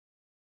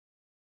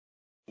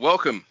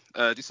Welcome.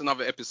 This is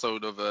another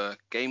episode of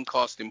Game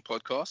Casting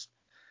Podcast.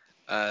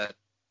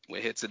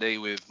 We're here today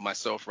with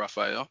myself,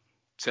 Raphael,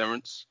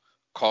 Terence,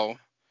 Carl,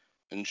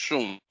 and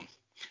Sean.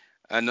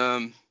 And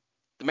the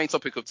main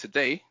topic of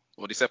today,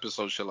 or this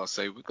episode, shall I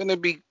say, we're going to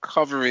be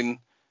covering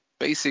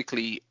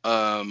basically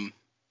our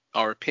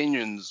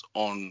opinions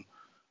on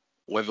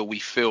whether we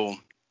feel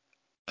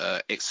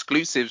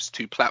exclusives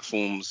to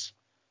platforms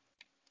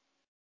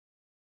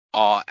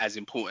are as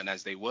important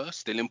as they were,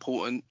 still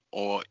important,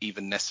 or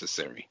even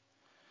necessary.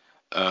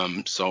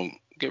 So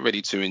get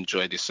ready to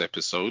enjoy this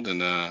episode,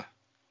 and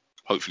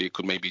hopefully it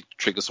could maybe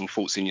trigger some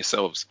thoughts in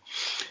yourselves.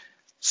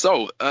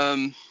 So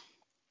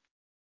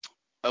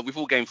we've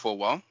all gamed for a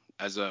while,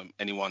 as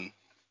anyone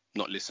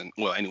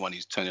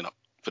who's turning up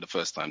for the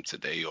first time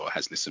today or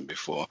has listened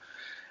before.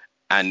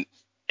 And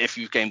if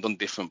you've gamed on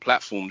different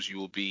platforms, you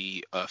will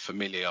be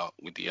familiar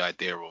with the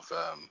idea of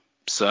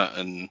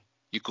certain,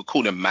 you could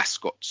call them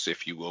mascots,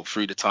 if you will.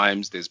 Through the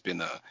times, there's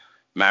been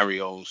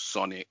Mario,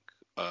 Sonic,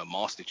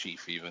 Master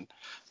Chief even.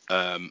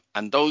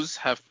 And those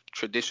have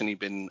traditionally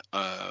been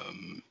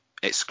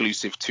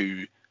exclusive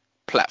to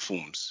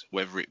platforms,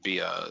 whether it be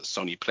a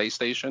Sony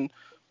PlayStation,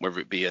 whether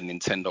it be a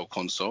Nintendo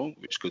console,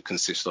 which could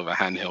consist of a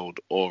handheld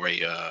or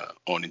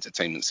an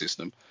entertainment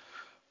system,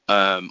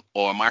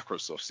 or a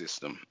Microsoft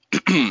system.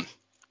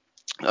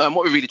 What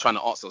we're really trying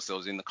to ask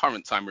ourselves in the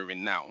current time we're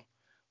in now,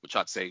 which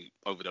I'd say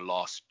over the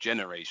last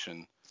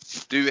generation,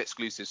 do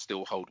exclusives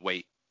still hold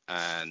weight?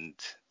 And,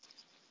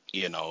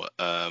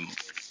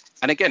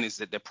 and again, is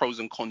that there are pros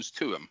and cons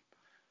to them?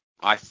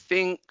 I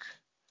think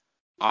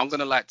I'm going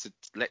to like to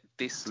let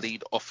this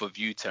lead off of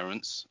you,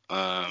 Terence,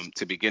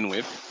 to begin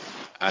with.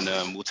 And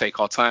we'll take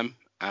our time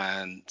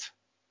and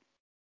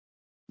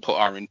put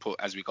our input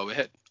as we go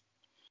ahead.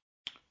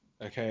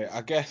 Okay, I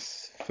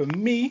guess for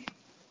me,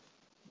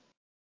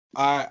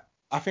 I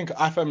think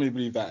I firmly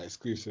believe that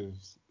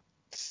exclusives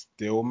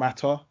still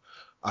matter.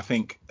 I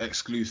think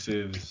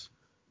exclusives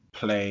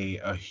play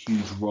a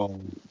huge role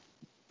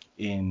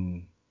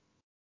in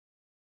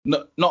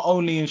not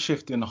only in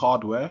shifting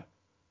hardware,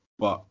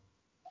 but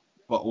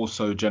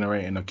also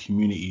generating a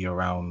community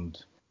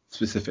around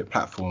specific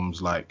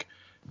platforms. Like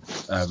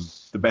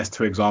the best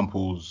two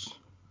examples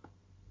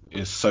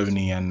is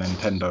Sony and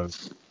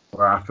Nintendo,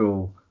 where I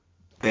feel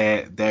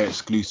their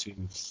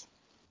exclusives,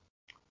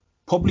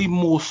 probably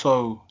more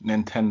so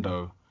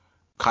Nintendo,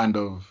 kind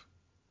of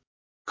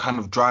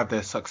drive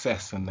their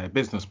success and their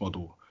business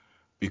model.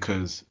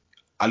 Because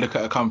I look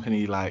at a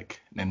company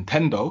like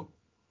Nintendo,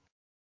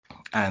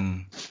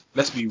 and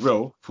let's be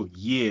real, for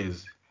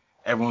years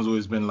everyone's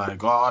always been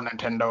like, oh,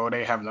 Nintendo,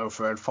 they have no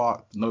third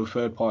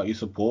party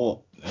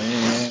support.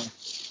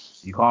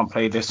 You can't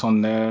play this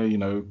on there,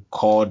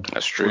 COD.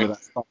 That's true. All of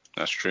that stuff.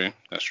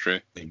 That's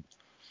true.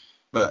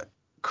 But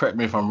correct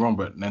me if I'm wrong,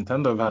 but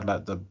Nintendo have had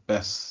like the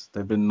best.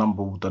 They've been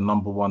the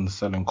number one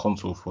selling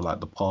console for like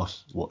the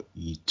past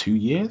 2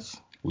 years,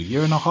 or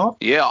year and a half.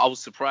 Yeah, I was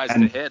surprised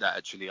to hear that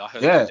actually. I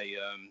heard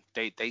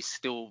that they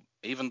still,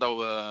 even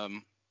though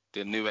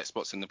the new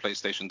Xbox and the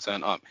PlayStation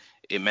turned up,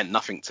 it meant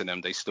nothing to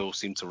them. They still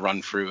seem to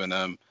run through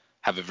and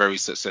have a very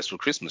successful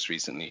Christmas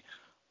recently.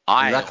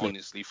 I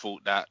honestly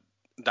thought that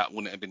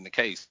wouldn't have been the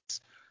case.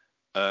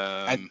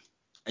 And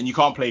you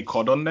can't play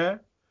COD on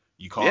there.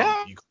 You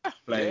can't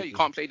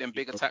play them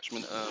big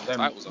attachment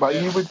titles. But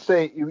you would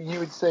say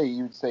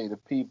the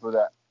people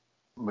that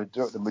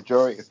the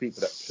majority of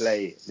people that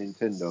play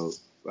Nintendo,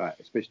 right,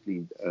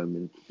 especially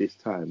in this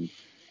time,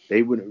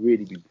 they wouldn't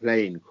really be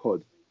playing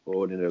COD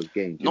or one of those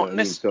games. You know what I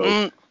mean?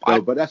 So,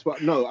 but that's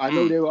what. No, I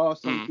know there are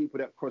some people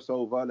that cross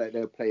over, like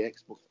they'll play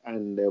Xbox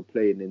and they'll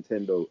play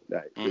Nintendo,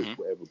 like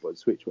whatever, but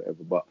Switch,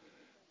 whatever. But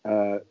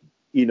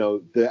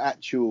the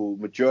actual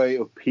majority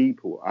of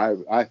people, I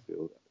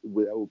feel,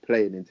 that will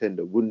play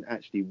Nintendo wouldn't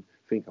actually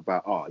think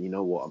about, you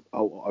know what,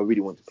 I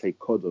really want to play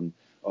COD on.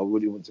 I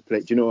really want to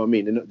play. Do you know what I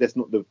mean? And that's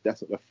not the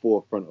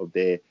forefront of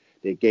their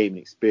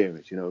gaming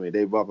experience. You know what I mean?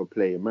 They'd rather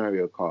play a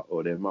Mario Kart,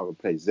 or they'd rather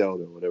play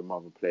Zelda, or they'd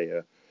rather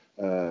play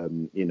the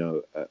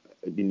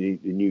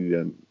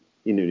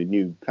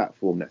new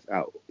platform that's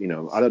out.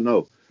 I don't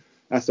know.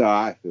 That's how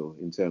I feel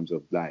in terms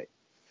of like.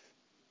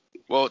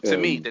 Well, to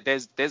me,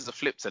 there's a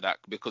flip to that,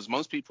 because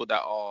most people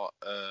that are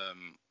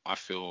I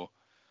feel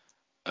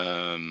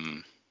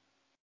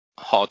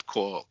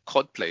hardcore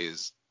COD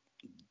players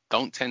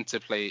don't tend to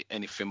play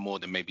anything more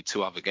than maybe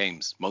 2 other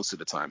games most of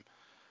the time.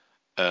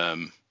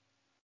 And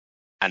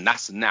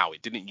that's now.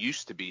 It didn't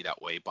used to be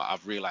that way, but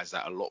I've realized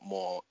that a lot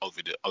more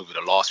over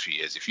the last few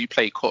years. If you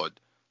play COD,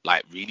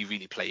 like really,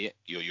 really play it,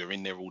 you're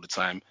in there all the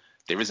time.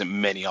 There isn't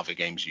many other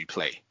games you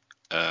play.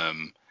 Yeah,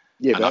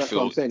 but that's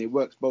what I'm saying. It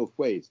works both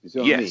ways. You see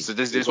what I mean? So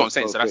this is what I'm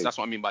saying. So that's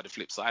what I mean by the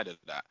flip side of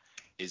that.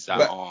 Is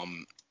that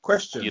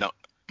question?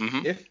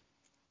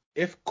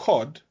 If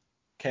COD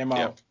came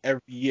out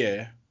every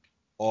year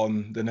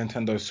on the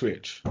Nintendo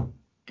Switch,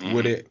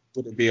 would it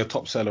be a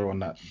top seller on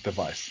that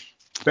device?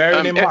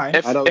 Bearing in mind,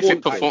 I don't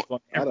think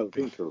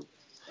so.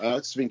 I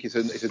just think it's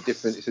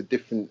a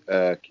different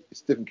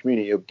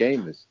community of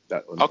gamers.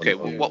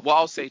 What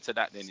I'll say to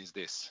that then is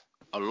this: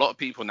 a lot of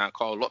people now,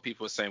 Carl, a lot of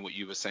people are saying what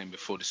you were saying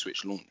before the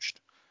Switch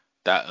launched.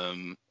 That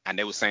and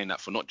they were saying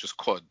that for not just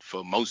COD,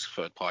 for most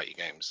third-party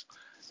games.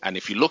 And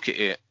if you look at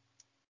it,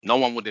 no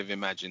one would have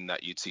imagined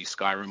that you'd see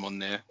Skyrim on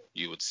there.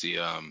 You would see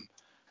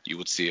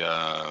what's the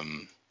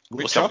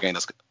other game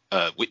that's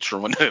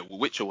Witcher on there.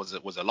 Witcher was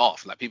a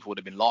laugh. Like people would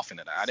have been laughing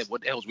at that.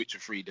 What the hell's Witcher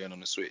 3 doing on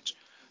the Switch?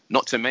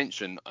 Not to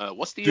mention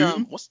what's the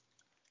Doom?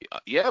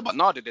 yeah, but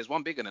no, there's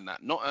one bigger than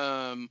that. Not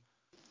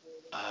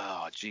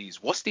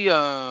what's the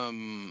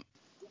and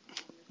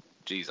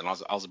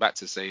I was about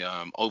to say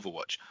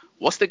Overwatch.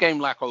 What's the game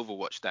like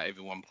Overwatch that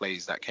everyone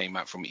plays that came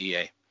out from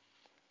EA?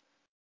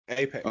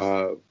 Apex.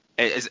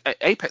 Is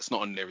Apex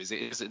not on there? Is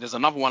it? There's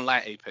another one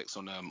like Apex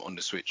on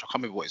the Switch. I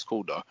can't remember what it's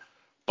called though.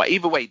 But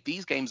either way,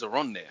 these games are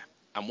on there.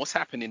 And what's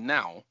happening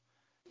now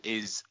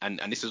is, and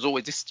this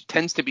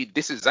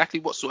is exactly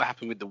what sort of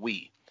happened with the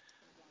Wii.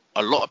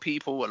 A lot of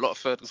people, a lot of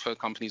third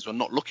companies were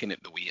not looking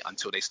at the Wii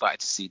until they started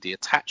to see the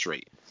attach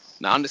rate.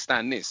 Now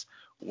understand this: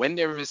 when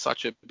there is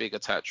such a big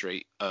attach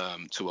rate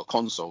to a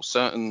console,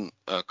 certain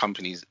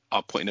companies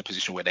are put in a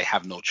position where they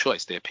have no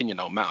choice. Their opinion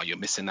don't matter. You're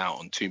missing out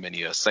on too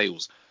many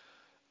sales.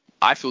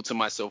 I feel to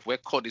myself, where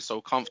COD is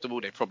so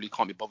comfortable, they probably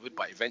can't be bothered,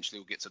 but eventually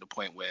we'll get to the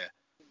point where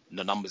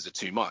the numbers are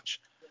too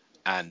much.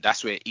 And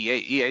that's where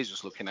EA is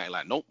just looking at it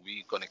like, nope,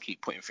 we're going to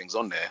keep putting things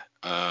on there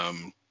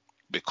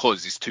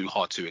because it's too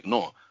hard to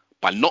ignore.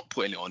 By not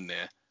putting it on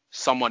there,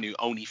 someone who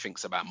only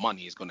thinks about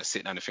money is going to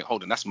sit down and think,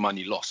 hold on, that's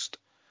money lost.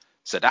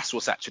 So that's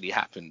what's actually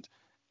happened.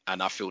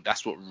 And I feel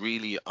that's what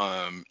really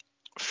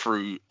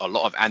through a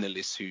lot of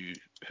analysts who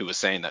are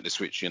saying that the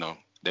Switch,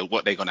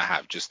 what they're going to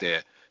have just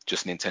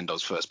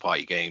Nintendo's first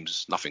party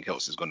games, nothing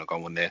else is going to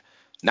go on there.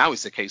 Now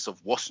it's a case of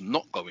what's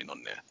not going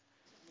on there.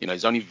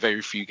 There's only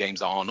very few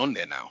games that aren't on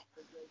there now.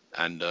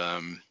 And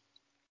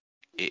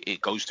it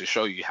goes to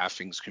show you how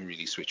things can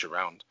really switch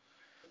around.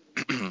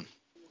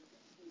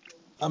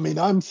 I mean,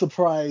 I'm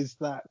surprised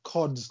that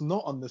COD's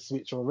not on the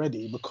Switch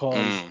already because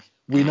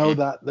we know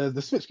that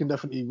the Switch can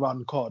definitely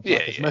run COD,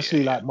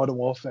 especially like Modern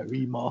Warfare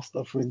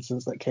Remaster, for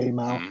instance, that came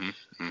out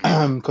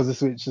because the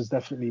Switch is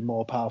definitely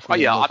more powerful. Oh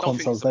yeah, I don't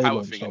think it's a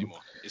power thing anymore.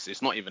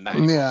 It's not even that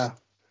anymore. Yeah.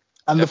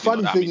 And the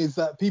funny thing is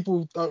that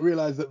people don't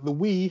realize that the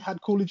Wii had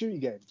Call of Duty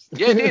games.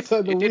 Yeah, it did. So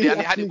it did, and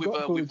it had it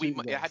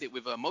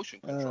with motion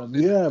controls. And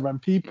there were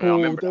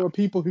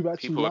people who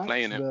actually people were liked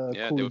playing it. the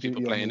Yeah, Call there were of Duty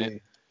people playing on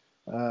it.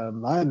 the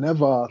Wii. I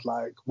never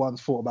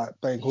once thought about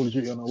playing Call of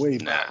Duty on a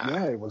Wii, but Nah.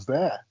 yeah, it was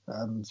there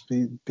and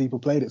people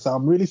played it. So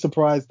I'm really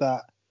surprised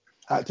that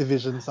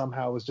Activision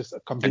somehow was just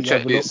completely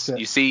overlooked it.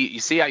 You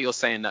see how you're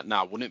saying that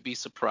now. Wouldn't be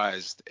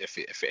surprised if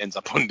it ends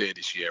up on there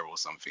this year or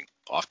something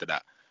after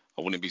that.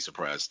 I wouldn't be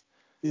surprised.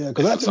 Yeah,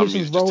 because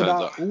Activision's rolled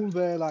out all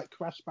their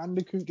Crash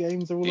Bandicoot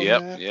games are all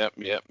on there.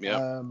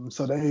 Yep.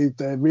 So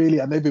they're really,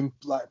 and they've been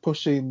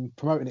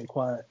promoting it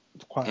quite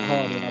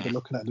hard when I've been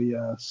looking at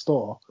the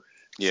store.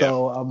 Yeah.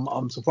 So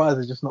I'm surprised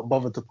they're just not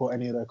bothered to put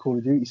any of their Call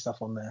of Duty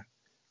stuff on there.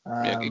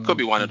 It could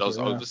be one of those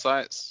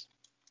oversights,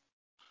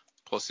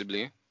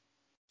 possibly.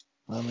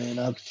 I mean,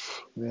 I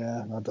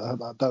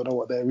don't know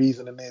what their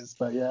reasoning is,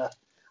 but yeah.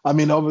 I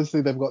mean,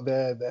 obviously they've got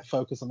their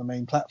focus on the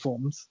main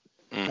platforms.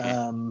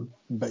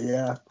 But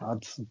yeah,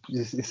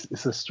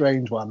 it's a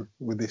strange one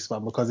with this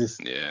one because it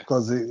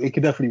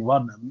could definitely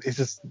run them. It's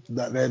just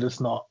that they're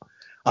just not.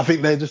 I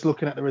think they're just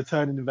looking at the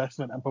return on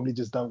investment and probably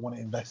just don't want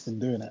to invest in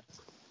doing it.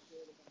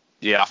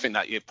 Yeah, I think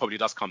that it probably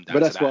does come down to that.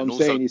 But that's what I'm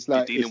saying. It's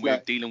like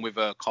dealing with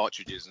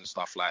cartridges and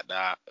stuff like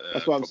that.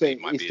 That's what I'm saying.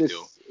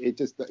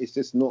 It's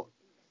just not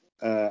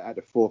at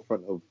the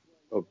forefront of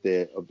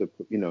the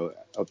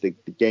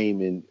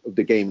gaming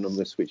on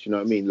the Switch. You know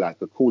what I mean? Like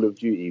the Call of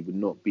Duty would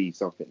not be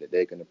something that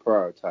they're going to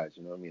prioritize.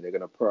 You know what I mean? They're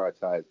going to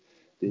prioritize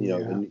the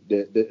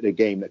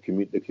game that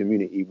the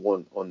community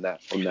want on that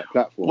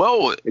platform.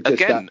 Well,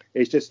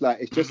 it's just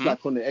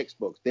like on the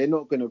Xbox. They're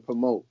not going to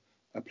promote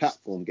a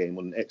platform game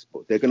on the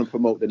Xbox. They're going to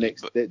promote the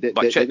next. But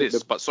check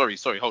this. But sorry,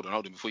 hold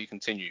on before you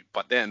continue.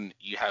 But then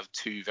you have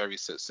two very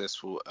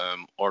successful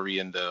Ori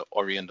and the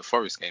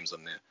Forest games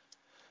on there.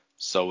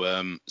 So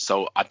I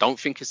don't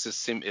think it's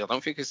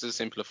as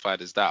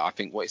simplified as that. I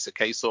think what it's a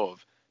case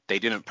of, they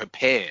didn't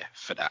prepare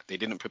for that. They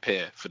didn't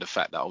prepare for the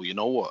fact that, you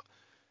know what,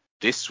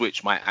 this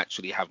Switch might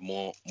actually have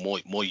more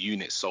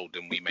units sold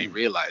than we may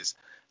realize.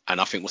 And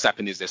I think what's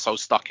happened is they're so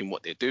stuck in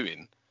what they're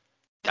doing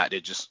that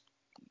they're just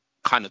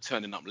kind of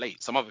turning up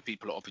late. Some other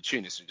people are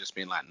opportunists and just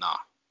being like, nah,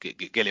 get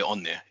it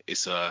on there.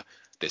 It's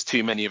there's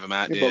too many of them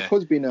out there. But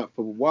COD's been out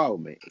for a while,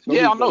 mate.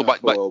 I know, but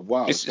for a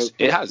while.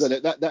 It has. So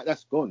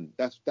that's gone.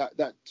 That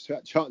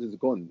chance is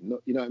gone.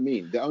 You know what I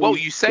mean?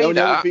 You say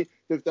that.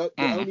 The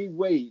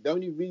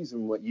only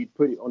reason what you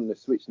put it on the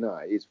Switch now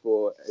is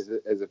for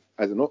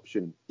as an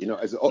option.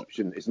 As an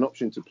option. It's an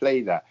option to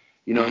play that.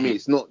 You know what I mean?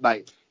 It's not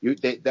like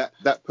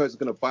that person's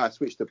gonna buy a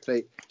Switch to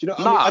play. Do you know?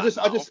 I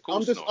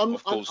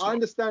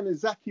understand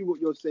exactly what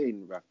you're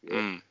saying,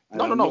 Rafi.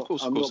 No, of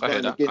course. I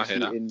hear that.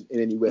 In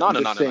any way. No, I'm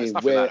just saying it's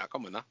nothing like that.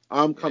 Come on now.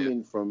 I'm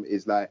coming from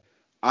is like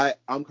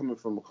I'm coming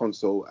from a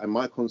console, and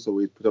my console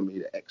is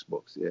predominantly the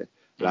Xbox. Yeah,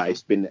 like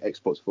it's been the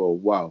Xbox for a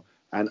while.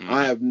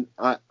 And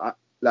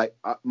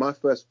my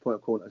first point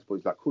of call, I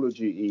suppose, like Call of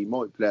Duty,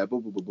 multiplayer,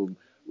 boom, boom, boom, boom,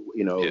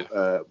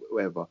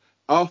 whatever.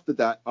 After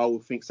that, I will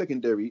think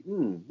secondary.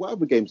 What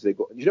other games they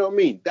got? You know what I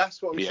mean?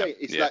 That's what I'm saying.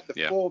 It's like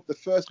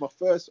my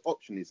first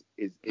option is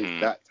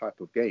that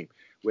type of game.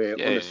 Where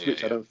on the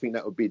Switch, I don't think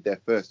that would be their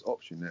first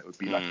option. That would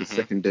be like a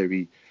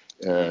secondary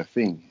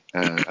thing,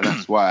 and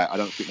that's why I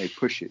don't think they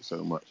push it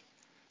so much.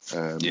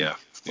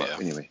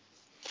 Anyway.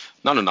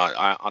 No,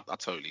 I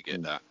totally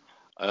get that.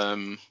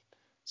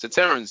 So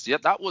Terrence,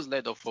 that was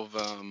led off of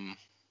the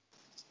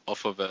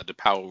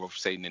power of,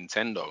 say,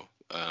 Nintendo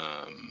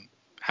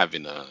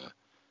having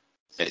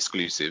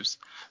exclusives.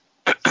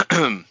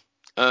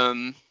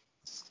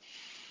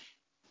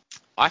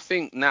 I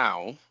think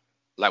now,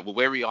 like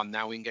where we are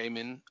now in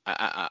gaming,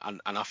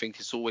 and I think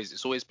it's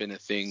always been a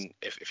thing.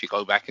 If you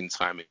go back in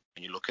time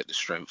and you look at the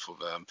strength of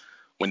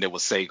when there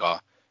was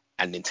Sega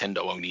and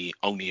Nintendo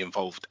only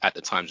involved at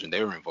the times when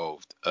they were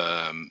involved,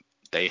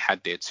 they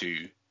had their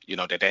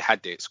they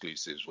had their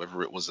exclusives,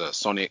 whether it was a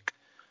Sonic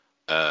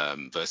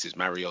versus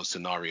Mario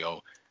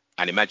scenario.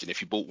 And imagine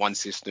if you bought one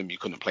system, you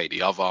couldn't play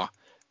the other.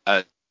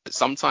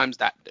 Sometimes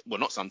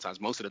not sometimes,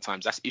 most of the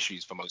times that's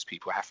issues for most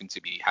people having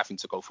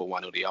to go for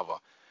one or the other.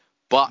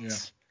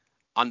 But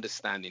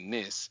understanding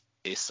this,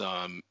 it's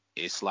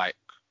like,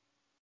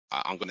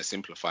 I'm going to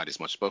simplify this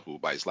much as possible,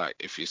 but it's like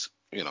if it's,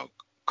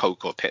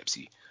 Coke or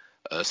Pepsi.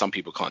 Some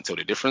people can't tell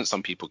the difference,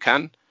 some people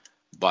can,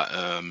 but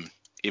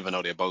even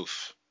though they're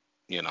both,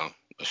 a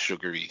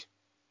sugary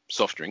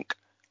soft drink,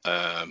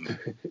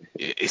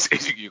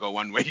 it's you go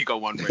one way or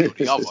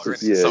the other. So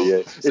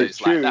it's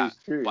true, like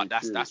that. But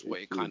that's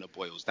what it kind of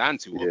boils down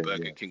to, or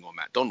Burger King or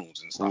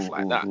McDonald's and stuff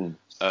like that.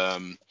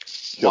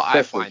 What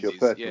I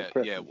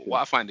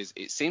find is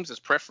it seems as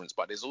preference,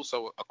 but there's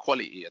also a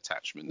quality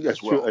attachment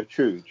as well.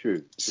 True.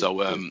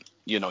 So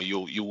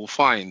you will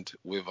find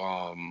with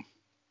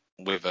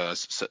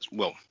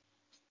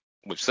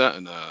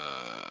certain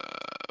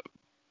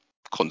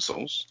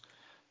consoles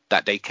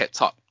that they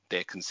kept up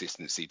their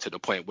consistency to the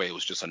point where it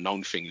was just a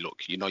known thing.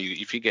 Look,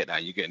 if you get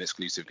that, you get an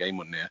exclusive game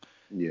on there.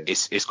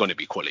 It's going to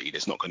be quality.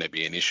 There's not going to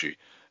be an issue.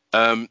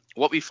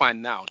 What we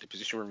find now, the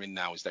position we're in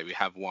now, is that we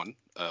have one,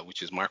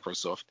 which is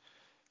Microsoft,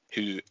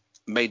 who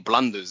made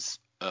blunders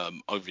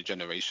over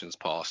generations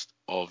past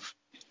of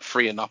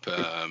freeing up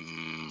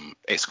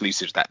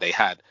exclusives that they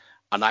had,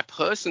 and I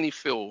personally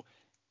feel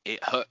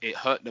it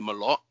hurt them a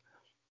lot.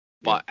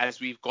 But as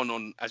we've gone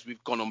on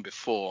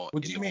before,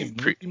 what do you mean?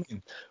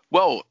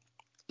 Well,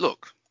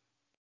 look,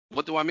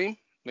 what do I mean?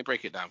 Let me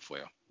break it down for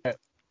you.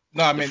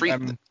 No, I mean,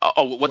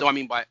 what do I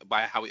mean by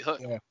how it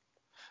hurt them?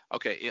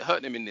 Okay, it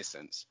hurt them in this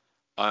sense.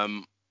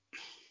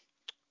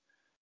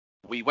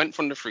 We went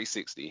from the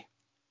 360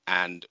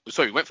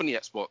 we went from the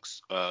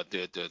Xbox,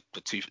 the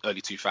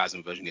early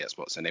 2000 version of the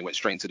Xbox, and they went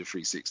straight into the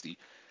 360,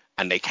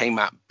 and they came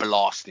out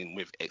blasting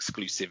with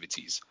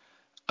exclusivities.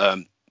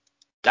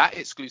 That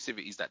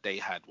exclusivities that they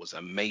had was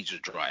a major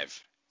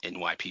drive in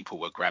why people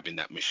were grabbing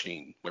that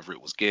machine, whether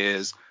it was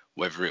Gears,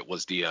 whether it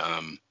was the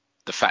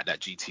fact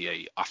that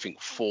GTA, I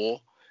think 4,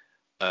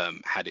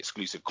 had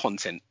exclusive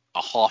content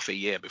a half a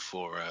year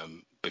before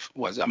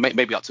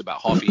maybe up to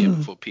about half a year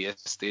before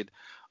PS did.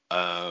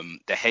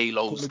 The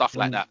Halo, stuff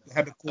like that. They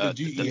had the Call of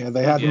Duty.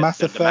 They had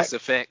Mass Effect. The Mass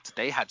Effect.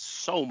 They had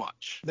so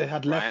much. They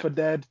had Left 4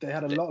 Dead. They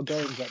had a lot of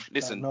games.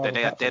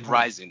 They had Dead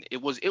Rising.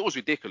 It was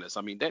ridiculous.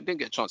 I mean, they didn't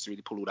get a chance to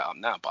really pull all that up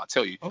now, but I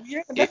tell you,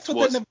 Left 4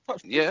 Dead never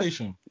touched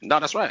PlayStation.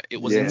 No, that's right.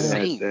 It was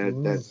insane.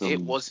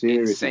 It was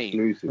insane.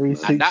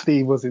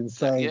 360 was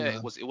insane. Yeah,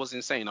 it was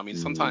insane. I mean,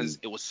 sometimes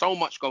it was so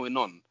much going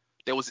on.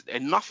 There was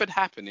enough had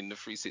happened in the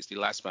 360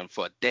 lifespan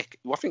for a decade.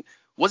 Well, I think,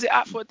 was it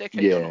out for a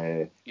decade? Yeah. Or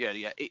not?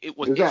 Yeah.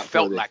 It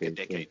felt like a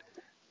decade.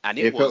 And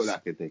it was felt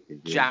like a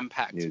decade,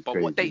 jam-packed.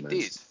 But what they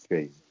did,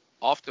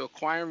 after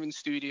acquiring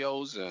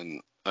studios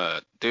and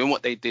doing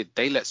what they did,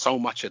 they let so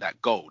much of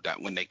that go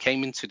that when they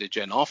came into the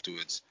gen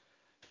afterwards,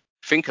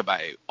 think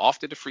about it.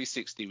 After the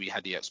 360, we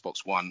had the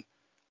Xbox One.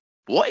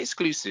 What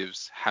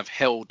exclusives have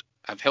held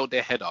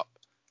their head up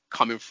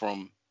coming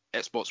from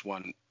Xbox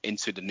One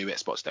into the new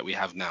Xbox that we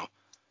have now?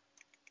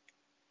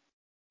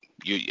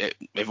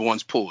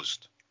 Everyone's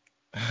paused,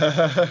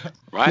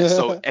 right?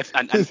 So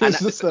everyone's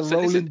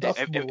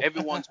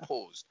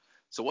paused.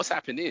 So what's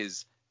happened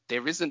is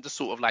there isn't the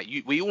sort of like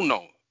we all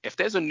know if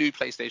there's a new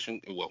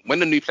PlayStation. Well, when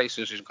the new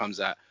PlayStation comes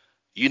out,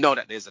 you know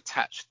that there's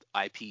attached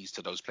IPs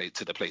to the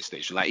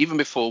PlayStation. Like even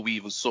before we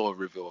even saw a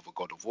reveal of a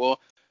God of War,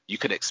 you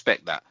could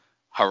expect that.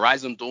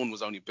 Horizon Dawn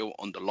was only built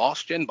on the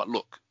last gen, but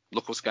look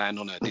what's going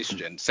on at this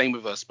gen. Same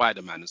with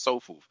Spider-Man and so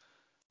forth.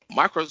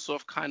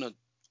 Microsoft kind of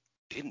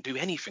didn't do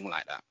anything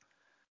like that.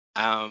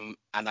 And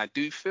I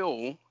do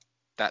feel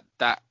that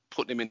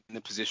put them in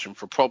a position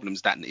for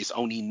problems that it's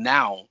only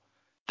now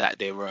that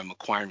they're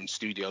acquiring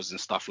studios and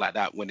stuff like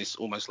that, when it's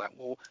almost like,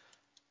 well,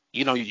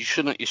 it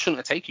shouldn't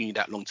have taken you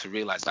that long to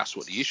realize that's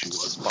what the issue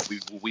was, but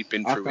we've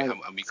been through it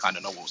and we kind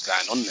of know what's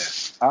going on there.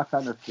 I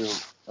kind of feel,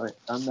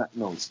 on that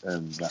note, I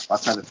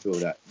kind of feel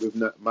that with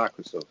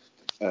Microsoft,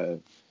 the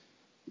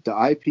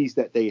IPs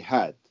that they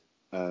had,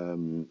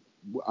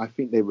 I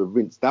think they were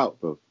rinsed out,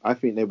 bro. I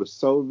think they were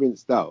so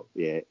rinsed out,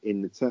 yeah,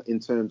 in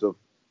terms of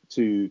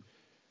to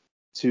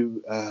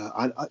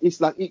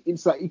it's like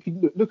you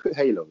can look at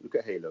Halo. Look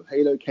at Halo.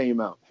 Halo came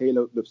out.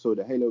 So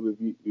the Halo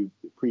review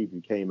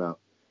preview came out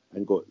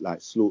and got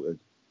like slaughtered.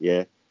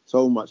 Yeah,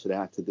 so much that they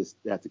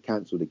had to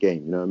cancel the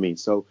game. You know what I mean?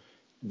 So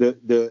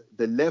the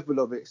level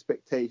of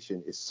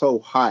expectation is so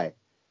high.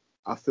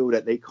 I feel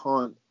that they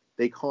can't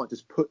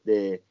just put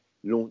their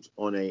launch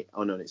on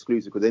an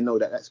exclusive, because they know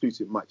that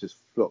exclusive might just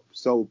flop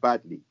so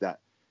badly that,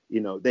 you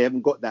know, they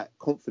haven't got that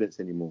confidence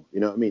anymore. You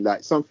know what I mean?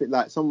 Like something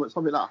like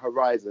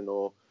Horizon,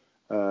 or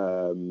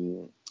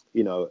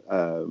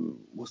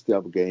what's the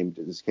other game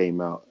that just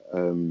came out?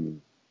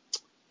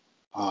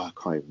 I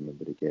can't even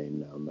remember the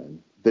game now,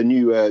 man. The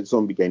new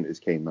zombie game that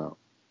just came out.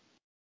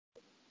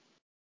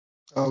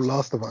 Oh,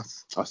 Last of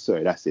Us. Oh,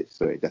 sorry, that's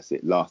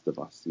it. Last of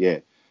Us. Yeah,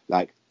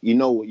 like, you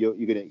know what you're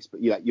gonna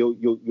expect.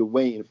 You're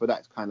waiting for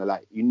that kind of,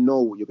 like, you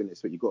know what you're gonna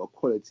expect. You've got a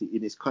quality,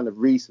 and it's kind of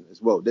recent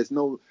as well. There's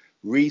no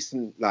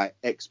recent like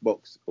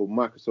Xbox or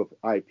Microsoft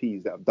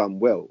IPs that have done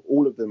well.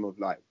 All of them have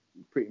like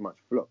pretty much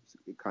flopped.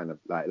 It kind of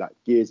like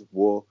Gears of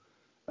War,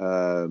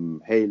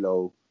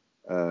 Halo,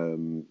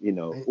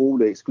 all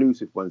the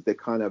exclusive ones. They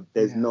kind of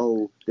there's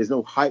no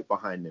hype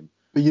behind them.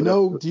 But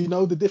do you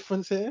know the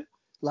difference here?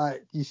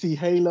 Like, you see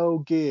Halo,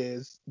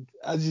 Gears,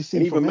 as you see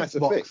and from even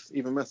Xbox.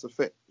 Even Mass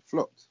Effect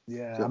flopped.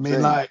 Yeah, I mean,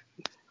 like,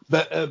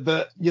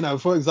 but you know,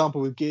 for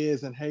example, with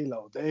Gears and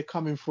Halo, they're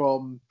coming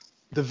from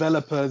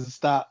developers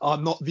that are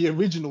not the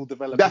original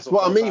developers. That's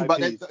what I mean.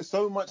 IPs. But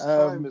so much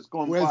time has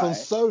gone whereas by, on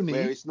Sony,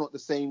 where it's not the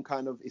same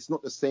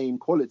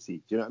quality.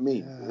 Do you know what I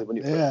mean?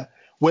 Yeah.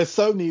 Where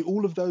Sony,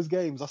 all of those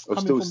games are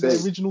coming from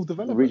the original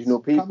developers, original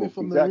people, coming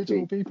from exactly, the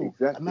original people,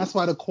 exactly. And that's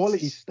why the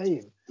quality's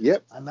staying.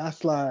 Yep. And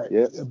that's like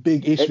a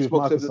big issue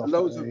Xbox, with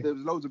Microsoft. There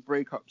was loads of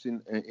breakups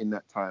in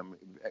that time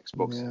with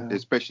Xbox,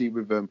 especially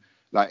with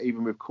like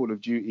even with Call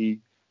of Duty.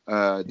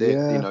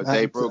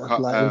 They broke up.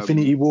 Like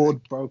Infinity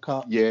Ward broke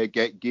up. Yeah,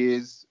 get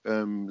Gears.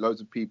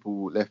 Loads of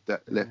people left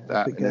that, and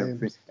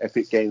everything.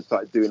 Epic Games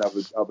started doing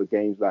other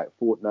games like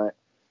Fortnite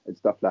and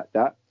stuff like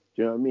that.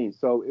 Do you know what I mean?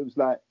 So it was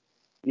like,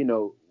 you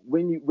know,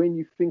 when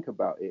you think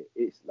about it,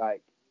 it's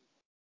like,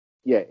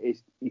 yeah,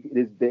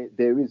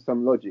 there is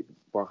some logic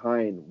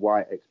behind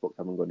why Xbox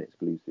haven't gone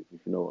exclusive.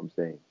 If you know what I'm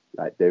saying,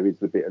 like there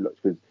is a bit of logic,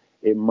 because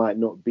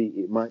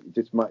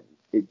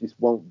it just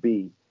won't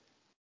be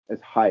as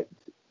hyped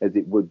as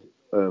it would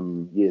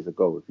years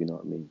ago, if you know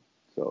what I mean.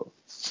 So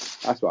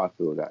that's what I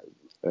feel that.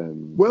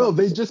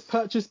 They just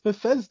purchased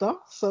Bethesda,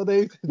 so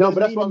they. No, but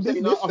that's what I'm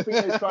saying. No, I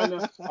think they're trying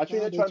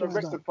to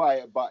rectify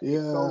it, but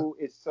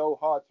it's so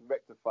hard to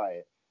rectify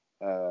it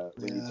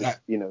when you just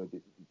you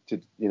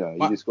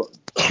just got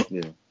I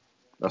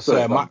was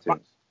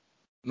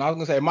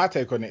gonna say my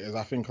take on it is,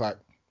 I think like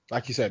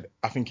you said,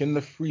 I think in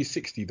the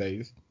 360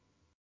 days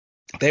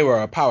they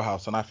were a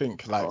powerhouse, and I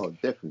think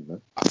definitely,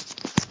 man.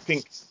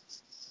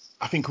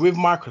 I think with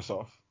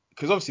Microsoft,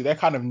 because obviously they're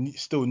kind of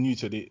still new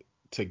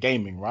to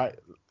gaming, right?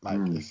 Like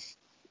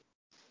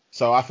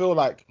so I feel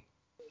like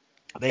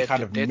they're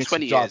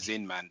 20 years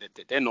in, man.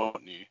 They're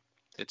not new.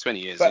 They're 20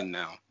 years in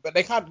now. But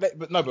they can't. But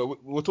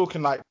we're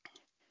talking like.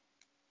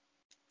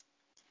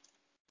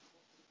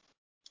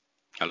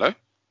 Hello.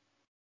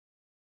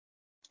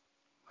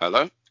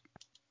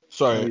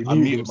 Sorry, I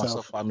muted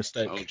myself by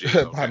mistake. Oh, geez,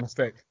 okay. By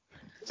mistake.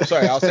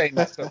 Sorry, I was saying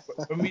that. So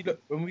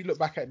when we look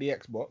back at the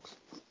Xbox,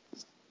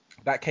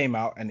 that came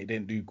out and it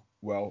didn't do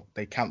well.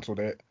 They cancelled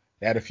it.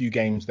 They had a few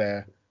games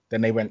there.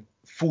 Then they went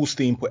full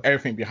steam, put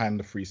everything behind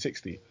the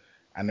 360.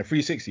 And the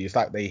 360, it's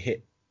like they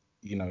hit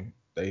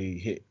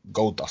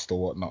gold dust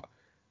or whatnot.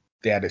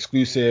 They had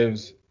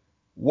exclusives.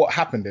 What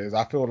happened is,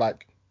 I feel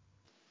like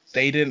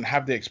they didn't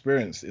have the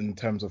experience in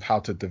terms of how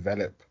to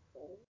develop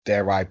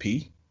their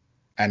IP.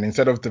 And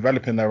instead of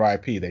developing their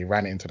IP, they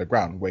ran it into the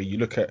ground. Where you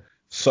look at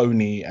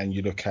Sony and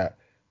you look at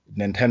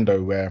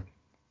Nintendo, where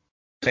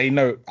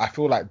I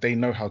feel like they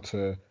know how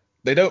to,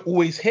 they don't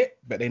always hit,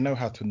 but they know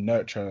how to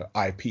nurture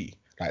IP.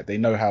 Like they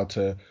know how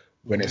to,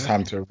 when it's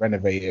time to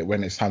renovate it,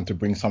 when it's time to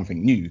bring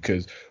something new.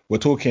 Because we're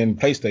talking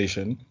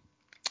PlayStation,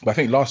 but I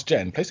think last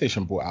gen,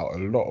 PlayStation brought out a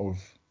lot of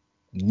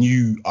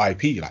new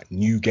IP, like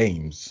new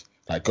games,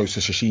 like Ghost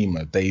of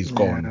Tsushima, Days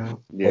Gone,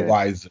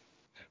 Horizon,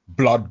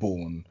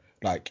 Bloodborne,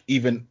 like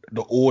even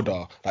The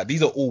Order. Like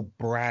these are all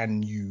brand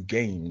new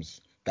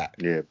games that.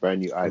 Yeah,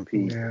 brand new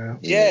IP.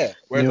 Yeah.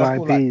 Whereas new I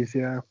feel IPs,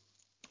 like,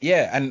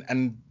 yeah,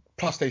 and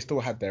plus they still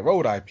had their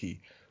old IP.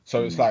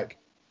 So it's like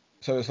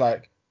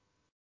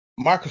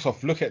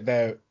Microsoft look at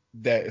their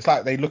it's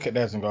like they look at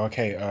theirs and go,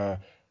 okay,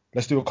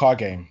 let's do a car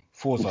game,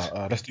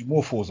 Forza, let's do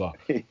more Forza.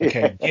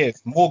 Okay,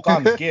 Gears, more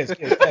guns, Gears.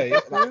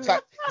 Yeah.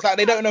 Like, it's like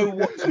they don't know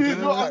what to do.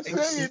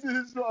 This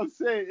is what I'm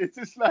saying. It's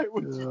just like,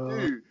 what do you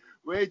do?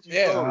 Where do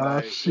you go?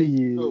 Like,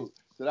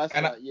 so that's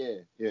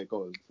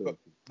go on.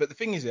 But the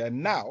thing is,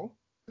 now,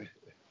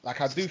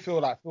 like I do feel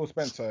like Phil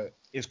Spencer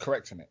is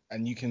correcting it,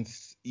 and you can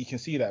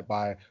see that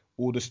by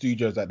all the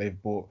studios that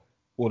they've bought,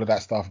 all of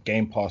that stuff,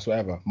 Game Pass,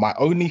 whatever. My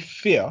only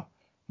fear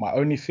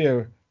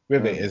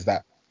with it is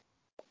that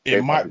it Game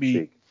Pass might is be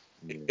big.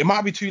 Yeah. it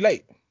might be too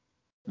late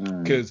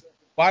Mm. because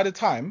by the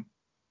time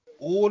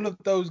all of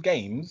those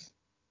games,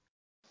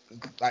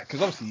 like,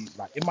 because obviously,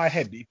 like in my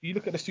head, if you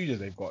look at the studios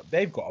they've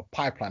got a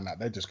pipeline that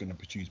they're just going to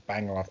produce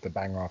banger after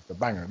banger after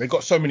banger. They've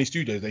got so many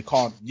studios they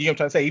can't. You know what I'm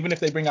trying to say? Even if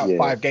they bring out Yeah.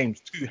 5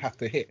 games, 2 have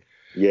to hit.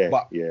 Yeah,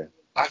 But yeah.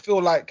 I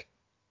feel like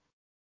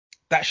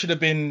that should have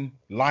been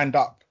lined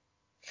up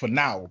for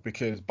now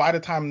because by the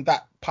time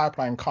that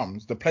pipeline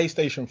comes, the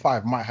PlayStation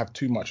 5 might have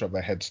too much of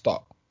a head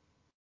start.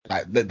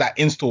 Like that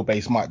install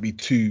base might be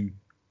too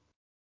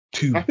I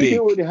think big. it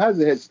already has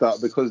a head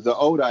start because the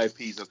old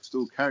IPs are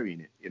still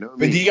carrying it. You know what I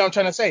But do mean? you get what I'm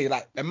trying to say?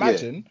 Like,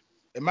 imagine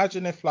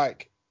if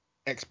like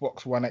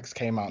Xbox One X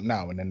came out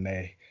now and then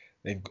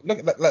they've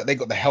look, they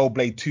got the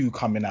Hellblade 2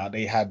 coming out.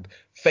 They had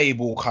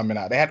Fable coming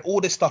out. They had all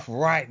this stuff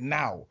right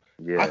now.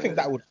 Yeah. I think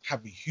that would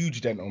have a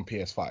huge dent on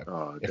PS5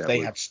 Oh, if that they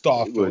would- had it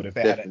Starfield, would, if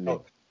they had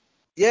definitely.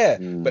 yeah,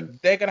 Mm.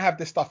 but they're gonna have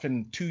this stuff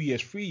in 2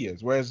 years, 3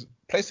 years. Whereas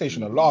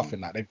PlayStation are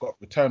laughing at they've got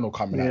Returnal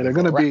coming out. Yeah, They've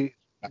they're got gonna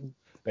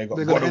they've got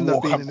they're God gonna of end War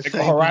up being coming. in the They've got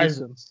same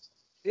Horizon. position.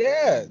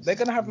 Yeah, they're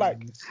gonna have like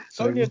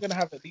Sony are So- gonna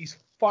have at least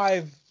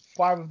five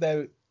of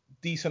their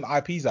decent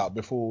IPs out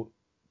before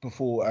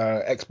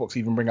Xbox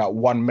even bring out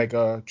one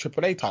mega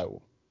AAA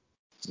title.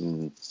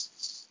 Mm.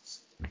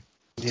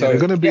 Yeah, So they're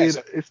gonna be. yeah,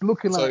 It's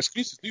looking so like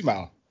exclusives do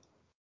matter.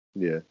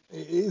 Yeah.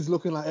 it is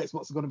looking like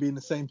Xbox is gonna be in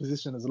the same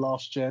position as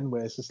last gen,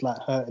 where it's just like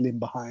hurtling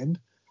behind.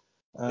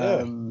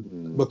 Yeah.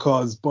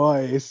 Because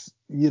boy, it's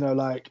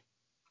like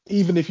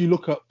even if you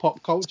look at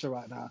pop culture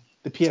right now,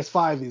 the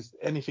PS5 is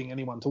anything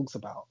anyone talks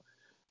about.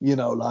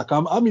 Like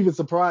I'm even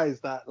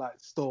surprised that like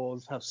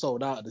stores have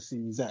sold out of the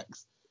Series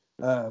X,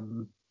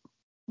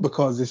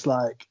 because it's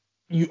like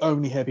you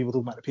only hear people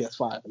talking about the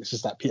PS5, and it's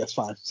just like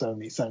PS5,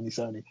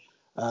 Sony.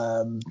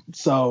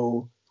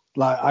 So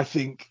like I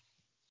think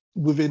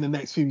within the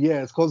next few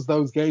years, because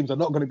those games are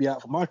not going to be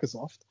out for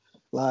Microsoft,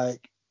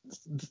 like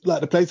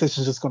the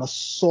PlayStation's just going to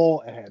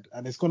soar ahead,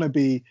 and it's going to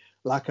be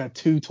like a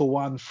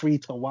 2-to-1,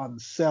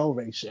 3-to-1 sell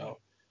ratio.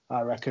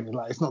 I reckon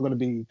like it's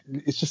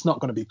just not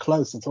going to be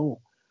close at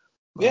all.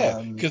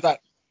 Yeah, because like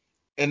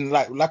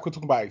we're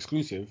talking about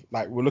exclusive,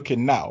 like we're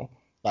looking now,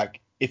 like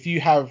if you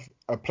have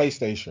a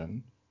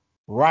PlayStation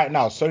right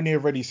now, Sony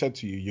already said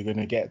to you, you're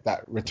gonna get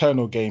that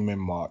Returnal game in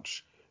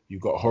March.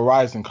 You've got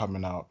Horizon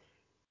coming out.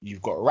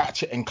 You've got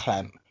Ratchet and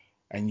Clank,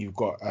 and you've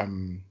got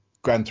Gran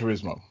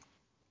Turismo.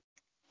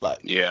 Like,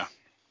 Yeah.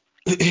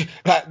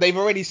 like they've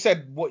already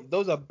said what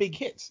those are big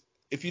hits.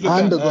 If you look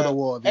And at the God of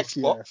War this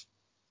Xbox,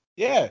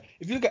 yeah.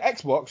 If you look at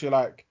Xbox, you're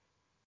like,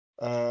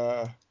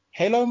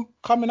 Halo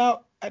coming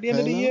out at the end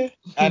of the Halo? year,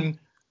 and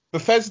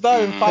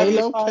Bethesda in 5 years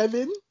Halo, time.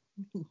 Kevin,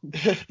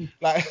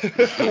 like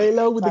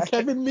Halo with the like,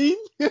 Kevin meme.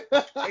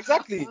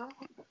 exactly.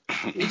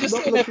 You're just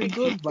not saying if looking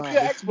good, if man.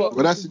 you're It's not Xbox,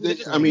 But that's looking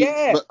good, I mean,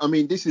 yeah. but I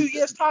mean, this 2 is.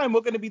 years time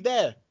we're gonna be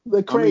there.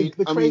 the Craig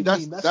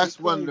that's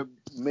meme. one of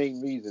the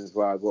main reasons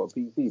why I got a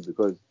PC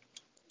because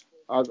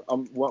why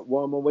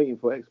am I waiting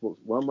for Xbox?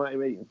 Why am I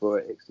waiting for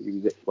X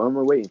Series X? Why am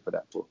I waiting for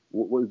that for?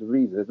 What was the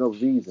reason? There's no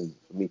reason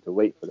for me to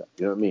wait for that.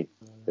 You know what I mean?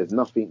 There's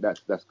nothing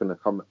that's gonna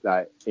come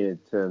like in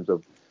terms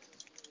of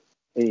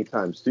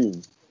anytime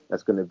soon.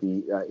 That's gonna be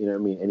you know what I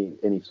mean?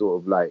 Any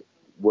sort of like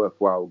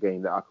worthwhile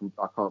game that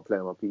I can't play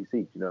on my PC.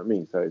 You know what I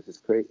mean? So it's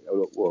just crazy.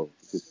 Well,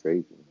 it's just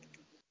crazy.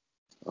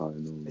 I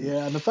don't know.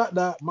 Yeah, and the fact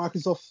that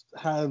Microsoft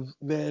have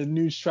their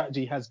new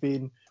strategy has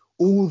been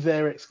all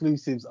their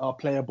exclusives are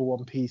playable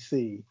on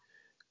PC.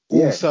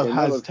 Yeah, Also another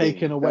has thing.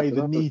 taken away That's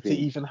the another need to thing.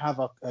 even have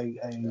a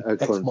console.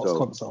 Xbox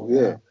console.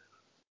 Yeah.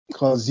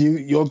 Because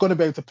you're going to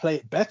be able to play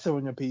it better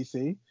on your PC.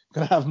 You're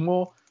going to have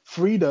more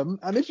freedom.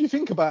 And if you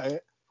think about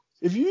it,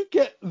 if you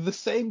get the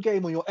same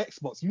game on your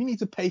Xbox, you need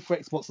to pay for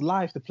Xbox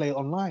Live to play it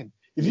online.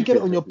 If you get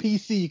it on your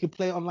PC, you can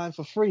play it online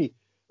for free.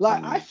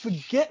 Like, I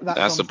forget that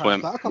That's the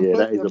sometimes. point. Like, I Yeah,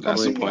 that completely, is a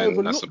That's the point. point.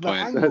 overlook That's the that point.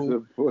 angle. That's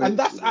the point. And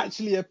that's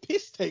actually a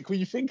piss take when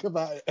you think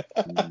about it.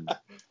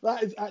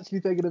 That is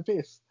actually taking a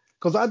piss.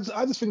 Because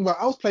I just think about,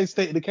 I was playing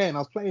State of Decay and I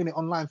was playing it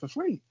online for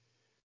free.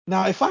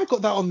 Now, if I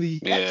got that on the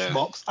Yeah.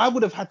 Xbox, I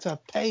would have had to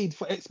have paid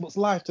for Xbox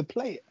Live to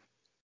play it.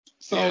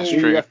 So Yeah, that's You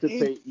true. have to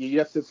pay. You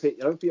have to pay.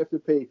 I don't think you have to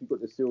pay if you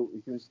got the still.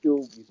 You can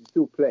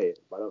still play it,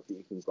 but I don't think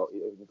you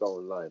can go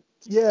online.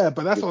 Yeah,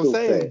 but that's You what I'm still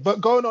play saying. it. But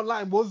going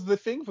online was the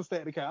thing for State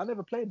of Decay. I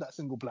never played that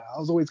single player. I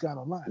was always going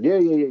online. Yeah.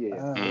 Mhm.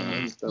 I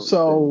understand what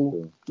So,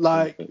 you're saying. like,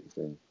 I understand what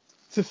you're saying.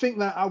 to think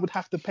that I would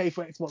have to pay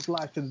for Xbox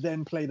Live to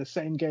then play the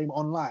same game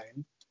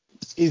online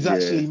is Yeah.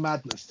 actually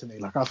madness to me.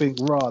 Like, I think,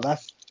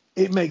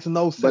 it makes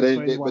no sense But for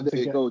then, anyone to there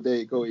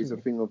you go. It's a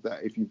thing of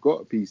that. If you've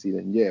got a PC,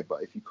 then yeah.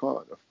 But if you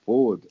can't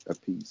afford a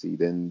PC,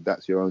 then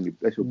that's your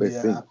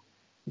best thing.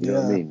 You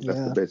know what I mean? That's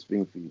the best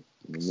thing for you.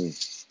 You know what I mean?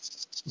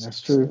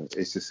 That's true.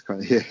 It's just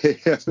kind of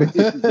it's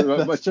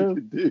not much true. you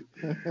can do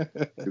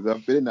because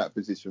I've been in that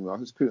position where I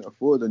just couldn't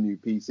afford a new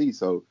PC,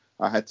 so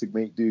I had to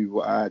make do with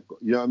what I had got.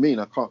 You know what I mean?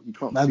 You can't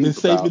I've think been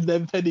saving about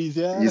them pennies,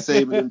 yeah. you're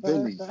saving them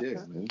pennies,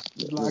 yeah, man.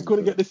 Like, I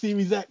couldn't get the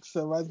Series X,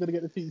 so I was gonna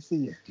get the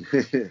PC.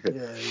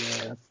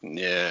 Yeah.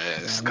 Yeah,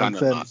 it's That kind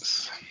makes of sense.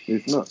 nuts.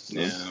 It's nuts,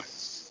 man. Yeah.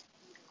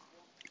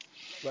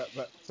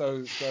 but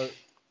so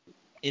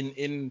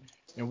in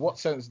what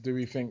sense do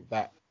we think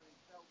that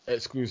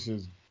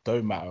exclusives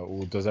don't matter,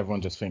 or does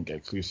everyone just think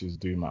exclusives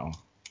do matter?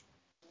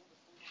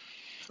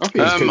 I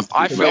think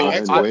I feel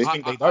Xbox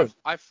think they don't.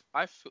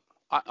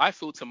 I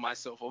feel to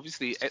myself,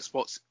 obviously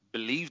Xbox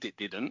believed it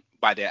didn't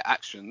by their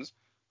actions,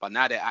 but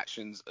now their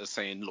actions are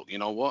saying, look, you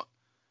know what,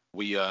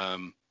 we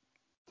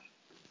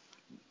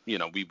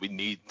we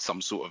need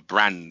some sort of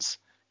brands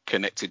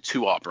connected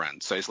to our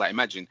brand. So it's like,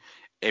 imagine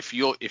if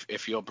you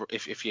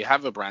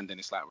have a brand and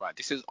it's like, right,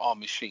 this is our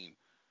machine.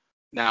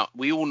 Now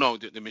we all know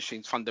that the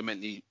machines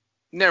fundamentally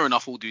near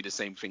enough all do the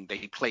same thing.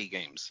 They play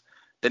games.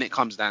 Then it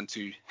comes down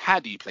to, how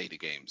do you play the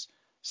games?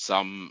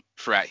 Some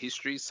throughout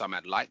history, some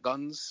had light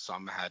guns,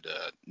 some had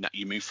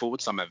you move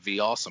forward, some had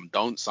VR, some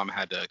don't, some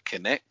had a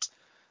Kinect,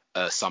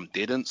 some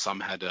didn't,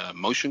 some had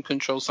motion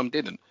control, some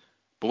didn't.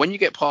 But when you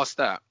get past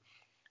that,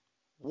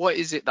 what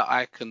is it that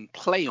I can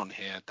play on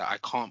here that I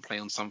can't play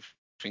on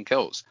something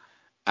else?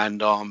 And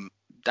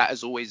that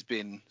has always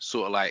been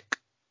sort of like,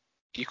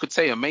 you could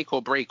say, a make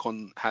or break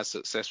on how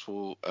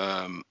successful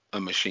a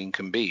machine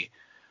can be.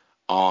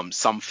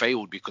 Some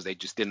failed because they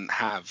just didn't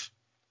have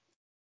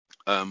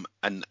an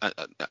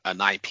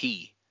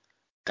IP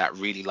that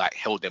really like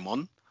held them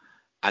on,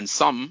 and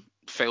some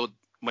failed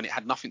when it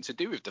had nothing to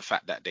do with the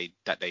fact that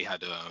they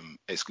had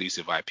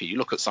exclusive IP. You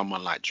look at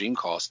someone like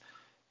Dreamcast,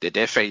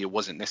 their failure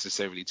wasn't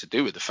necessarily to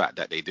do with the fact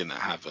that they didn't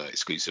have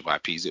exclusive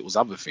IPs. It was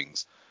other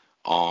things.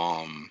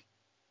 So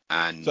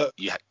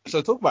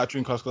talk about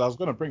Dreamcast, because I was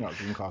going to bring up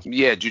Dreamcast.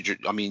 Yeah,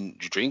 I mean,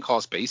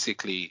 Dreamcast,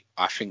 basically,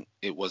 I think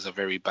it was a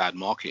very bad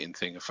marketing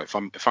thing. If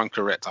I'm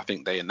correct, I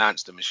think they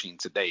announced the machine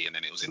today and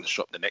then it was in the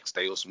shop the next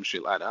day or some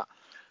shit like that.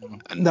 They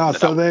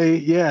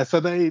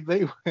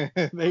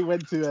they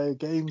went to a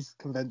games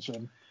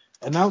convention,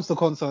 announced the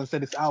console and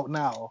said it's out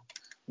now,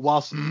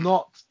 whilst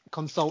not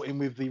consulting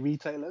with the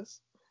retailers.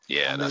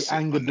 Yeah, and that's they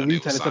angered the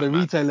retailers, so the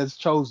retailers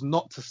chose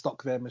not to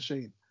stock their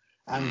machine,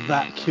 and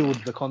that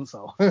killed the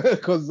console.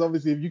 Because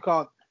obviously, if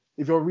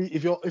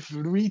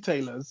the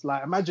retailers,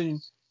 like,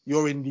 imagine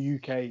you're in the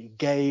UK,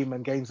 Game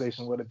and Game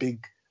Station were the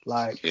big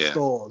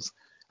stores,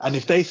 and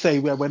if they say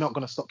we're not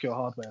going to stock your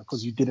hardware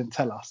because you didn't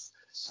tell us,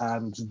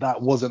 and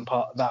that wasn't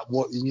part that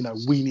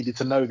we needed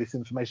to know this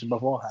information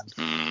beforehand,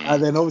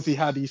 and then obviously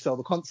how do you sell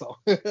the console?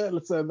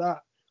 So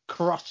that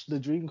crushed the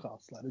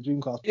Dreamcast. Like the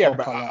Dreamcast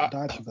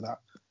died because of that.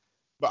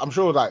 But I'm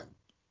sure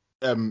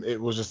it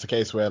was just a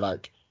case where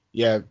like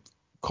a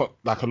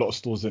lot of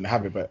stores didn't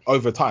have it, but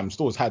over time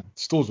stores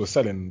were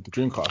selling the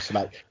Dreamcast. So,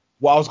 like,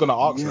 what I was gonna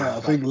ask I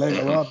think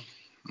later on.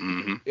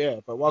 Mm-hmm.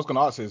 Yeah, but what I was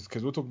gonna ask is,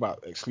 because we're talking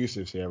about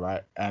exclusives here,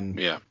 right?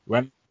 And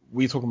when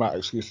we talk about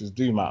exclusives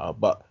do matter,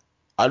 but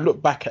I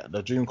look back at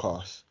the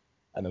Dreamcast,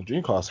 and the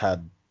Dreamcast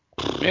had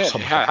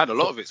had a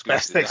lot of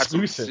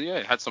exclusives.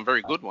 It had some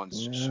very good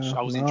ones.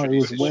 I was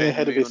introduced to way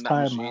ahead of its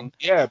time, man.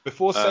 Yeah,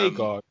 before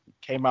Sega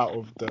came out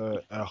of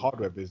the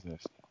hardware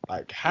business,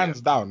 like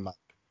hands down,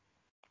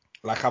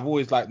 like I've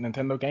always liked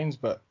Nintendo games,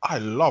 but I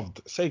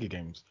loved Sega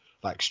games,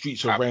 like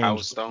Streets of Rage, Power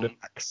Stone.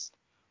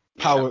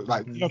 Power,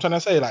 like, you know what I'm trying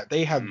to say? Like,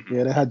 they had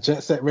they had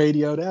Jet Set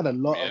Radio, they had a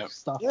lot of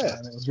stuff, man.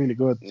 It was really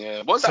good. Yeah,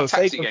 what was that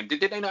taxi game? Did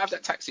they not have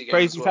that taxi game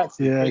Crazy as well?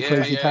 Taxi?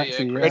 Crazy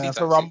Taxi. Ready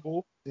to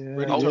Rumble.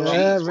 Ready to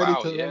Rumble.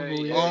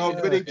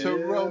 Ready to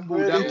Rumble.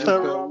 That was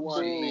the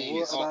one.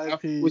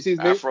 What's his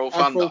name? Afro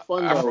Thunder.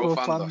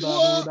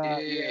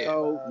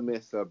 Don't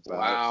mess about.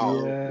 Wow.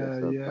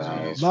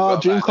 No,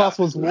 Dreamcast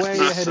was way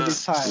ahead of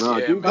its time. No,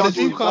 but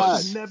the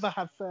Dreamcast should never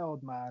have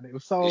failed, man. It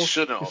was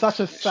it's such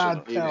a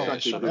sad tale.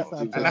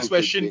 And that's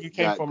where Shenmue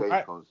came from,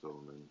 right?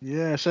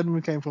 Yeah,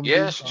 Shenmue came from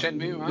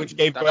Shenmue, man. Which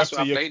gave birth to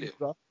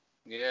Yakuza.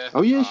 Yeah.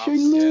 Oh yeah,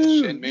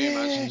 Shenmue.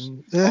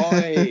 Shenmue,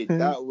 man.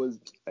 That was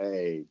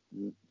a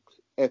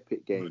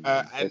epic game.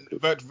 And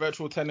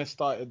Virtual Tennis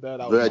started there.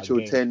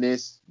 Virtual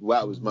Tennis.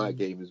 That was my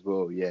game as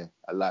well. Yeah,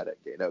 I like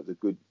that game. That was a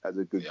good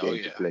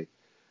game to play.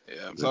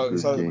 Yeah. So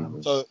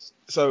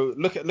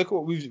look at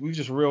what we've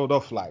just reeled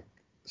off, like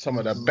some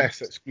of the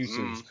best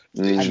exclusives,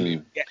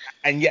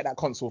 and yet that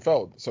console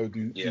failed. So So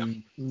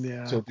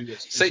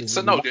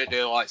no,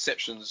 there are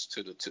exceptions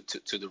to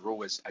the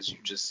rule, as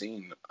you've just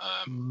seen.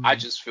 I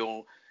just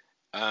feel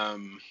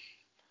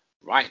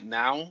right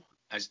now,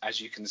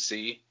 as you can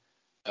see,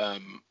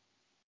 I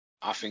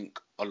think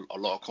a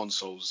lot of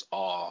consoles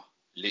are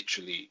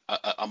literally,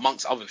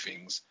 amongst other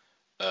things,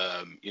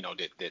 their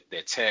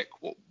tech,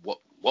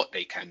 what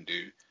they can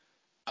do.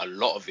 A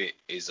lot of it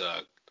is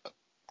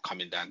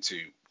coming down to,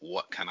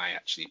 what can I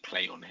actually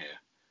play on here?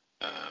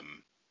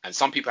 And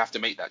some people have to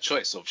make that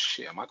choice of,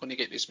 shit, am I going to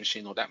get this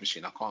machine or that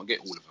machine? I can't get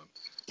all of them.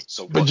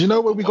 So, but do you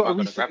know where we got a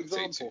recent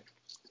example?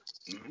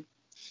 Mm-hmm.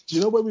 Do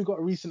you know where we got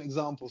a recent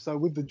example? So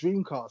with the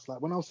Dreamcast,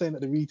 like when I was saying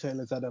that the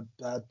retailers had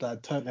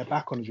turned their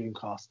back on the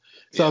Dreamcast.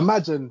 So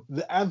imagine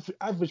the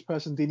average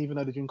person didn't even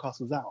know the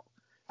Dreamcast was out.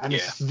 And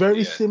it's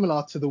very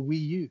similar to the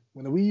Wii U.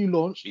 When the Wii U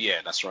launched,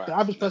 that's right. The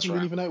average person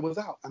didn't even know it was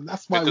out, and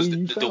that's why because Wii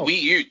U the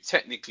Wii U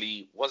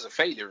technically was a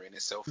failure in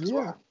itself as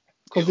well.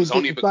 Because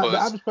the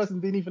average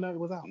person didn't even know it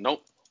was out.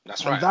 Nope,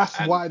 that's and right. That's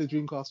why the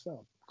Dreamcast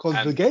failed.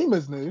 Because the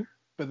gamers knew,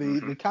 but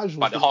Mhm. the casuals.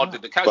 But the didn't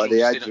know. casuals But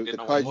just the didn't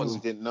know what it casuals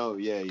was. didn't know.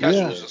 Yeah, Casuals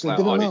Yeah, just they like,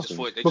 didn't they know. just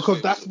thought it Because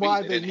was that's a weed.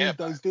 why They they didn't hear need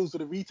about those it. deals with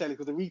the retailers,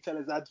 because the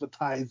retailers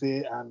advertise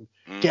it and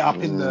get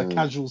up in the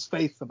casuals'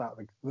 face about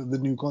the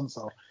new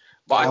console.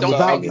 But I And don't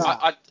without think.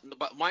 that,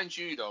 But mind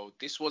you, though,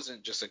 this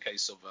wasn't just a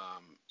case of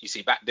you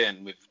see, back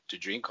then with the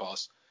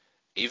Dreamcast,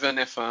 even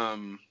if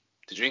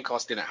the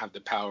Dreamcast didn't have the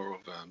power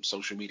of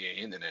social media and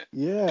internet,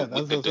 yeah, the,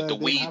 that's the, what the, I'm the saying.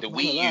 Didn't Wii have the none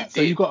of Wii U that.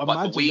 So you did, got to but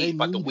imagine they the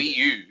needed Wii it.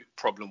 U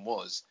problem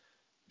was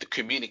the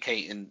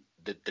communicating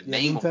the Yeah,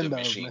 name of the Nintendo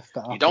machine. messed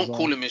that You up as don't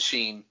call well. a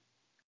machine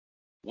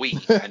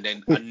Wii and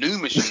then a new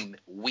machine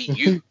Wii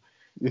U.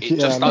 It Yeah,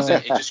 just no,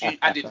 doesn't. It just you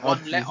added one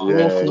that's letter. just And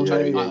yeah, I'm awful trying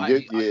yeah, to. yeah.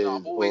 naming. It's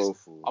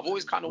awful. I've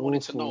always kind of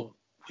wanted to know Awful.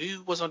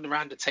 who was on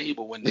around the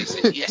table when they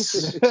said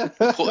yes.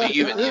 Put a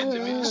U at the end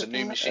of it. It's a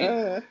new machine.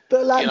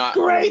 They're like, You know,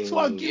 great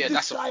one, give yeah,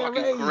 this that's a guy a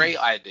fucking raise. great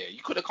idea.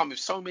 You could have come with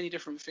so many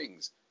different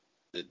things.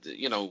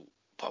 You know,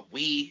 but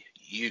Wii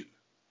U,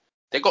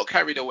 they got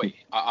carried away.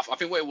 I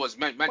think what it was,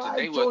 imagine Why,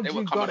 they George,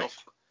 were you coming got it?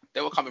 off,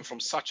 they were coming from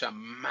such a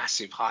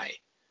massive high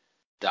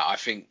that I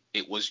think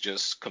it was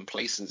just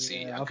complacency,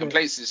 Yeah, and I think-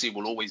 complacency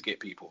will always get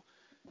people,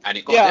 and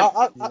it got Yeah,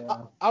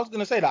 them. I was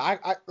gonna say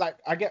that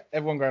I get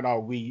everyone going,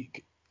 oh,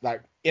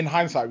 like in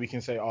hindsight we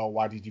can say, oh,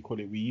 why did you call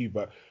it Wii U?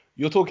 But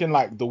you're talking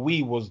like the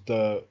Wii was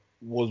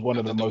one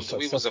of the most The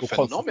Wii was a successful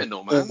consoles phenomenal,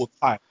 of man. all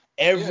time.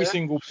 Every Yeah,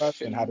 single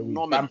person had a Wii,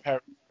 phenomenal.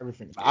 grandparents,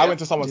 everything. Like, Yeah. I went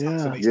to someone's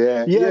house and they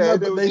Yeah, Yeah, no, there but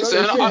was they Listen,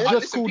 loads should of have shit.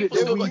 just listen, called it people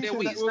the still got Wii their 2.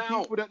 Two. Wiis There were now.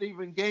 people that didn't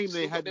even game. They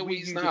Still got had their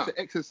Wii Wiis U now. just to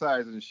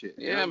exercise and shit.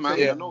 You know Yeah, what I'm man.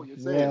 saying? Yeah. I know what you're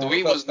Yeah. saying. The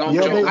Wii was no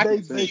Yeah, joke. I they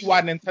can see should-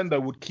 why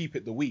Nintendo would keep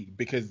it the Wii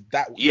because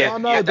that Yeah,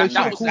 No, yeah, they that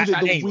should have was called the it the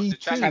challenge. Wii The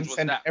challenge was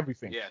transcended that.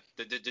 everything. Yeah,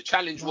 the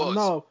challenge was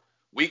No,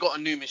 we got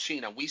a new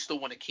machine and we still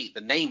want to keep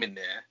the name in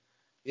there,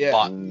 Yeah.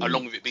 but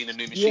along with it being a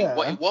new machine. yeah,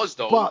 What it was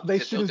though, but they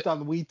should have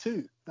done Wii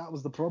 2. That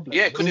was the problem.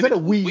 yeah, it could have Instead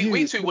been of Wii U,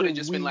 Wii it 2 could would have have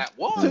just been been Wii like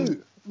what?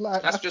 2.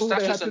 Like That's all they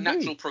just had a to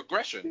natural do.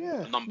 progression.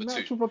 Yeah, Number two.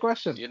 natural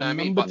progression. You know what I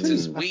mean? Number But two,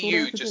 since that's Wii all they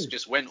U had to do.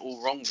 just went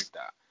all wrong with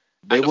that.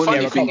 They And the wanted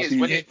funny Yeah, thing but is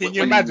when it can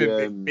you when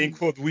imagine being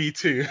called Wii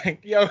 2?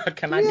 Yo,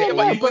 can I get Yeah, a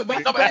no, Wii? but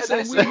that's better than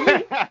listen. Wii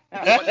U.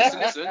 Yeah, but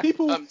listen.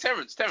 People,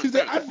 Terrence. to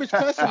the average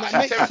person, that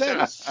makes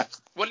sense.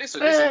 Well,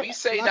 listen. We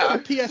say Like that.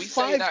 a PS5 We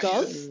say that.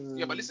 does.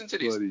 Yeah, but listen to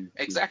this. Bloody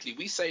Exactly.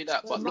 We say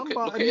that, A but look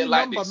number, at a it new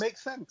like number this.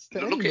 makes sense to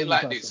any Look at it normal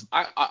like this.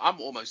 person. I'm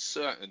almost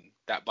certain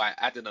that by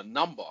adding a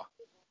number,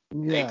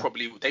 they Yeah.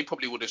 probably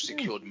would have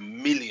secured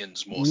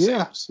millions more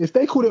Yeah, sales. if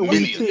they called it Wii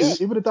 2,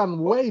 Millions. it would have done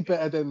way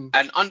better than.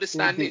 And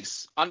understand It did.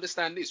 this.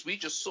 Understand this. We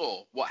just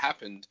saw what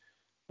happened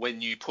when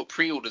you put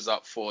pre-orders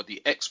up for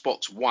the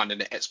Xbox One and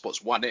the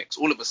Xbox One X.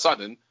 All of a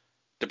sudden,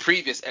 the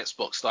previous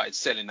Xbox started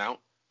selling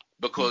out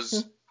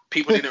because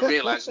people didn't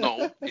realize,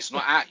 no, it's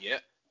not out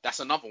yet. That's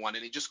another one,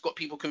 and it just got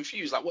people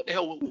confused. Like, what the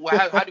hell?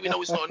 How do we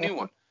know it's not a new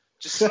one?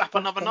 Just slap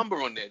another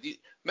number on there.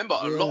 Remember,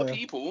 a lot of Yeah.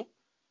 people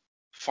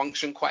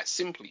function quite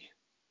simply,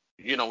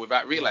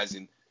 without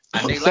realizing.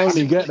 And they Sony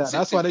like get that.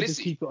 That's why they just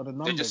simplicity. keep it on the They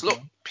numbers. just look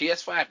man.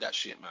 PS5 that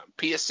shit, man.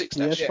 PS6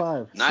 that shit.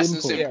 PS5, Nice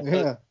and simple. simple.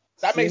 Yeah,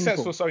 That makes sense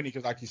simple. for Sony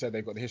because, like you said,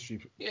 they've got the history.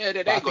 Yeah,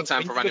 they But I ain't got think time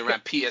when for you running look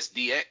around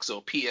PSDX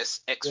or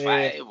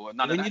PSX5 Yeah, or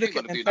none of when that. you They look ain't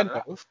at gonna do none of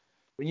that. Nintendo,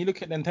 when you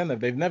look at Nintendo,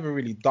 they've never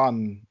really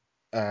done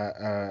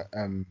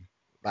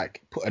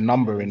like put a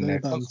number in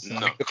they've there. done No.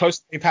 Like, the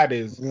closest they've had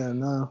is Yeah,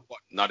 no.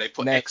 No, they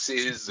put NES,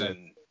 X's Super,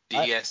 and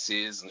right?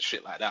 DS's and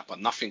shit like that, but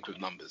nothing with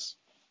numbers.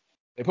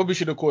 They probably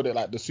should have called it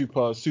like the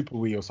Super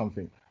Wii or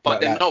something. But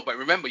then like, no, but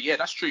remember, yeah,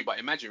 that's true. But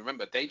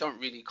remember, they don't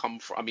really come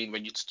from. I mean,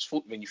 when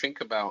you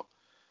think about,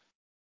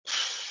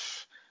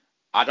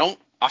 I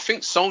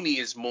think Sony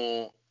is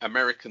more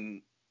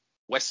American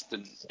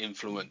Western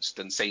influenced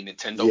than say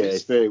Nintendo Yeah, is,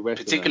 it's very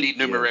Western. particularly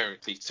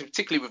numerically,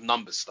 particularly with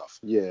numbers stuff.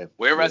 Yeah.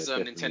 Whereas yeah,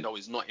 definitely. Nintendo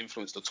is not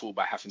influenced at all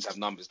by having to have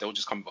numbers. They'll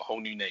just come with a whole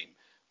new name.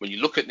 When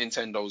you look at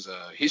Nintendo's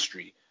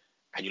history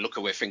and you look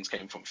at where things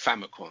came from,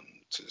 Famicom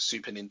to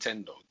Super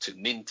Nintendo to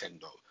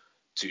Nintendo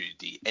to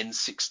the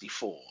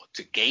N64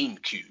 to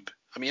GameCube.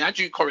 I mean, how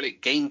do you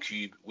correlate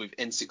GameCube with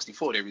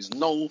N64? There is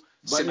no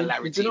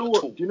similarity do you know at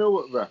what? all. Do you know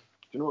what,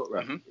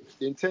 Raph?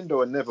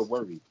 Nintendo are never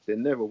worried. They're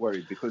never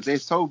worried because they're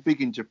so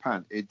big in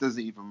Japan. It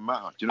doesn't even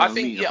matter. Do you know what I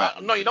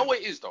mean? No, you know what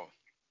it is though.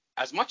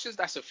 As much as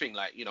that's a thing,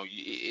 like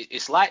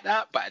it's like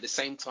that, but at the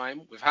same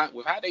time, with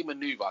how they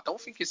maneuver, I don't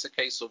think it's a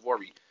case of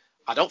worry.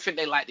 I don't think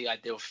they like the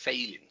idea of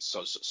failing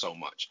so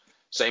much.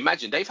 So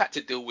imagine they've had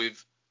to deal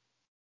with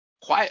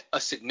quite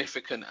a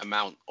significant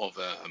amount of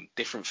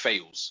different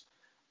fails.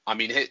 I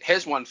mean,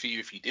 here's one for you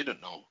if you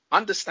didn't know.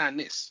 Understand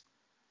this: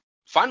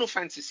 Final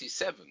Fantasy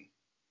VII.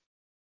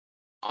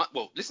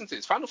 Listen to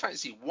this. Final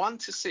Fantasy 1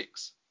 to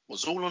 6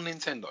 was all on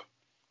Nintendo.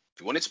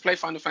 If you wanted to play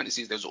Final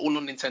Fantasies, they was all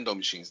on Nintendo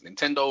machines.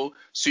 Nintendo,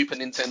 Super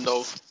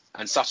Nintendo,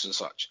 and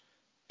such.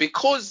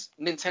 Because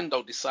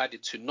Nintendo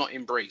decided to not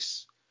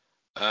embrace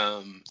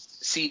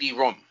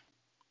CD-ROM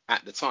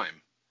at the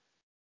time,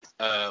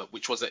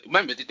 which was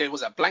remember there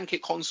was a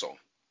blanket console,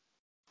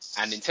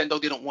 and Nintendo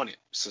didn't want it.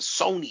 So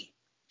Sony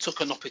took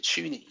an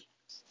opportunity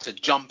to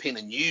jump in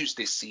and use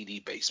this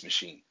CD-based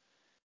machine.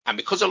 And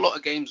because a lot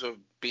of games were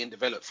being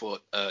developed for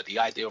the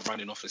idea of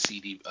running off a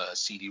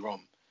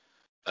CD-ROM,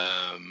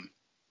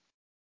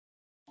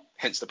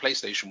 hence the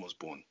PlayStation was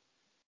born.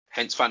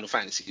 Hence Final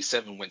Fantasy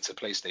VII went to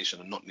PlayStation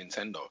and not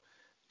Nintendo.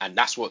 And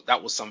that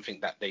was something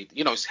that they,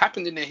 it's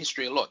happened in their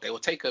history a lot. They will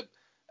take a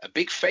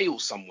big fail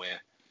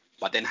somewhere,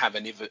 but then have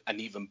an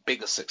even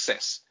bigger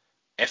success.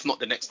 If not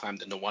the next time,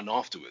 then the one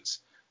afterwards.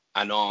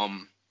 And a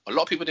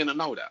lot of people didn't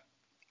know that.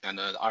 And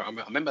I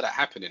remember that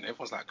happening.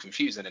 Everyone's like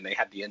confused. And then they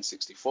had the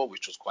N64,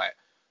 which was quite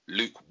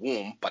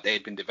lukewarm, but they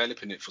had been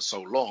developing it for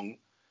so long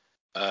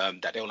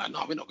that they were like,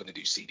 no, we're not going to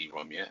do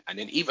CD-ROM yet. And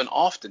then even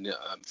after the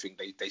thing,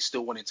 they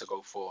still wanted to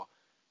go for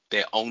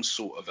their own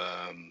sort of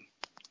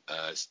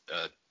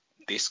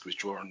disc,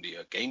 which were on the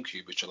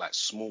GameCube, which are like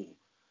small.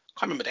 I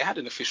can't remember. They had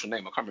an official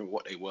name. I can't remember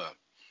what they were.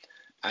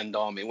 And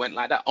it went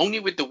like that. Only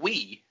with the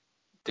Wii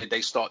did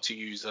they start to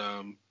use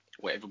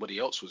what everybody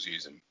else was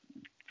using.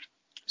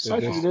 So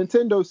actually, the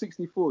Nintendo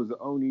 64 is the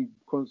only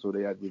console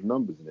they had with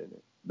numbers in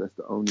it. That's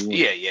the only one.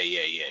 Yeah.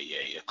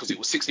 Because it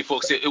was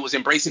 64. It was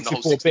embracing the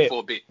whole 64-bit.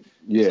 64-bit.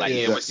 Yeah, like,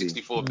 exactly.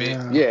 we're 64-bit.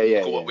 Yeah.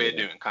 Look at what we're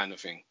doing, kind of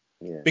thing.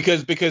 Yeah.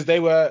 Because they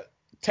were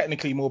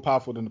technically more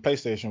powerful than the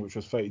PlayStation, which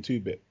was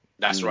 32-bit.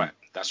 That's right.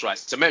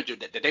 So imagine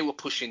that they were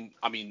pushing.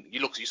 I mean,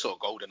 you saw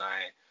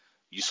GoldenEye,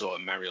 you saw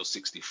Mario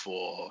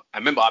 64. I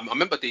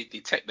remember the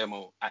tech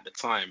demo at the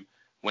time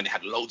when they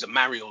had loads of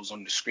Marios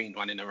on the screen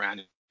running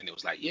around, and it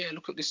was like, yeah,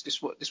 look at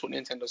this what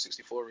Nintendo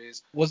 64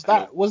 is. Was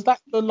that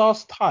the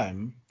last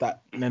time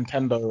that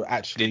Nintendo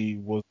actually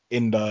was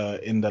in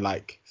the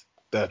like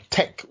the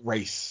tech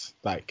race?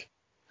 Like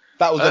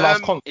that was the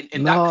last console.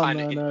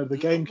 No, the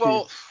GameCube.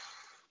 Well,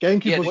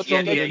 GameCube was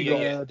stronger than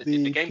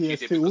the GameCube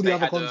PS2. All the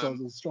other consoles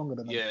was stronger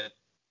than them. Yeah,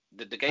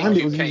 the GameCube and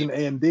it was came.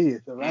 using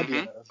AMD, the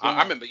Radeon.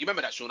 I remember. You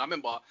remember that, Sean? I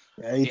remember.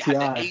 ATI. It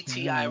had the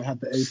ATI,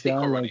 had the ATI sticker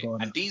on it. logo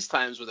on it. And these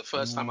times were the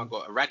first time I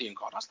got a Radeon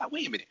card. I was like,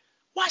 wait a minute,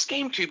 why's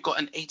GameCube got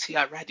an ATI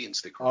Radeon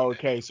sticker on it?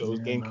 Okay, so it was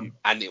GameCube.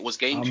 And it was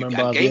GameCube.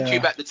 remember, And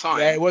GameCube at the time.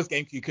 Yeah, it was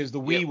GameCube because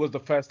the Wii was the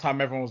first time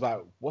everyone was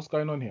like, what's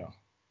going on here?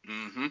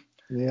 And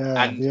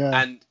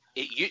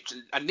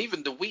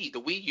even the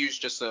Wii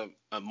used just a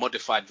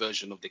modified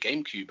version of the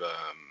GameCube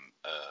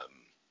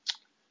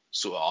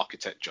sort of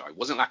architecture. It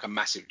wasn't like a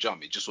massive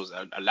jump. It just was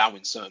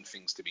allowing certain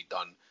things to be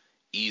done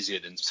easier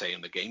than, say,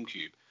 on the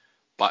GameCube.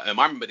 But I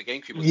remember the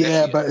GameCube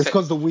was but it's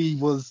because the Wii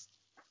was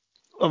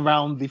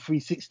around the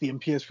 360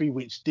 and PS3,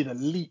 which did a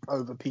leap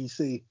over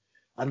PC,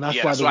 and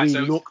that's why the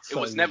Wii looked so.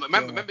 It was never.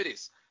 Remember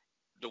this.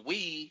 The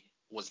Wii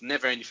was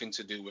never anything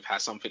to do with how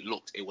something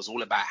looked. It was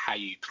all about how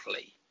you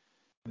play,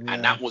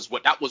 and that was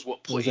what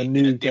put it in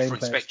a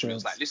different spectrum. It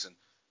was like, listen,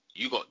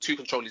 you got two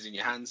controllers in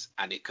your hands,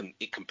 and it can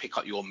pick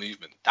up your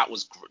movement. That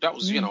was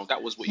what you call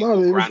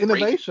groundbreaking.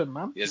 Innovation,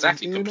 man.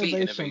 Exactly, complete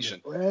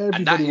innovation.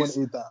 Everybody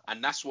wanted that.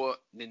 And that's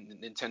what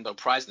Nintendo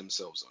prized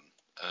themselves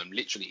on,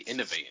 literally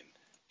innovating.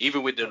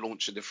 Even with the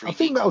launch of the 3D I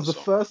think that was the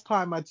console. first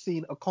time I'd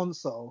seen a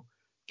console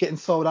getting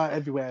sold out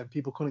everywhere and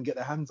people couldn't get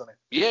their hands on it.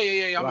 Yeah.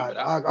 I remember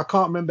that. I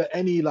can't remember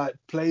any like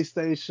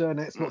PlayStation,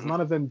 Xbox, none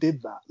of them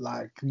did that.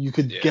 Like you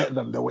could get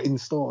them, they were in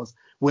stores.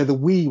 Where the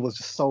Wii was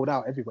just sold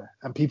out everywhere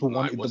and people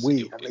wanted the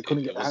Wii and they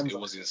couldn't get their hands on it.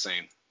 It was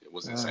insane. It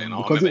was insane.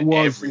 Because it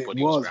was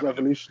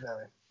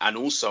revolutionary. And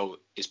also,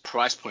 its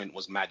price point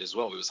was mad as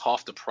well. It was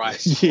half the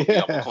price of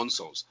the other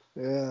consoles.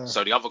 Yeah.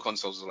 So the other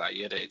consoles were like,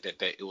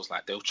 it was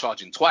like they were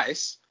charging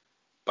twice,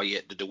 but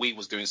yet the Wii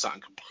was doing something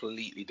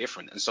completely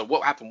different. And so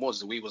what happened was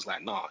the Wii was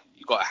like, nah,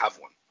 you got to have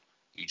one.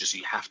 You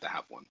have to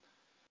have one.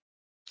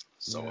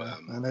 So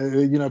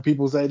and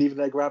people said even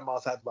their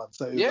grandmas had one.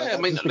 So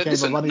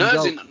listen,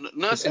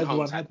 nursing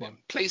homes had them.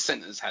 Play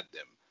centers had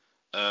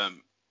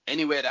them.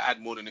 Anywhere that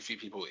had more than a few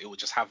people, it would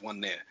just have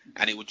one there,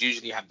 and it would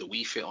usually have the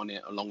Wii Fit on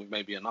it along with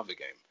maybe another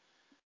game.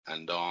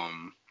 And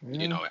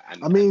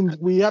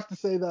we have to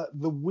say that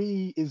the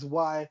Wii is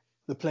why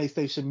the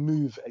PlayStation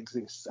Move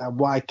exists and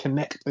why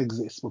Kinect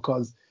exists,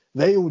 because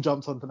they all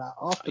jumped onto that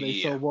after they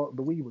saw what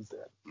the Wii was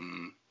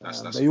doing.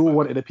 They all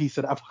wanted a piece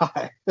of that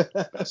pie.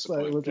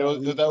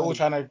 They're all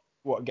trying to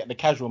get the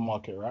casual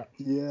market, right?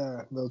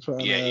 Yeah, they're trying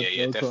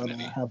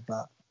to have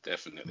that.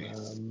 Definitely.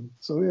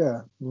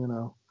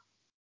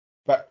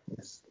 But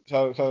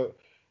so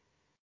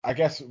I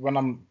guess when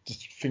I'm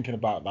just thinking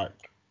about like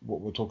what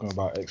we're talking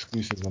about,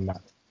 exclusives and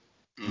that,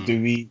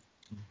 do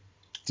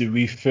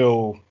we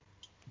feel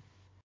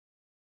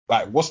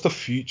like what's the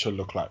future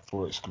look like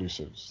for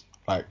exclusives?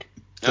 Like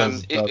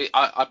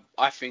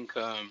I think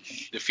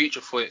the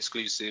future for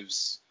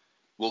exclusives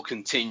will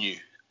continue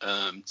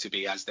to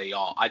be as they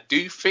are. I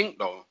do think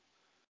though.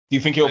 Do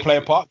you think it will play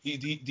a part? Do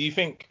you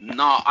think?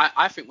 No,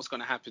 I think what's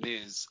going to happen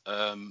is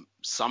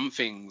some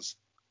things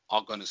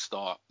are going to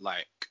start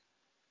like,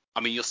 I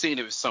mean, you're seeing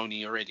it with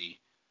Sony already.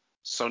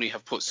 Sony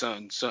have put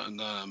certain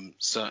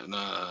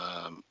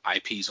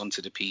IPs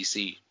onto the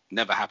PC.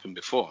 Never happened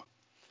before.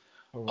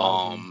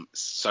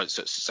 So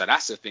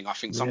that's the thing. I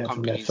think some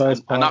companies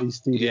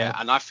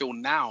and I feel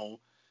now,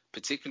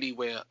 particularly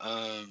where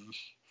I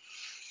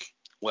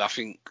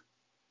think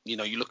you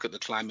know, you look at the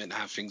climate and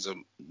how things are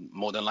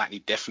more than likely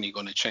definitely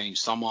going to change.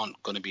 Some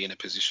aren't going to be in a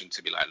position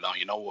to be like, no,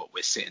 you know what,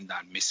 we're sitting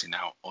down missing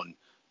out on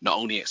not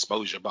only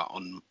exposure but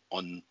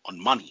on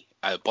money,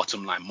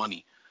 bottom line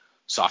money.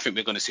 So I think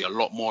we're going to see a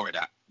lot more of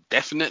that,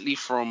 definitely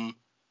from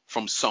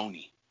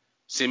Sony,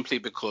 simply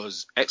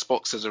because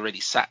Xbox has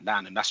already sat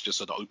down and that's just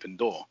an open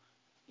door.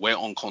 We're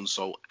on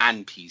console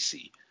and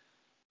PC.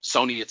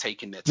 Sony are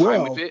taking their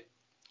time with it.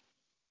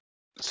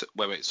 So,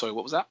 wait, sorry,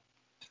 what was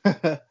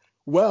that?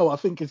 Well, I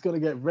think it's going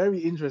to get very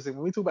interesting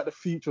when we talk about the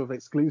future of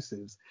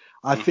exclusives.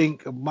 I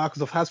think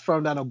Microsoft has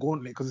thrown down a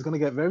gauntlet because it's going to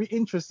get very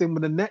interesting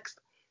when the next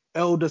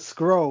Elder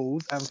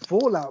Scrolls and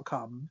Fallout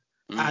come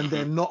and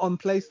they're not on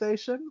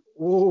PlayStation.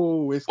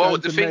 Oh, it's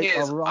going to make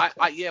a ruckus.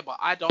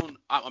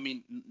 I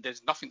mean,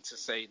 there's nothing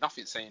saying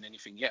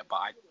anything yet, but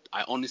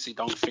I honestly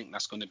don't think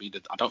that's going to be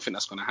I don't think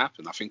that's going to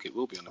happen. I think it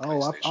will be on the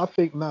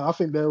PlayStation. I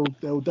think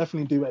they'll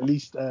definitely do at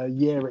least a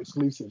year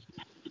exclusive.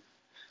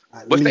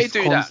 But if they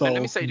do that, then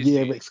let me say this to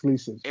you.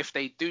 Exclusive. If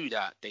they do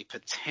that, they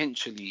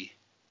potentially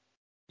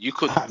you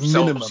could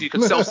self-sabotage. You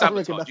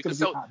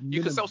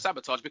could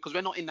self-sabotage because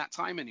we're not in that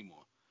time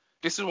anymore.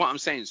 This is what I'm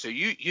saying. So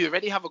you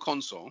already have a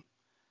console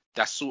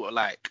that's sort of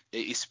like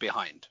it's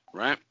behind,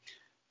 right?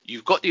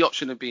 You've got the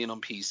option of being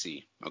on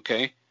PC,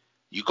 okay?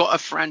 You got a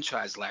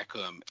franchise like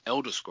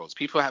Elder Scrolls.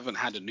 People haven't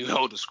had a new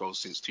Elder Scrolls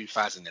since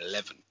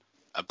 2011,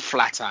 a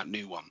flat-out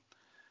new one.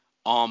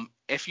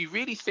 If you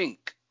really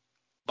think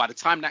by the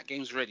time that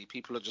game's ready,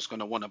 people are just going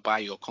to want to buy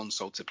your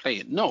console to play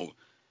it. No,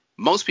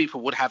 most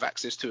people would have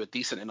access to a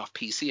decent enough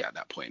PC at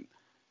that point.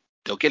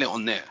 They'll get it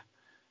on there.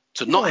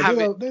 To not have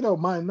it, they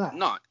don't mind that.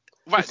 No,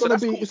 right. It's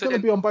going to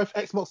be on both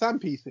Xbox and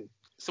PC.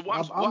 So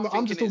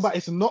I'm just talking about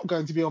it's not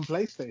going to be on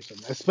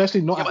PlayStation,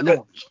 especially not at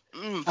launch.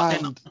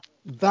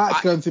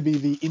 That's going to be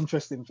the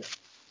interesting thing.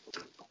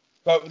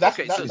 But that's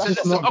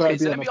not going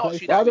to be on the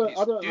PlayStation. I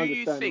don't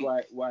understand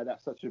why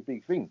that's such a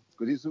big thing,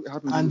 because it's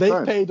happened. And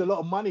they've paid a lot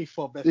of money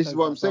for Bethesda. This is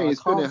what I'm saying.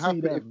 It's going to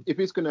happen. If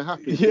it's going to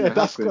happen,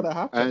 that's going to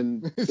happen.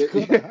 And it's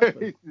going to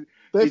happen.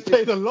 They've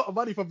paid a lot of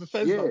money for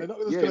Bethesda. They're not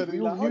just going to be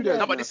like,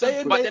 no, but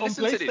listen to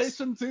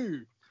PlayStation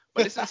 2.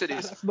 But listen to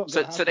this.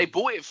 So they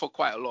bought it for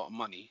quite a lot of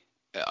money.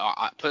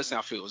 Personally,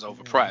 I feel it was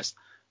overpriced.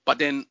 But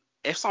then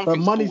if something, but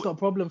money's not a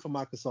problem for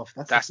Microsoft.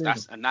 That's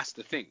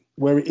the thing.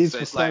 Where it is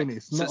for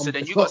Sony. So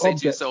then you got to say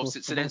to yourself,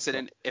 so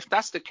then if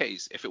that's the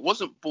case, if it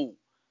wasn't bought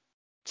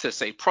to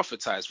say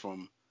profitize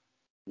from,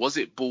 was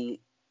it bought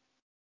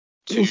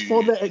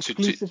for the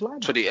exclusive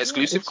lineup? To the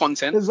exclusive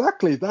content?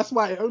 Exactly. That's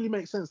why it only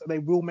makes sense that they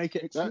will make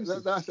it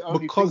exclusive. That's the only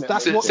because thing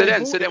that's that what. So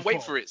then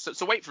wait for it.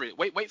 So wait for it.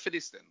 Wait for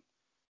this then.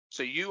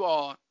 So you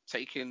are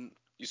taking.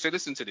 You say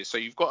listen to this. So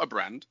you've got a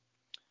brand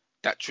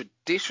that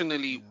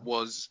traditionally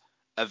was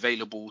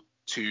available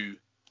to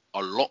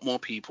a lot more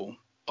people,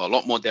 a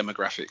lot more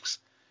demographics.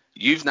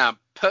 You've now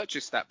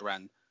purchased that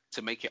brand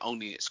to make it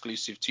only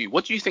exclusive to you.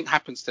 What do you think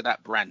happens to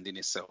that brand in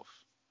itself?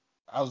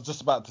 I was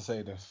just about to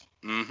say this.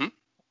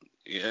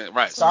 Yeah,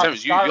 right. So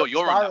you're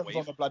on that wave.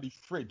 On the bloody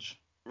fridge.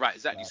 Right,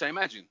 exactly. Right. So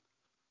imagine,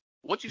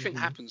 what do you think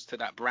happens to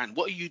that brand?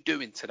 What are you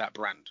doing to that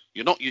brand?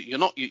 You're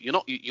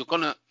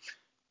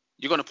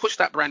gonna push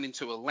that brand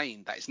into a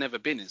lane that it's never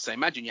been in. So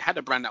imagine you had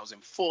a brand that was in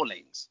 4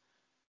 lanes.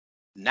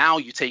 Now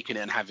you're taking it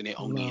and having it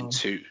only in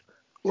 2.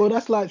 Well,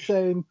 that's like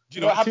saying, do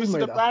you know what happens to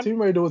the brand?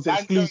 Tomb Raider was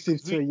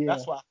exclusive to a year.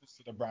 That's what happens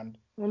to the brand.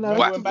 No,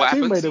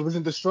 Tomb Raider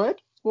wasn't destroyed.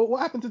 Well,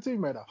 what happened to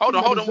Tomb Raider? Hold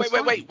on.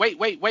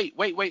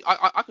 Wait.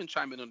 I can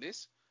chime in on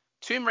this.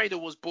 Tomb Raider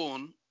was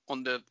born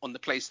on the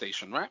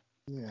PlayStation, right?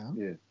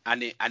 Yeah.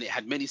 And it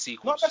had many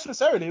sequels. Not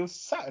necessarily. It was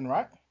Saturn,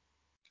 right?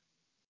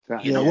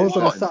 You know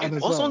what? It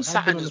was on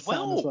Saturn as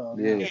well.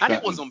 Yeah, and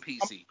it was on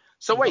PC.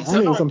 So wait,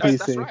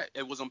 that's right.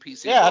 It was on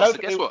PC. Yeah, so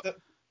guess what?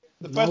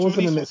 The first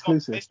release was on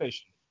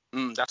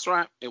PlayStation. That's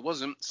right. It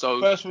wasn't.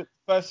 So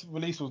first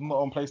release was not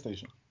on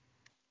PlayStation.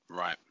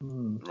 Right.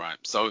 Right.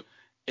 So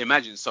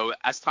imagine. So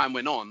as time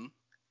went on,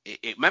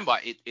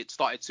 it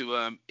started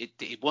to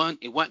it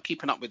weren't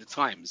keeping up with the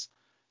times.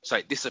 So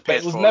it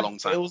disappeared for a long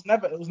time. It was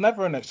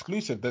never an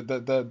exclusive.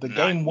 The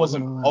game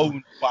wasn't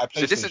owned by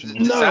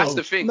PlayStation. So that's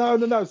the thing.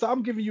 No. So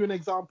I'm giving you an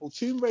example.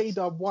 Tomb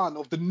Raider 1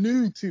 of the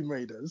new Tomb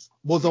Raiders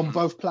was on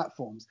both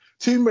platforms.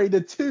 Tomb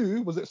Raider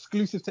 2 was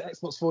exclusive to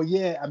Xbox for a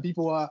year, and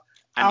people are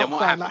and then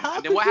what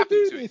happened? What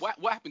happened to it?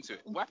 What happened to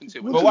it? What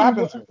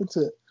happened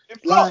to it?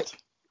 It flopped.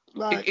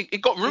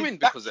 It got ruined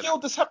because of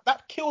that.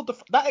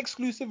 That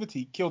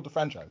exclusivity killed the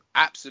franchise.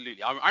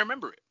 Absolutely, I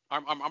remember it. I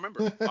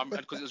remember it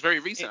because it was very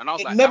recent, and I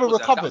was like, never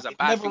recovered. That was a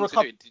bad thing to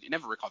do. It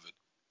never recovered.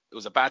 It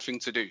was a bad thing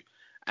to do,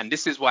 and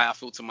this is why I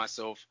feel to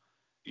myself,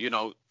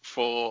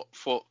 for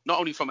not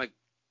only from a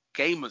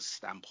gamer's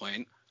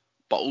standpoint,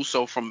 but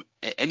also from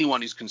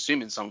anyone who's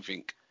consuming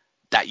something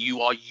that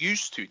you are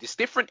used to. It's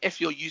different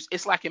if you're used.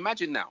 It's like,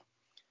 imagine now,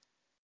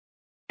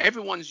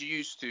 everyone's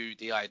used to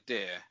the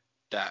idea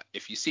that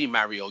if you see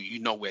Mario, you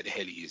know where the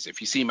hell he is.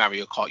 If you see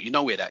Mario Kart, you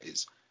know where that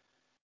is.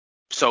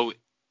 So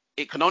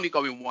it can only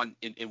go in one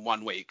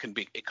way. It can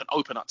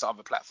open up to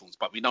other platforms,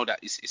 but we know that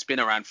it's been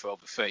around for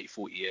over 30,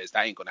 40 years.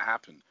 That ain't going to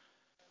happen.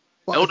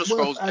 But Elder it's worth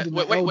Scrolls. adding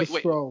Wait, the wait, Elder wait, wait.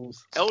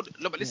 Scrolls. No,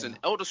 but listen, Yeah.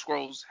 Elder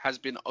Scrolls has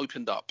been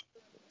opened up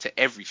to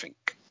everything.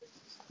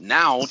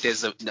 Now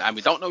and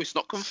we don't know, it's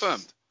not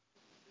confirmed,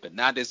 but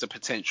now there's a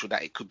potential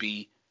that it could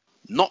be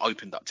not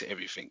opened up to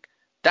everything.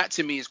 That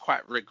to me is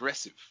quite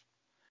regressive.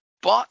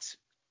 But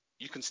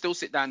you can still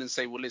sit down and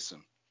say, well,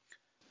 listen,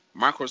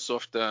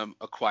 Microsoft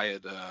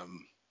acquired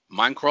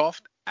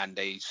Minecraft, and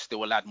they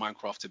still allowed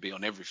Minecraft to be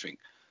on everything.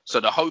 So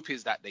the hope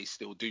is that they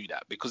still do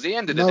that, because at the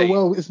end of the No, day,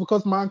 well, it's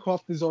because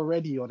Minecraft is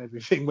already on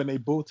everything when they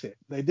bought it.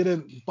 They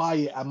didn't buy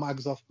it and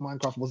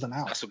Minecraft wasn't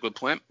out. that's a good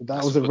point. That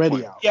That's was a good already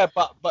point. out. Yeah,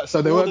 but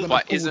So they all weren't the- gonna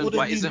But pull isn't the but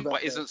games isn't out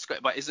but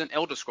there. isn't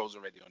Elder Scrolls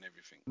already on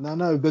everything?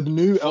 No, the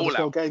new Elder Fallout.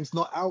 Scrolls game's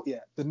not out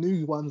yet. The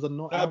new ones are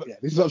not No, out but-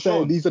 yet. This is what I'm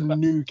saying. Sean, These are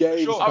new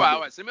games. Sean, All right,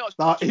 coming. So let me ask,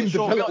 That are in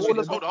Sean, let me ask you development.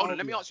 this. They're Hold not on. out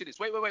Let me yet. ask you this.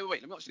 Wait. Let me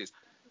ask you this.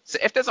 So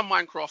if there's a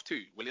Minecraft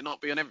 2, will it not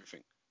be on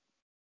everything?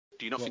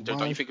 Do you not think? What,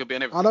 Don't you think it'll be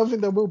on I everything? don't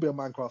think there will be a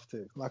Minecraft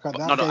 2. Like But,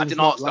 that no, I game's didn't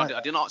not ask. like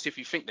I didn't ask if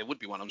you think there would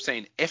be one. I'm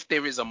saying if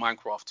there is a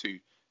Minecraft 2,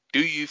 do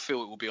you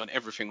feel it will be on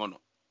everything or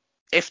not?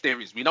 If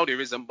there is, we know there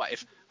isn't. But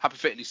if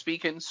hypothetically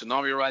speaking,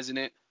 scenarioizing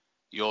it,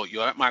 you're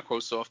at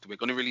Microsoft. We're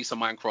going to release a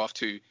Minecraft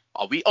 2.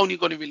 Are we only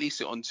going to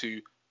release it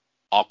onto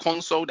our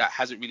console that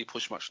hasn't really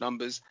pushed much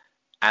numbers,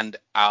 and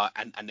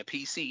the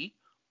PC,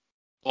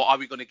 or are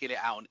we going to get it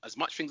out on as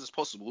much things as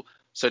possible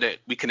so that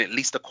we can at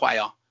least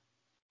acquire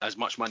as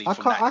much money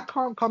from I that?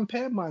 can't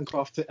compare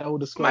Minecraft to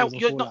Elder Man, Scrolls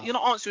and you're Fallout.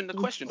 not answering the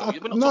question though.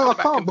 We're not No, talking I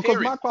about can't because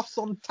comparing. Minecraft's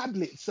on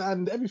tablets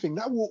and everything.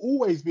 That will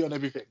always be on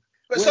everything.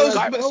 But Whereas so-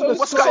 Elder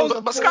but Scrolls Sky-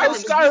 and But so Fallout,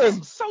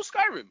 Skyrim.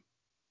 Skyrim.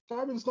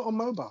 Skyrim's not on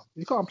mobile.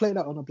 You can't play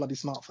that on a bloody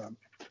smartphone.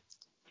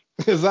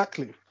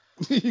 Exactly.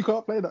 You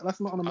can't play that. That's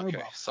not on a Okay,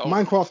 mobile. so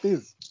Minecraft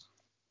is.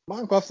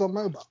 Minecraft's on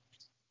mobile.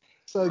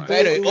 So Right.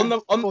 Anyway, they on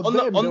the on, for on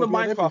the them, on they'll the be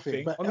on Minecraft everything.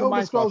 thing, But on the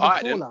Elder Scrolls Minecraft, all and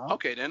right then. Fallout,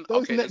 Okay then. those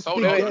Okay then. next So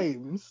big hold on.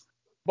 games.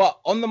 but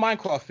on the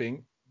Minecraft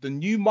thing, the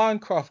new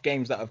Minecraft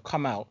games that have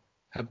come out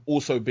have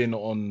also been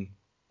on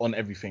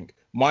everything.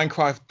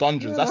 Minecraft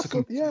Dungeons, Yeah, that's a that's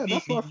what. Yeah, completely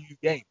that's what. new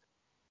game.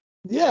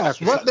 Yeah,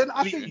 that's well, true. then I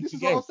That's think true. this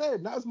is what I Game. was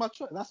saying. That was my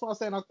choice. That's why I was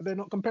saying they're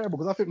not comparable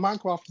because I think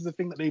Minecraft is the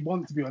thing that they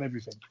want to be on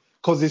everything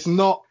because it's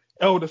not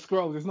Elder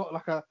Scrolls. It's not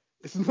like a.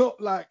 It's not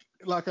like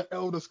an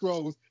Elder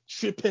Scrolls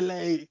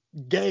AAA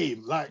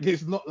game. Like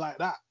it's not like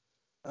that.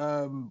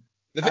 And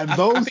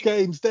those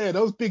games there,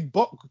 those they're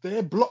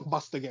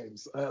blockbuster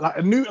games. Like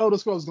a new Elder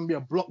Scrolls is gonna be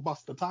a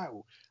blockbuster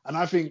title. And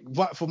I think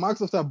for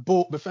Microsoft to have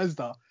bought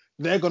Bethesda,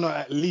 they're gonna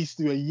at least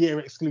do a year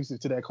exclusive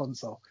to their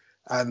console.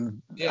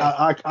 And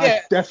I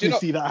definitely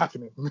see that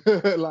happening.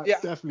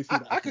 Definitely see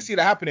that. I can see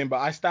that happening, but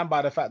I stand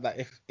by the fact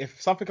that if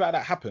something like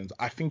that happens,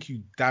 I think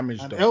you damage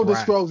And the Elder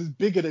brand. Scrolls is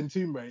bigger than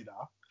Tomb Raider.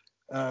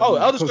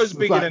 Elder Scrolls is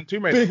bigger than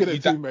Tomb Raider. Bigger than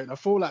Tomb Raider.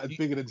 Fallout is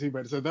bigger than Tomb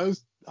Raider. So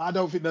I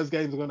don't think those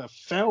games are gonna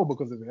fail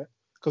because of it.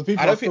 Because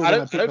people are still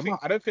gonna pick them up.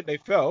 I don't think they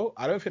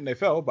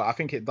fell, but I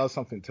think it does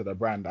something to the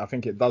brand. I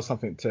think it does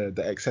something to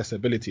the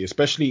accessibility,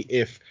 especially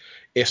if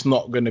it's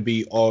not going to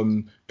be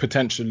on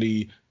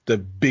potentially the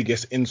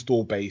biggest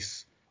install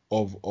base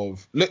of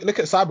look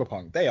at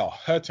Cyberpunk. They are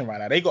hurting right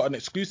now. They got an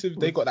exclusive.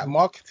 They got that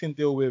marketing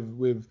deal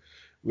with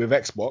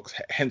Xbox,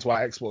 hence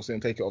why Xbox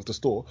didn't take it off the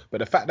store. But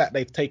the fact that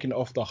they've taken it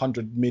off the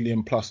 100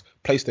 million plus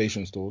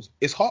PlayStation stores,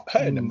 it's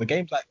hurting them. The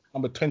game's like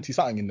number 20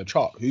 something in the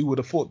chart. Who would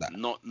have thought that?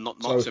 Not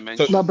to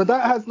mention. No, but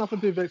that has nothing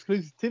to do with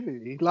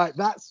exclusivity. Like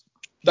that's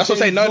what I'm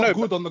saying. No,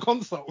 good on the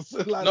consoles.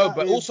 Like, no,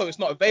 but also it's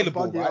not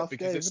available, right?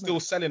 Because game, it's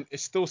still selling.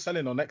 It's still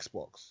selling on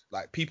Xbox.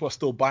 Like people are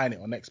still buying it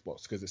on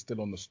Xbox because it's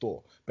still on the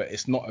store, but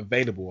it's not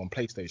available on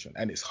PlayStation,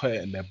 and it's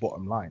hurting their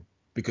bottom line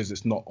because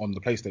it's not on the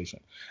PlayStation.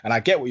 And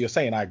I get what you're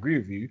saying. I agree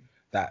with you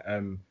that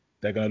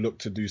they're going to look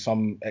to do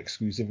some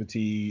exclusive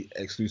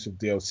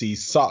DLC,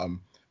 something.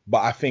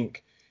 But I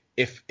think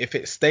if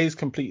it stays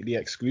completely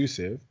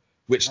exclusive,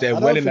 which they're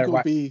well in their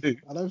right to do,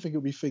 I don't think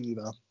it'll be thingy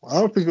though. I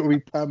don't think it'll be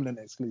permanent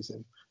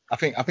exclusive. I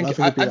think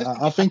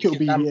it'll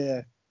be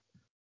yeah.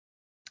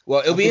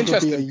 Well, it'll be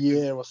interesting. It'll be a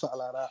year or something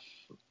like that.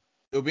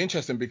 It'll be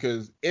interesting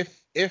because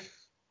if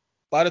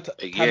by the time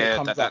it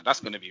comes out, that's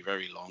going to be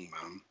very long,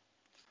 man.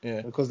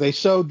 Yeah, because they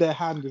showed their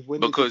hand with when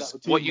because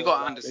what you got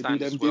to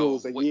understand as well,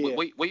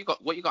 what you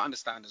got to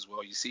understand as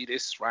well. You see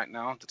this right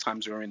now, the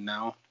times we're in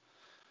now.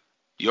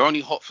 You're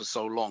only hot for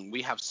so long.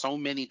 We have so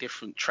many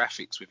different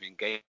traffics within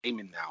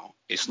gaming now.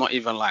 It's not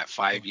even like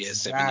 5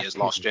 years, 7 years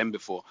last gen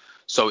before.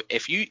 So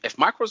if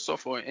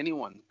Microsoft or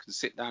anyone can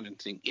sit down and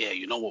think, yeah,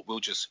 you know what, we'll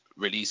just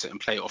release it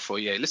and play it off for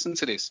a year. Listen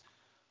to this.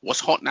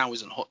 What's hot now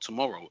isn't hot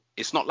tomorrow.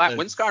 It's not like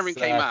when Skyrim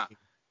came out,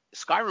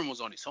 Skyrim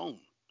was on its own.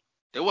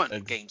 There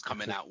weren't games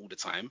coming out all the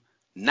time.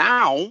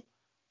 Now,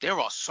 there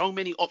are so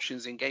many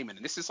options in gaming.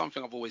 And this is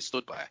something I've always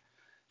stood by.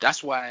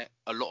 That's why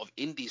a lot of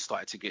indies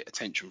started to get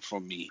attention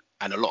from me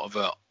and a lot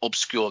of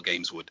obscure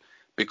games would.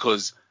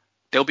 Because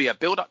there'll be a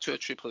build-up to a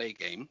AAA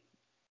game,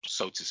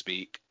 so to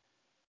speak.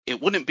 It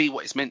wouldn't be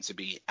what it's meant to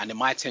be. And then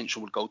my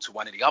attention would go to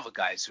one of the other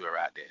guys who are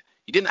out there.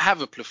 You didn't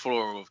have a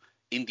plethora of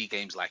indie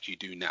games like you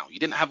do now. You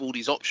didn't have all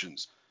these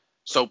options.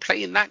 So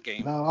playing that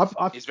game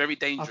is very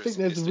dangerous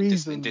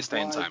in this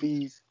day and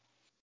time.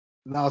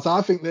 No, so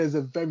I think there's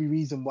a very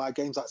reason why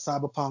games like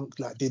Cyberpunk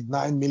like did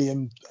 9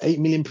 million, 8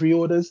 million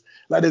pre-orders.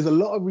 Like there's a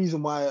lot of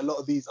reason why a lot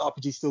of these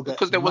RPGs still get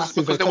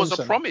massive Because there was a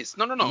attention. promise.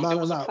 No. There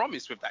was a No.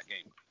 promise with that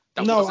game.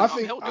 That No, wasn't I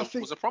think upheld.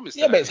 There was a promise to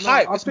Yeah, but that it's game.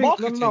 hype. I It's think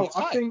marketing. no. It's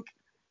I hype. think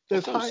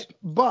there's course. hype,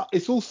 but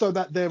it's also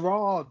that there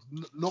are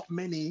not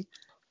many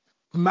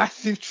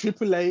massive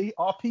AAA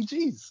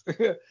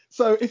RPGs.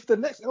 So if the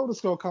next Elder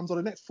Scroll comes or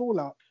the next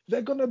Fallout,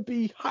 they're gonna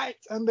be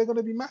hyped and they're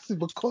gonna be massive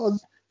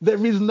because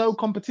there is no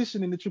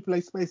competition in the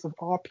AAA space of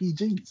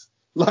RPGs.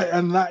 Like,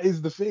 and that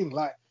is the thing.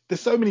 Like,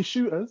 there's so many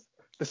shooters,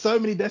 there's so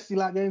many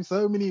Destiny-like games,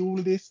 so many all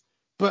of this.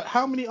 But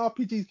how many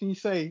RPGs can you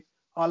say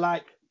are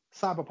like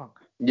Cyberpunk?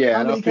 Yeah, How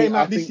and many came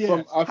out this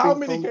year? How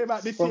many from, came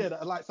out this year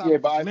that are like Cyberpunk? yeah,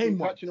 but I Name think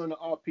one. touching on the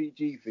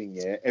RPG thing,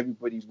 yeah,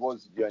 everybody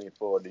was yearning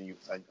for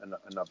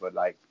another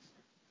like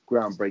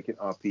groundbreaking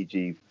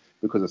RPG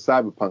because of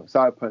Cyberpunk.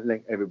 Cyberpunk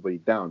let everybody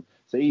down.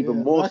 So even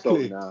Yeah, more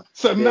exactly. so now.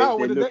 So now they're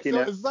when the next looking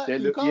at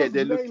exactly, Carl's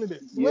nailing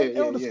it. When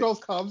Elder Scrolls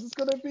comes, it's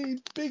gonna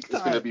be big It's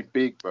gonna time be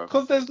big, bro.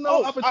 because there's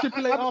no other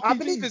AAA RPGs. I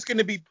believe it's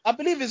gonna be. I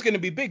believe it's gonna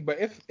be big, but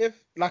if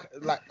like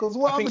Because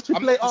what I other think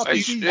AAA I'm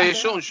Hey, RPGs? hey, are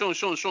there?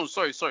 Sean.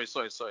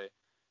 Sorry.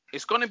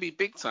 It's gonna be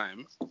big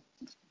time,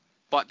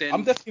 but then.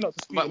 I'm definitely not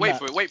disputing But wait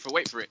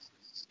that. for it.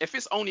 If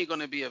it's only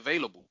gonna be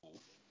available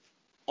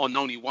on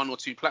only one or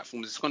two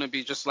platforms, it's gonna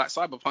be just like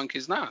Cyberpunk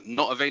is now,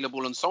 not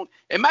available on Sony.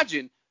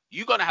 Imagine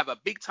you're gonna have a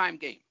big time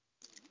game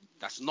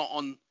that's not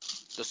on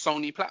the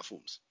Sony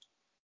platforms,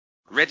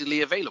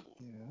 readily available.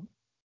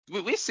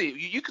 Yeah. We see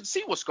you can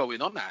see what's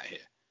going on out here.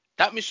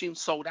 That machine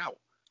sold out,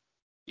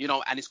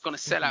 and it's gonna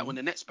sell out when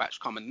the next batch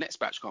come.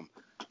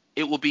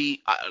 It will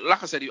be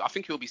like I said. I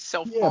think it will be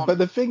self-harming. Yeah, but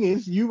the thing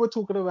is, you were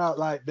talking about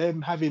like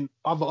them having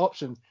other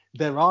options.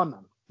 There are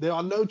none. There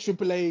are no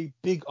AAA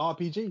big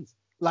RPGs.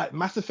 Like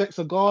Mass Effects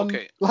are gone.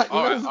 Okay. Like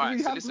All right.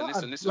 we So have listen.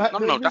 none. Like, no.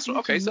 There That's is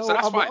okay. So no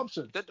that's other fine.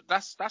 options.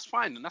 That's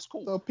fine, and that's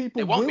cool. So people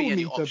There won't will be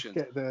any need options. to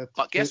get their.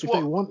 But guess if what?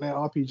 they want their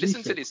RPG.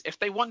 Listen to fix, this. If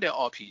they want their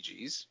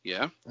RPGs,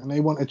 yeah, and they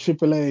want a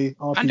AAA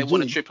RPG. and they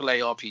want a AAA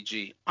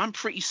RPG, I'm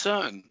pretty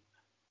certain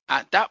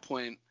at that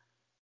point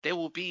there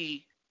will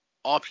be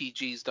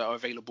RPGs that are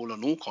available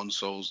on all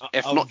consoles.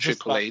 If I was not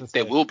just about AAA, to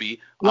there say. will be.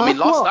 Like I mean,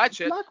 last what? I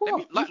checked, Like what?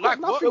 You've got like what?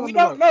 nothing But on we the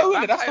don't know,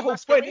 innit? Vampire That's the whole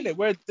point, Masquerade.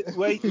 innit?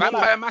 Where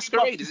Vampire like,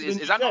 Masquerade into the is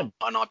new that gen.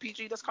 not an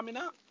RPG that's coming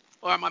out,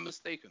 or am I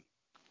mistaken?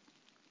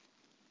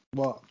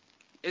 What?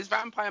 Is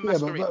Vampire Yeah,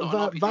 but Masquerade not an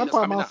RPG that's Vampire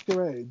coming out?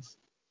 Masquerades.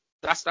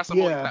 That's a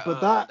Yeah,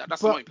 but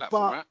that's a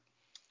multi-platform, right?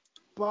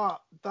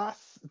 But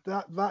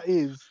that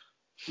is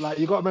like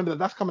you got to remember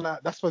that's coming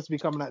out. That's supposed to be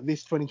coming out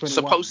this 2021.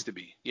 Supposed to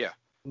be, yeah.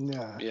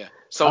 Yeah.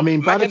 So I mean,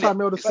 by the imagine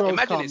time Elder Scrolls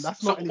imagine come, this.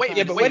 that's So not wait a anytime.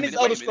 Yeah, minute, but wait a when minute, is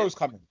wait Elder a minute. Scrolls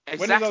coming? When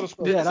is Exactly. Elder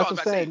Scrolls? Yeah, That's that's what what I'm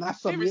I'm saying. saying.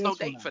 That's some There is no years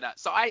from date now. for that.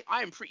 So I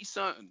am pretty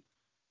certain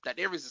that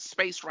there is a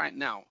space right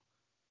now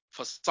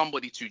for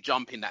somebody to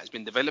jump in that has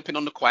been developing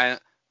on the quiet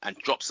and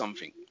drop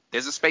something.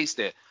 There's a space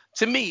there.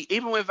 To me,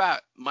 even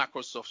without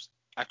Microsoft's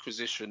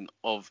acquisition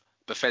of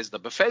Bethesda,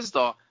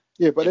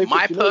 Yeah, but in they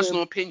my put, you know,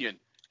 personal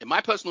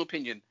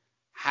opinion,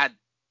 had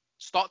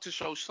start to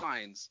show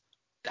signs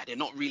that they're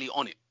not really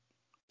on it.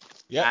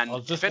 Yeah, And I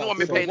was just if anyone about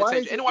been to paying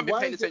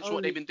say. attention, to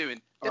what they've been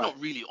doing, they're Alright.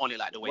 not really on it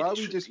like the way Why they are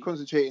we should just be.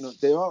 concentrating on?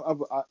 There are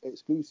other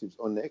exclusives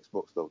on the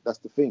Xbox though. That's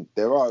the thing.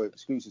 There are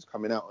exclusives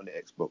coming out on the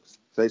Xbox,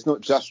 so it's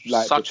not just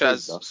like Such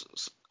Bethesda.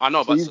 as I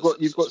know, So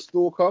but you've got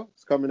Stalker.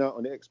 It's coming out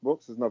on the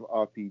Xbox. There's another RPG.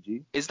 is You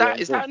know what that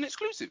I'm saying? an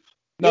exclusive?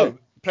 No,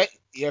 play.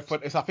 Yeah,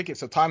 I think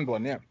it's a timed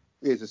one. Yeah.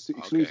 Yeah, it's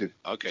exclusive.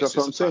 Okay, So that's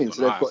so what I'm it's a timed saying.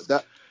 So one. they've got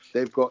that.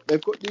 They've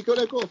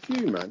got a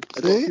few, man.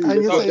 They've got a See, few. and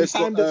They've you're got, saying they've got,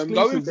 timed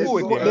exclusives. This forward,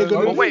 is what yeah, they're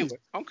gonna But do. wait,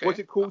 okay. What's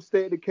it called?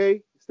 State of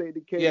Decay. State of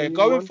Decay. Yeah, the new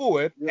going one.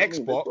 forward, You know what I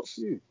mean? They've got a Xbox.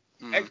 few.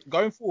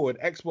 Going forward,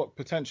 Xbox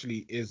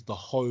potentially is the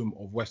home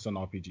of Western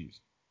RPGs.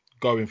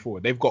 Going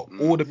forward, they've got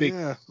all the big.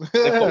 Yeah.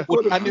 They've got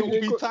all the And it will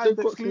They've be got- timed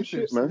they've got some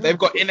shit, exclusives. man. Yeah. They've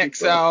got They've got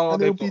some NXL.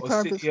 And it'll They've be got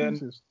timed Obsidian.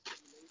 exclusives.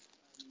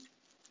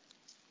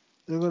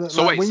 They're gonna,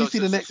 So like wait, when so you see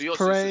the next you're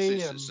Prey,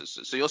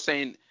 so you're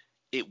saying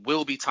it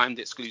will be timed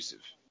exclusive?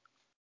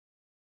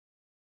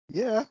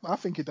 yeah, I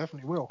think it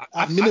definitely will.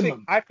 I At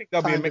minimum, think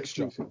there'll be a timed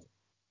mixture. exclusive.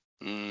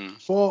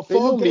 Mm. For They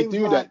normally games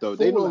do like that though.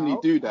 They normally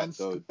Fallout do that and,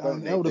 though, and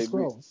don't Elder they?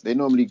 Scrolls. They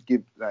normally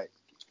give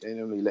they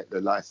normally let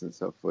the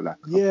license up for like a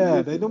couple Yeah,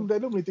 years, they you know?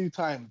 normally do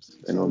times.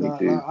 They So normally that,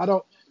 do. like, I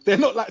don't. They're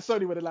not like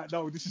Sony where they're like,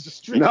 no, this is just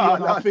strictly No,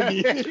 on our no.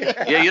 thingy.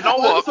 Yeah, you know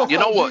Microsoft what? You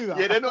know don't what? do that.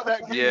 Yeah, they're not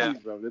that Yeah. greedy,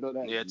 bro. They're not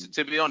that Yeah, greedy.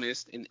 to be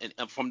honest, and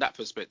from that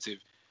perspective,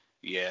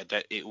 yeah,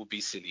 that it will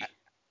be silly.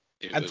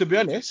 And to be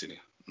honest, silly.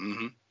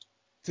 Mm-hmm.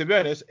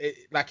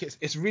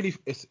 it's really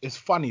it's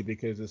funny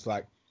because it's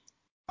like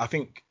I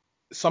think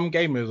some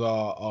gamers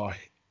are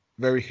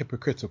very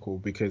hypocritical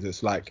because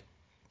it's like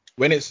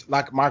when it's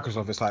like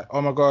Microsoft, it's like,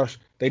 oh my gosh,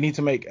 they need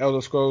to make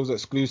Elder Scrolls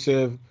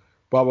exclusive,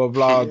 blah blah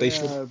blah. They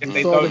should Yeah, if we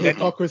they saw the don't, they're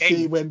not hypocrisy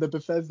games. when the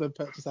Bethesda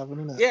purchase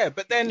happened, innit? Yeah,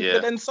 but then Yeah.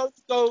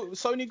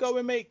 Sony go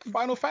and make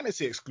Final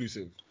Fantasy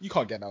exclusive. You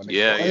can't get that on Xbox.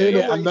 Yeah, But yeah, you know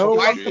yeah. what? And no You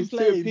one have true. to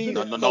complains, appease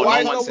No, it. no, So no, why no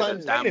is one no said one a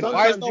damn complaining? word.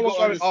 Why is Sometimes no you one gotta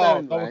going? Oh,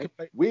 understand, no one right?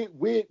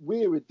 complain.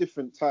 We're a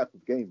different type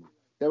of gamer.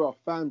 there are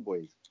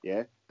fanboys,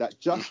 yeah, that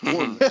just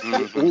want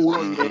it all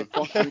on their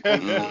fucking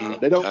console.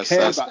 They don't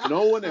care about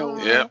no one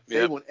else. Yep, They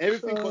yep. want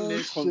everything on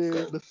their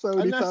console. The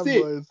Sony And that's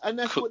fanboys. it. And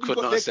that's what Could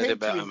got not their have said it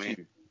better, catering mate.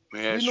 to.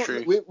 Yeah, it's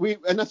true.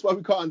 And that's why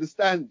we can't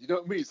understand. You know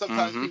what I mean?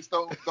 Sometimes things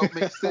don't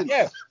make sense.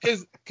 Yeah,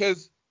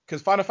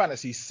 because Final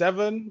Fantasy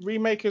 7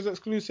 remake is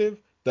exclusive.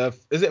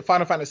 Is it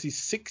Final Fantasy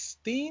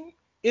 16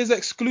 is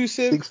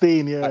exclusive?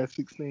 16, yeah,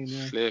 16,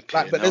 yeah. Flip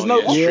Like, it. but there's no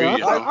it's option. true, Yeah, you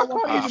know. I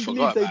can't I even forgot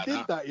believe they about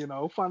did that, you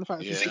know. Final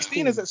Fantasy Yeah.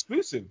 16 is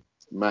exclusive.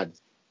 Mad.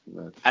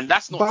 And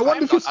that's not But I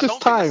wonder timed. if it's I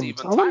just don't think that's timed.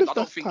 even I wonder timed. if I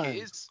don't that's think timed.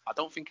 it is. I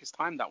don't think it's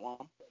timed, that one.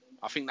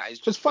 I think that is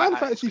Because just flat Final out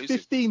Fantasy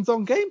exclusive. 15's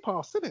on Game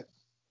Pass, isn't it?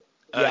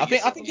 Yeah, I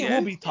Yes, think it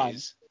will be timed.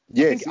 is.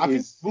 Yes, I think it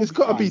is. it will It's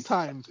got to be timed.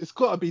 timed. It's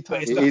got to be But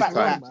timed. it's It the is fact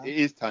that timed. It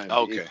is timed. It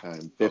Okay. is timed.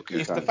 Okay. Definitely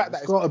it's the timed. fact that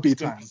It's gotta be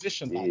been timed.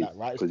 positioned It like is, that,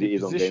 right? It's 'cause been it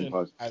is on Game positioned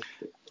Pass.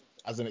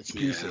 as an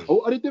exclusive.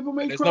 Oh, are the Devil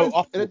May There's Cry? no Are the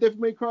offer. Devil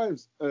May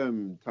Cry's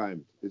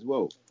timed as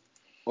well?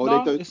 Or No,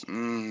 they don't? it's,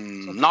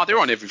 No, they're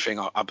on everything,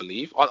 I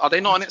believe. Are they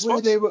not on Where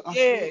Xbox? they were?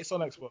 yeah, it's on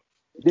Xbox.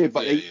 Yeah,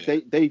 but Yeah,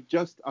 they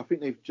just, I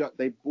think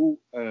they bought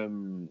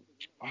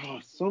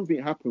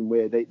something happened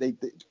where they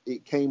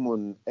it came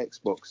on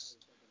Xbox.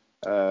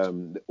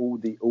 All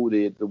the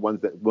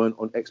ones that weren't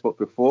on Xbox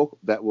before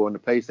that were on the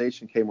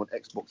PlayStation came on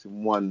Xbox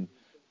in one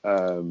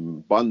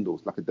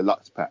bundles, like a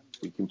deluxe pack.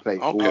 You can play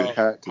all the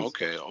characters.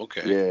 Okay.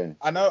 Yeah.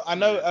 I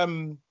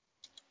know.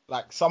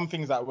 Like some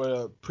things that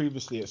were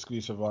previously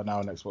exclusive are now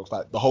on Xbox.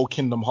 Like the whole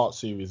Kingdom Hearts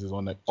series is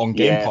on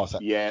Game Pass.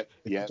 Yeah.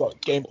 If you've got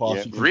Game Pass,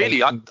 Yeah. you can Really?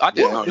 play I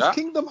didn't know What? Is that.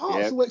 Kingdom Hearts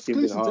Yeah, all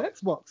exclusive Kingdom to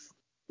Xbox?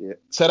 Yeah.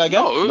 Say that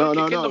again. No,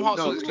 No, Kingdom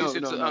Hearts no, is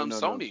exclusive to no.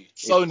 Sony.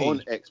 It's Sony. on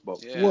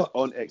Xbox. Yeah. What?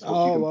 On Xbox.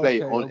 Oh, You can play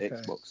it okay, on okay.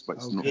 Xbox, but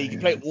it's Okay. not. Yeah, you can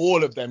play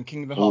all of them.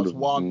 Kingdom All Hearts of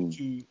them. 1,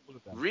 2, all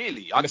of them.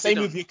 Really? And the same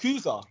with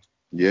Yakuza.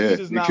 Yeah.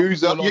 Yakuza's now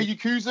Yakuza. all on- Yeah,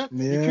 Yakuza.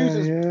 Yeah,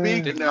 Yakuza's yeah.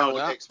 big Didn't now know on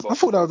that. Xbox. I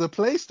thought that was a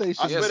PlayStation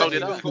I Yeah, swear so they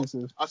did I.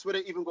 exclusive. I swear they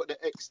even got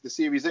the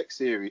Series X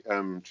series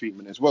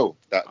treatment as well.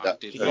 I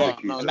did Yeah,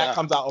 not know and that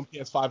comes out on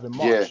PS5 in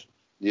March.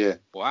 Yeah.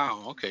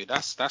 Wow. Okay,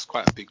 that's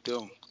quite a big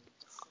deal.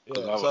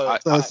 Yeah, So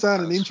So it's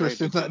sounding that's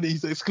interesting very that big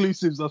these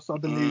exclusives are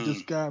suddenly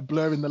just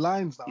blurring the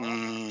lines now.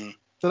 deal.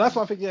 So that's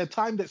why I think,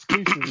 timed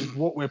exclusive is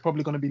what we're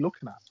probably going to be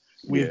looking at.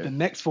 With the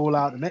next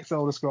Fallout, the next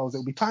Elder Scrolls,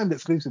 it'll be timed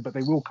exclusive, but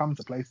they will come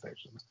to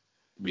PlayStation.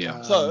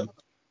 Yeah. So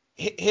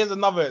here's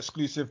another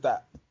exclusive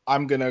that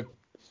I'm gonna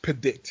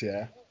predict.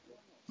 Yeah,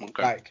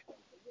 Okay. like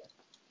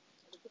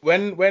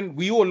when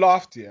we all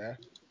laughed,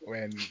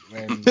 when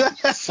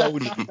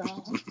Sony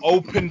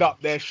opened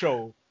up their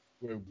show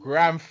with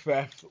Grand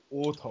Theft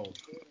Auto,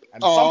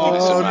 and Oh,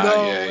 some man.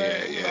 no,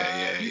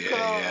 Yeah. You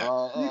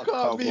can't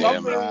Come be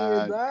on, burying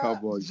man. that.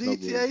 Come on,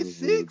 GTA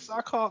 6,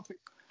 I can't think.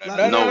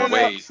 No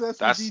way. Success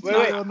That's with wait,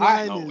 GTA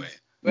Online no is. way.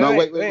 No,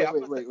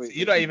 wait.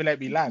 You don't even let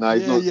me land. Nah,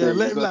 he's not saying.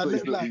 let He's him not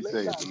land, saying. let him He's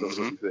land, not let him what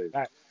he's saying.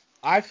 Like,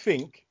 I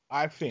think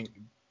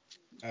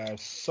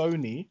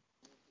Sony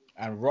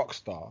and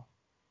Rockstar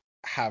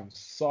have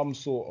some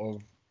sort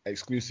of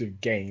exclusive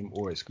game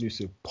or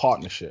exclusive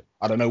partnership.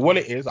 I don't know what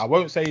it is. I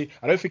don't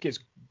think it's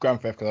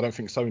Grand Theft because I don't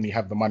think Sony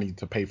have the money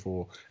to pay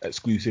for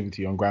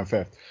exclusivity on Grand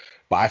Theft.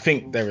 But I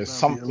think there is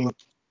something,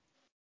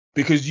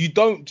 because you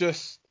don't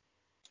just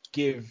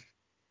give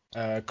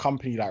a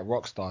company like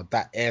Rockstar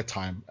that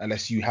airtime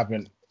unless you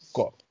haven't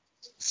got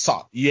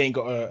you ain't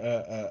got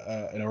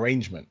an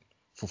arrangement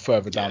for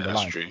further down the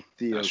line. True.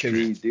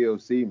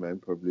 DLC, man,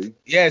 probably.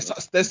 Yeah,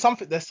 there's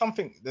something.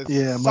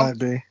 Might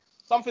be.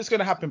 Something's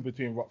gonna happen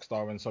between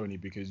Rockstar and Sony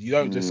because you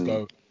don't just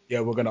go,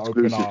 we're gonna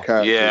open Exclusive our.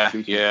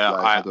 characters,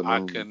 I don't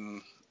know.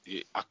 can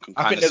I think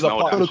kind of there's a smell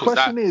part- that. So the because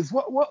question is,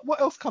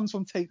 what else comes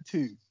from Take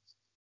Two?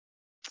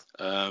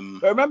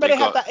 But remember they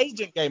had that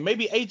Agent game.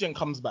 Maybe Agent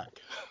comes back.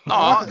 No,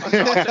 I'll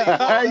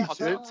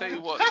tell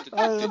you what.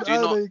 Do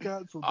you not?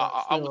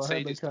 I would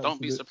say this.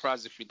 Don't be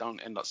surprised if we don't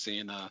end up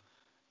seeing a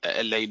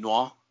LA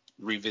Noire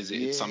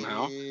revisited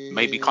somehow.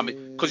 Maybe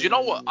coming, because you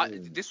know what?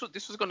 This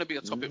was going to be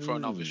a topic for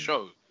another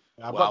show.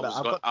 I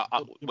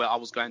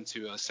was going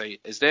to say,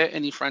 is there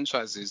any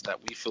franchises that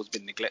we feel has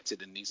been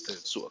neglected and needs to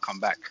sort of come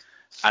back?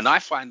 And I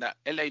find that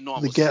LA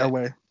Noire was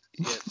Getaway. Set,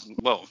 yeah,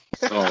 well,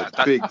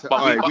 big.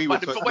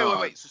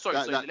 Wait. Sorry,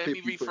 let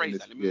me rephrase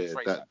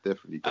that.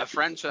 Definitely. A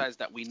franchise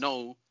that we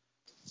know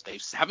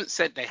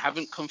they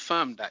haven't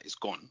confirmed that it's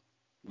gone.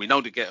 We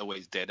know the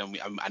Getaway's dead,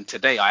 and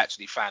today I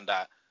actually found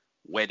out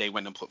where they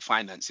went and put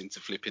finance into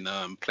flipping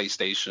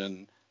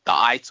PlayStation, the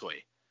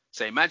iToy.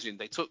 So imagine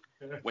they took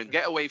when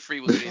Getaway 3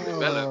 was being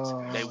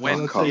developed, they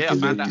went. I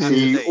found that out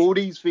today. All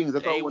these things I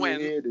don't want to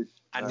hear this.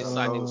 And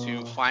decided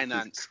to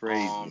finance.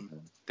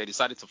 They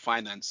decided to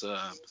finance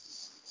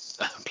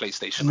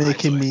PlayStation.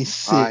 Making me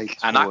sick.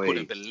 And I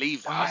couldn't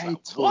believe that. I was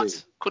like,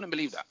 what? Couldn't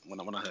believe that when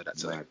I heard that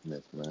today.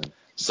 Madness, man.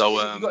 So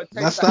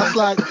that's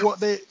like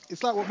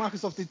it's like what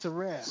Microsoft did to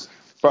Rare.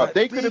 But like,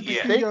 they could have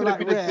been. They could have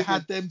been Rare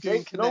had them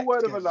doing no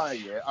word of a games. lie.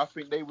 Yeah, I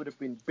think they would have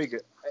been bigger,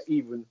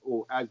 even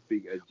or as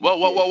big as. GTA.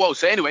 Whoa.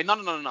 So anyway, no.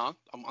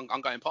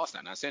 I'm going past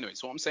that now. So anyway,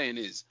 so what I'm saying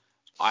is,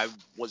 I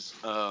was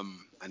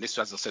and this,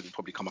 as I said, will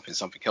probably come up in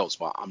something else,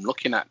 but I'm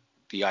looking at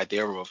the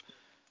idea of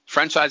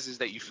franchises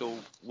that you feel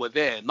were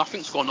there,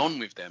 nothing's gone on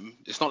with them.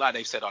 It's not like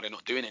they've said, oh, they're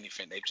not doing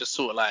anything. They've just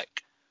sort of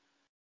like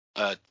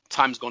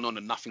time's gone on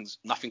and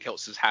nothing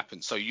else has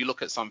happened. So you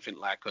look at something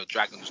like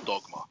Dragon's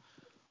Dogma,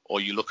 or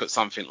you look at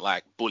something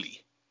like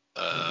Bully.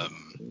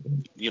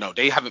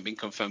 They haven't been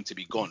confirmed to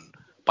be gone.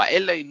 But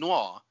LA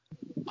Noire,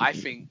 I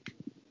think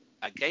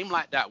a game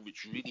like that,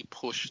 which really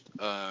pushed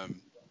a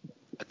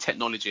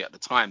technology at the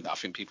time that I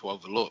think people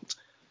overlooked,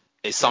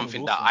 is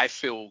something that I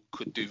feel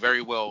could do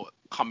very well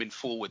coming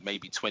forward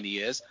maybe 20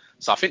 years.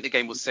 So I think the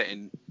game was set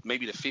in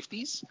maybe the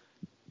 50s,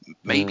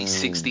 maybe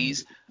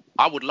 60s.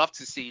 I would love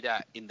to see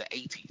that in the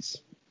 80s.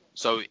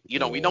 So, we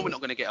know we're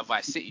not going to get a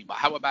Vice City, but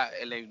how about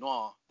LA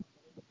Noire,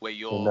 where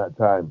you're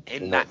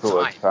in that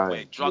time,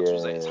 where drugs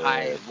was at its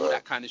height and all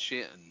that kind of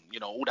shit,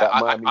 and all that.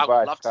 That I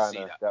would love to see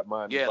kinda, that.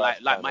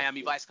 Like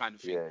Miami Vice kind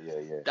of thing.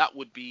 Yeah. That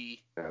would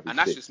be, and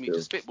that's just me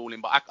just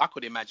spitballing, but I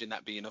could imagine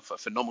that being a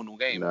phenomenal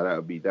game. No, that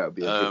would be a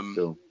big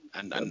deal.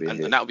 And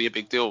that would be a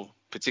big deal,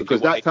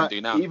 particularly what they can do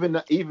now.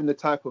 Even the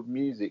type of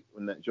music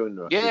in that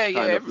genre, is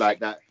kind of like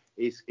that.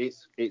 It's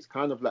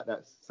kind of like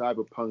that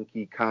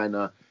cyberpunky kind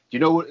of. Do you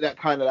know what that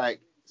kind of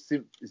like?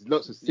 There's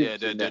lots of synths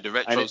the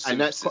retro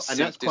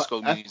synth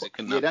disco music.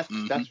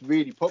 That's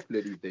really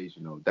popular these days.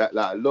 That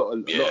like a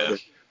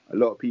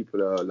lot of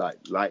people are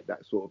like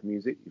that sort of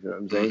music. You know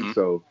what I'm saying?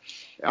 So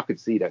I could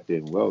see that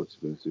doing well, to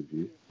be honest with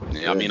you.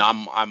 Yeah, I mean,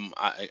 I'm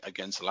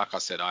again. So like I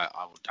said, I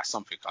that's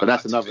something. But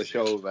that's another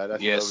show, man.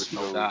 That's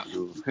no doubt.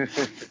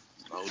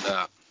 No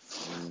doubt.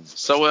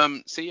 So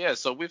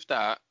with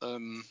that,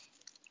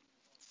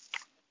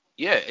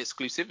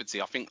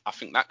 exclusivity. I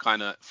think that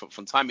kind of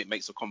from time it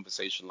makes a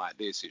conversation like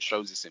this, it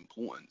shows its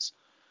importance.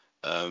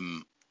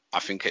 I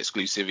think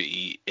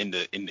exclusivity in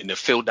the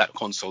field that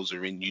consoles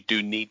are in, you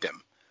do need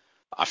them.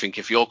 I think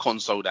if your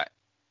console that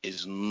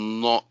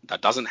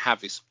doesn't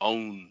have its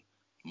own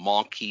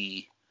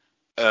marquee,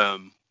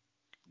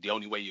 the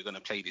only way you're going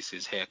to play this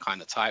is here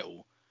kind of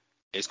title,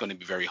 it's going to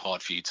be very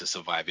hard for you to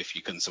survive, if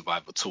you can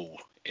survive at all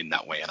in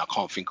that way. And I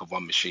can't think of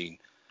one machine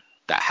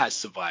that has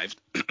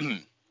survived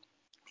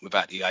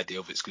without the idea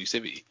of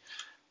exclusivity.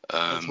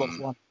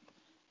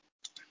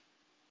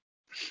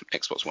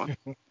 Xbox One.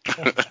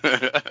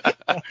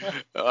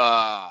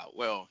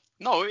 Well,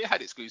 no, it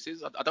had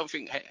exclusives. I don't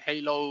think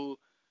Halo.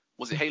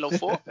 Was it Halo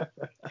 4?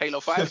 Halo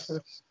 5?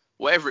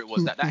 Whatever it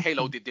was, that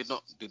Halo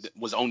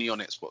was only on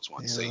Xbox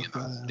One. Yeah, so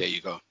there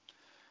you go.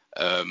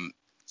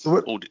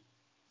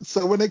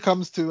 So when it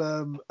comes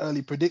to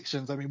early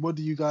predictions, I mean, what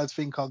do you guys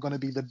think are going to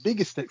be the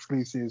biggest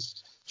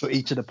exclusives for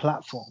each of the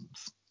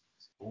platforms?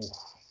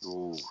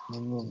 Ooh.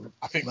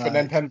 I think for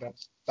Nintendo,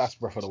 that's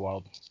Breath of the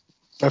Wild.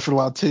 Breath of the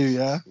Wild 2,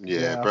 yeah.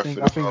 Yeah, I think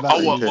that's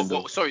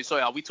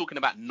sorry. Are we talking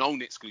about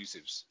known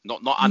exclusives?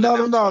 Not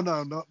No,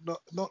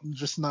 not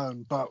just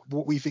known, but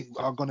what we think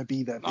are going to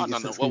be their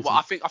biggest exclusives. Well,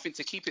 I think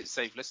to keep it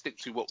safe, let's stick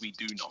to what we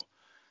do know.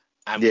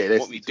 And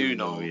what we do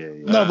know.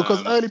 No,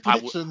 because early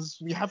predictions,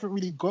 we haven't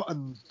really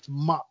gotten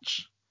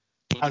much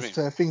as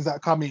to things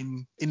that come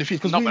in the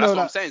future. No, but that's what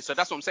I'm saying. So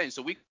that's what I'm saying.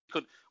 So we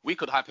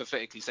could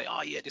hypothetically say,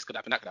 oh yeah, this could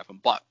happen, that could happen,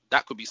 but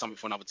that could be something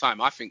for another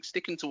time. I think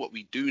sticking to what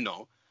we do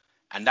know.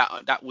 And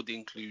that would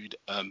include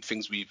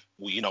things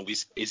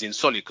is in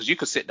solid, because you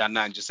could sit down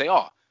now and just say,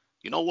 oh,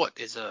 you know what,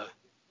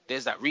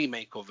 there's that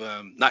remake of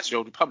Knights of the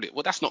Old Republic.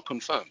 Well, that's not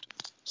confirmed,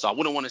 so I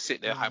wouldn't want to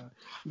sit there.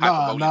 No.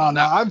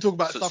 I'm talking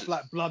about stuff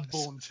like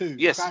Bloodborne 2.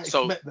 Yes, but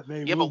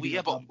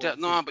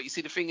you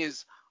see, the thing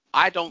is,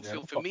 I don't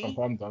feel for me.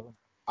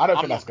 I don't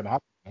think that's gonna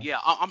happen. Yeah,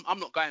 I'm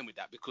not going with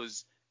that,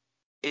 because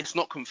it's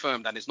not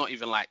confirmed and it's not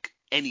even like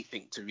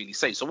anything to really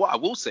say. So what I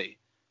will say,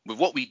 with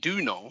what we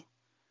do know.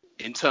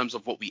 In terms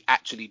of what we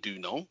actually do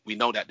know, we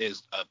know that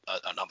there's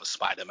another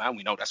Spider-Man.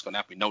 We know that's going to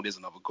happen. We know there's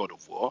another God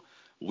of War.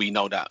 We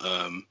know that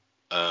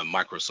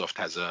Microsoft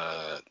has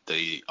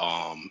the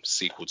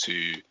sequel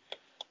to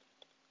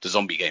the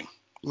zombie game.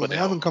 Well, they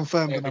haven't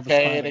confirmed another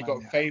Spider-Man. They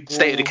got Fable.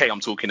 State of Decay I'm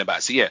talking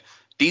about. So yeah,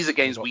 these are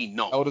games we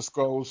know. Elder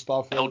Scrolls,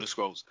 Starfield. Elder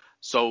Scrolls.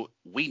 So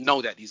we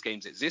know that these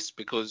games exist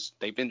because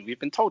we've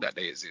been told that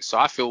they exist. So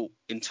I feel,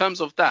 in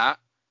terms of that,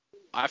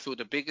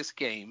 the biggest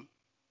game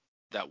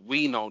that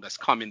we know that's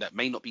coming that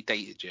may not be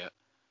dated yet,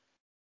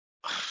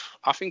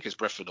 I think it's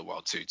Breath of the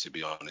Wild 2, to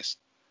be honest.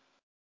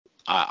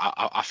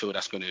 I feel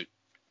that's going to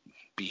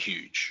be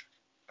huge,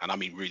 and I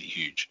mean really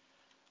huge.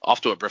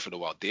 After what Breath of the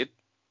Wild did,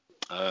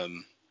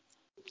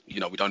 we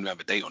don't even have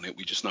a date on it.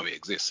 We just know it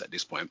exists at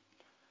this point.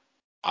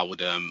 I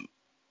would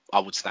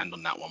stand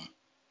on that one.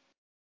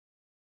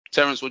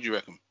 Terence, what do you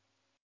reckon?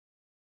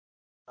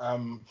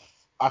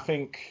 I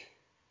think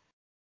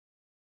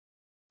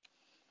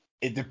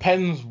it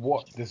depends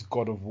what this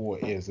God of War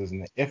is,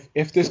 isn't it?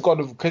 If this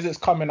because it's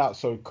coming out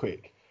so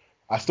quick,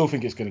 I still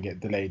think it's going to get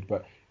delayed.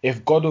 But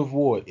if God of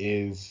War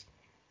is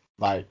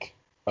like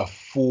a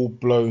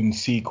full-blown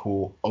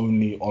sequel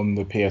only on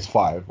the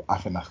PS5, I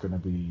think that's going to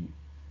be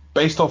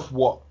based off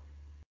what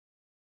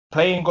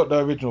playing got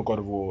the original God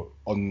of War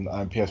on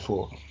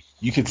PS4.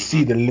 You could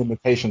see the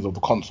limitations of the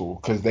console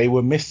because they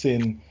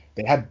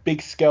had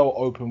big scale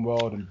open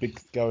world and big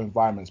scale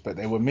environments, but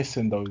they were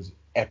missing those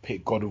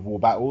epic God of War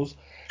battles.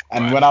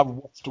 And Right. when I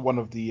watched one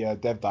of the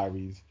dev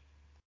diaries,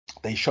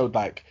 they showed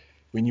like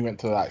when you went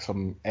to like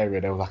some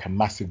area, there was like a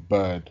massive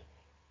bird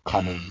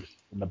kind of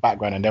in the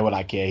background, and they were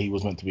like, yeah, he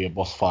was meant to be a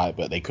boss fight,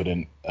 but they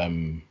couldn't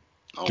Oh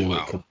do it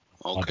wow. 'cause of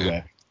Okay.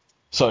 hardware.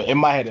 So in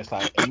my head, it's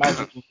like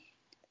imagine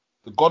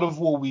the God of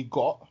War we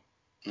got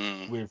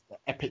with the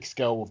epic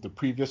scale of the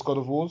previous God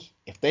of Wars.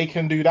 If they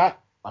can do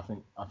that, I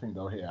think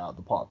they'll hit it out of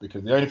the park,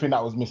 because the only thing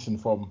that was missing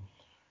from,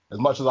 as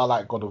much as I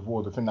like God of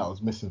War, the thing that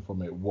was missing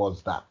from it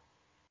was that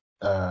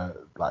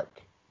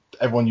like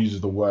everyone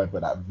uses the word,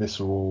 but that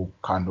visceral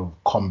kind of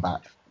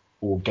combat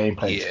or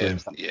gameplay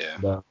experience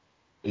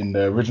in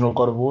the original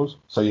God of Wars.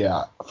 So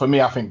yeah, for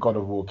me, I think God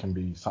of War can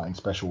be something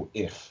special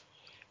if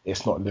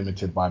it's not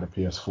limited by the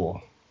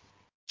PS4.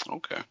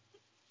 Okay.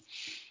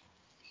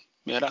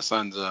 Yeah, that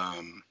sounds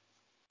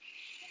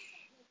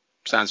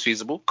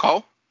feasible.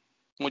 Cole,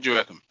 what do you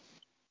reckon?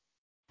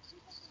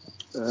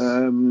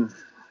 I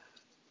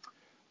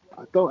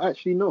don't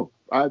actually know.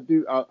 I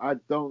do. I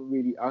don't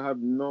really. I have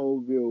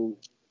no real,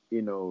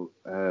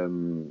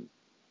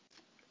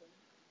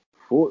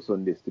 thoughts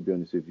on this. To be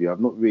honest with you, I've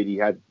not really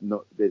had.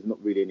 There's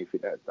not really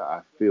anything that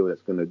I feel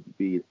that's going to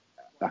be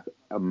like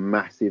a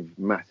massive,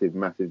 like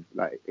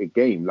a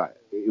game. Like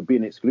it would be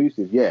an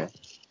exclusive. Yeah,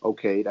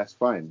 okay, that's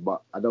fine.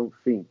 But I don't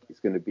think it's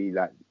going to be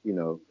like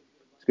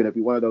it's going to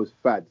be one of those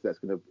fads that's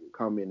going to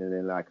come in and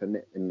then like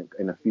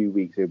in a few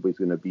weeks everybody's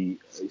going to be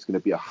it's going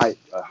to be a hype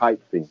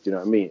thing. Do you know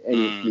what I mean?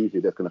 Any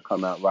exclusive that's going to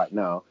come out right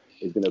now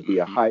is going to be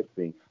a hype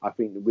thing. I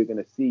think that we're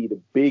going to see the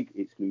big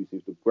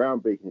exclusives, the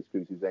groundbreaking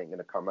exclusives ain't going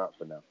to come out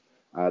for now.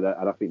 And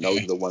I think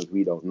those are the ones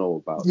we don't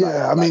know about.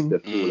 Yeah, I mean,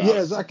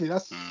 yeah, exactly.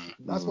 That's what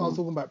I was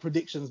talking about,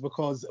 predictions,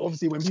 because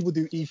obviously when people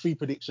do E3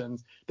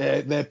 predictions,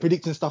 they're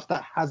predicting stuff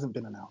that hasn't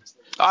been announced.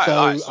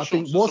 I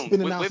think what's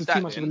been announced is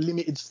too much of a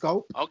limited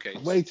scope. Okay,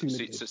 way too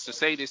limited. So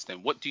say this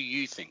then. What do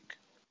you think?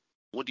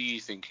 What do you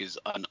think is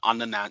an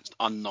unannounced,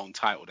 unknown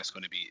title that's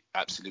going to be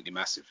absolutely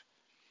massive?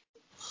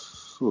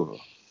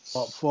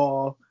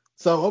 So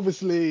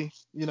obviously,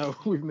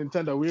 with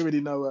Nintendo, we already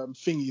know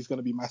Thingy is going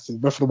to be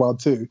massive, Breath of the Wild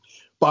 2.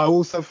 But I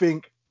also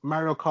think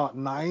Mario Kart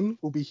 9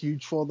 will be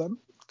huge for them,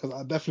 because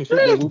I definitely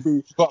think there will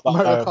be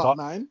Mario Kart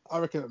 9. I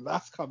reckon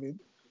that's coming.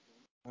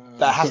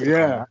 That has to come,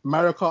 right?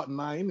 Mario Kart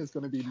 9 is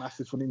going to be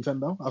massive for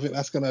Nintendo. I think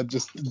that's going to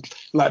just,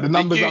 like the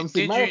numbers I'm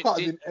seeing. Mario Kart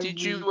is in every...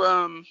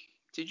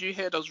 Did you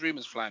hear those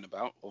rumors flying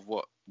about of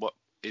what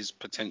is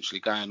potentially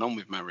going on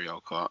with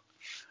Mario Kart?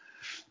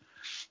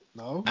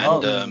 No.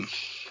 And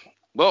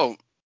well,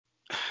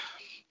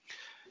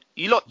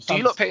 do you lot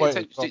pay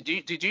attention?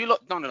 Do you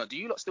lot? No. Do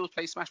you lot still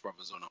play Smash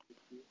Brothers or not?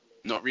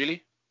 Not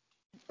really.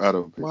 I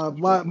don't play.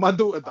 My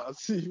daughter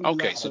does.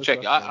 Okay, so check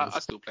it. I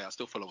still play. I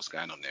still follow what's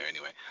going on there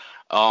anyway.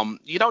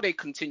 They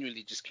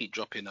continually just keep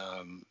dropping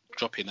what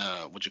do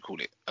you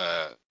call it?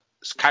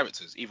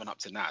 Characters even up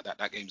to now.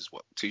 That game is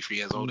 2-3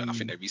 years old, and I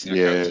think they recently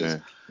had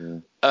characters.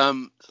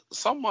 Yeah.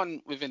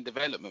 Someone within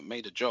development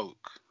made a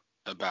joke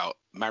about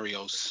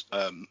Mario's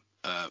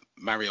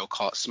Mario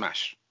Kart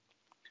Smash,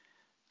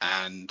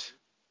 and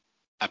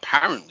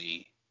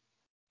apparently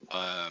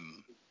I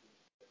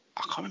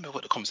can't remember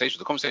what the conversation was.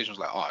 The conversation was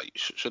like, you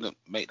shouldn't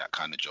make that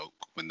kind of joke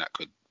when that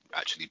could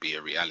actually be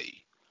a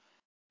reality.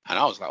 And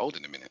I was like, hold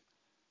on a minute.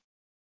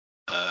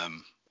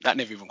 That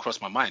never even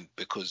crossed my mind,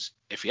 because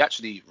if you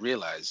actually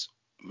realize,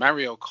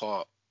 Mario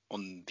Kart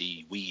on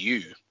the Wii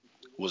U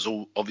was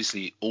all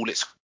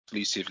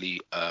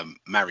exclusively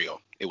Mario.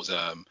 It was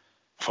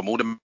from all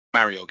the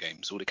Mario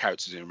games, all the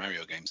characters in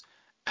Mario games,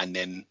 and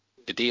then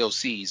the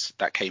DLCs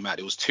that came out,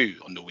 it was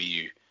 2 on the Wii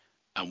U.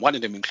 And one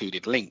of them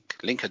included Link.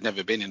 Link had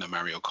never been in a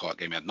Mario Kart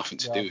game. It had nothing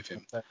to do with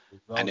him.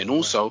 And then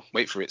also,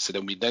 wait for it. So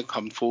then we then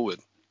come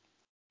forward.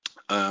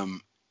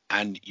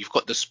 And you've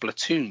got the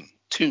Splatoon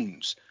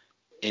tunes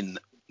in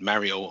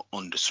Mario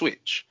on the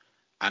Switch.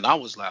 And I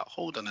was like,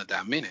 hold on a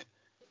damn minute.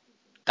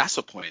 That's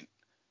a point.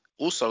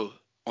 Also,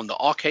 on the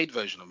arcade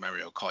version of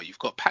Mario Kart, you've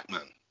got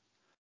Pac-Man.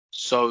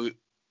 So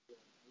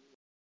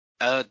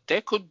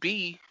there could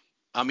be,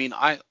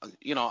 I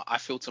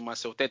feel to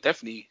myself, they're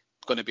definitely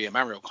going to be a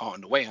Mario Kart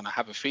on the way, and I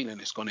have a feeling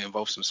it's going to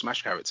involve some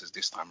Smash characters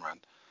this time around.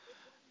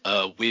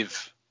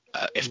 If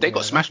they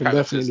got Smash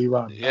characters, definitely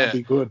run. That'd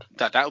be good.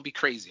 That would be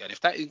crazy, and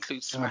if that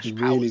includes Smash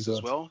powers really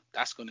as well,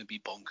 that's going to be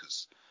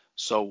bonkers.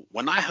 So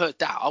when I heard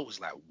that, I was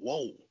like,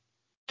 whoa,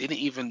 didn't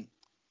even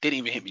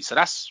hit me. So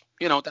that's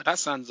that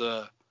sounds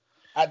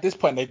At this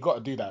point, they've got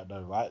to do that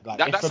though, right? Like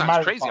that sounds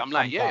Mario crazy. Kart I'm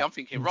like, I'm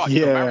thinking, right,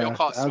 Mario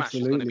Kart Smash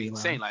is going to be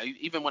insane. Like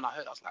even when I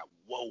heard, I was like,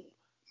 whoa,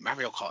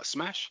 Mario Kart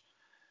Smash.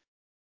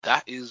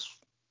 That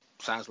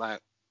sounds like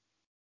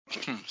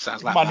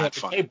money mad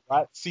fun, table,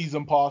 right?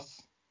 Season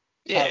pass.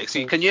 Yeah,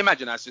 see, can you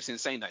imagine that's just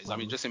insane? That is.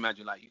 Just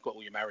imagine like you've got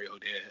all your Mario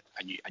there,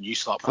 and you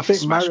start. I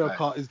think Mario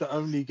Kart is the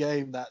only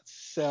game that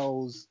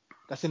sells.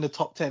 That's in the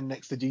top 10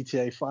 next to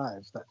GTA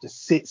 5. That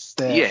just sits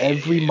there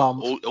every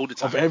month, all the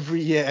time of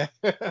every year,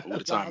 all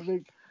the time. I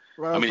think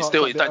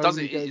it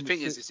doesn't. The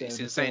thing is, it's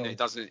insane. It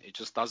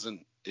just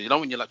doesn't.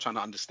 When you're like trying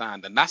to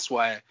understand, and that's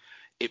why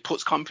it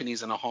puts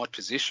companies in a hard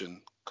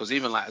position, because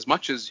even like as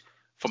much as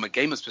from a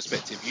gamer's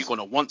perspective, you're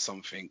gonna want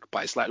something,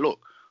 but it's like, look,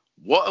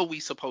 what are we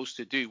supposed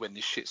to do when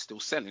this shit's still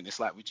selling? It's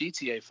like with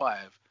GTA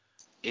 5,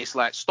 it's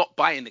like stop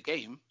buying the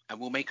game and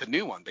we'll make a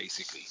new one,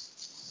 basically.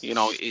 You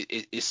know,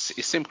 it's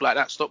simple like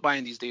that. Stop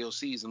buying these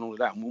DLCs and all of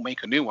that, and we'll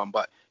make a new one.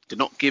 But they're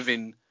not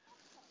giving.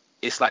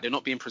 It's like they're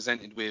not being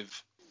presented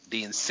with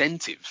the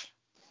incentive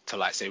to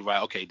like say,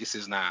 right, okay, this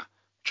is now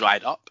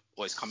dried up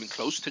or it's coming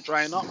close to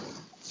drying up.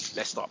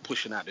 Let's start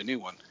pushing out the new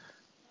one.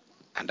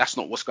 And that's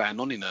not what's going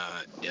on in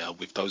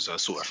with those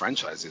sort of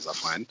franchises, I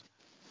find.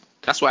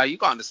 That's why you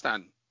gotta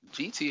understand,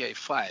 GTA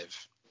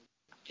 5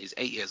 is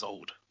 8 years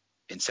old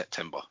in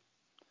September.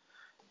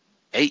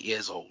 8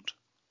 years old.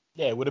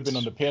 Yeah, it would have been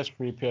on the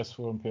PS3,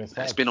 PS4, and PS5.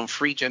 It's been on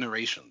 3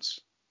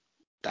 generations.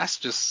 That's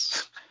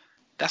bonkers.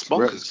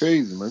 That's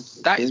crazy, man.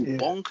 That is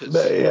bonkers.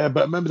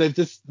 But remember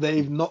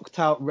they've knocked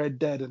out Red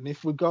Dead, and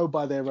if we go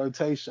by their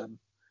rotation,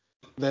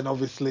 then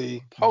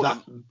obviously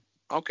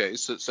Okay,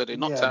 so they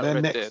knocked out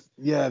Red Dead.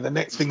 Yeah, the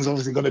next thing's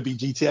obviously going to be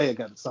GTA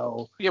again.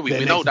 So yeah,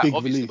 we know that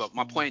obviously, but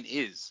my point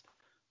is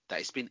that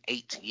it's been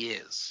 8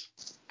 years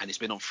and it's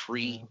been on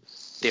 3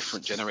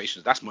 different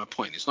generations. That's my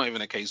point. It's not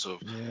even a case of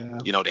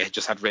they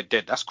just had Red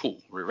Dead. That's cool.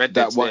 Red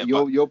Dead's that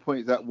one, your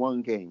point is that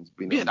one game's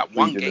been on that 3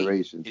 one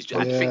generations.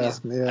 Game is, and the thing is,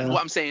 and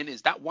what I'm saying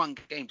is that one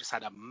game just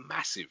had a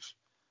massive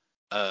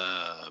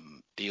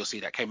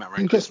DLC that came out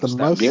around Christmas.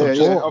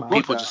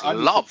 People just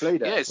love. Yeah,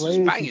 it's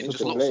just banging.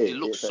 It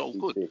looks so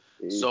good.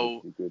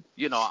 So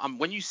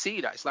when you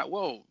see that, it's like,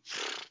 well,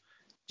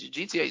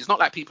 GTA. It's not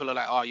like people are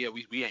like, oh yeah,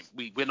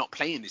 we're not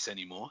playing this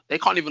anymore. They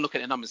can't even look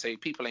at the numbers and say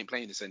people ain't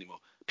playing this anymore.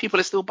 People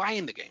are still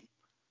buying the game.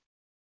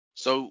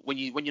 So when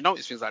you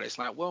notice things like that, it's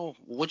like, well,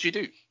 what do you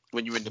do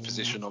when you're in the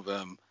position of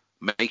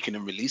making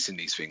and releasing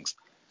these things?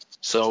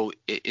 So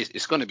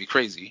it's going to be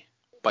crazy.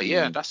 But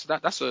yeah, that's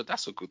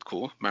a good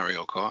call,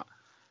 Mario Kart.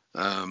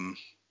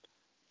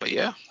 But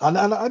yeah, and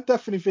I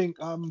definitely think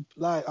I'm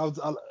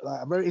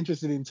very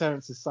interested in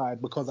Terrence's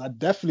side, because I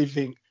definitely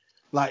think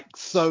like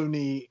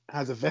Sony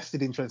has a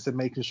vested interest in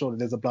making sure that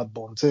there's a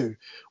Bloodborne 2.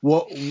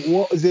 What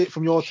is it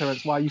from your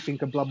Terrence? Why you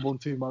think a Bloodborne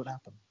 2 won't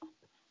happen?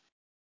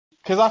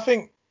 Because I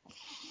think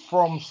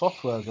From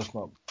Software is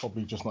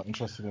probably just not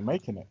interested in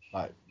making it.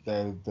 Like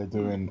they're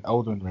doing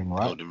Elden Ring,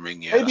 right? Elden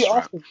Ring, yeah.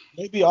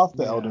 Maybe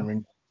after Elden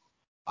Ring.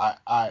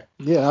 I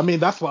mean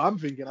that's what I'm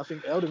thinking. I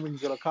think Elden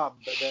Ring's gonna come,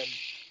 but then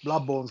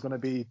Bloodborne's gonna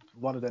be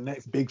one of the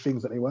next big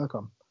things that they work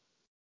on.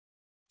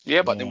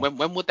 Yeah, but then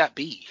when would that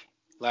be?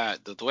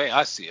 Like the way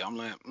I see it, I'm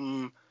like,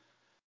 Well,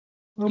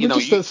 we're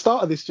just at the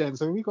start of this gen,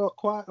 so we got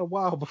quite a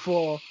while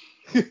before.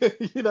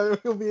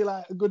 It'll be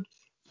like a good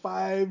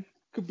 5,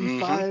 could be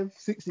 5,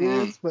 6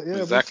 years, but yeah,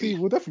 exactly.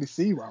 We'll definitely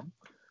see one.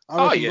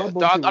 I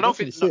don't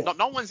think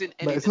no one's in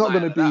any. But it's not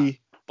going to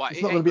be. But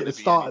it's not going to be at the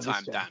start of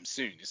this damn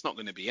soon. It's not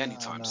going to be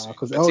anytime soon.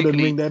 Because Elden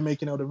Ring, they're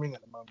making Elden Ring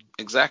at the moment.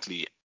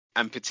 Exactly,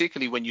 and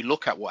particularly when you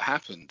look at what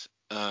happened,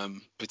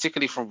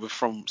 particularly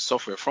from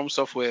Software. From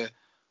Software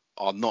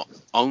are not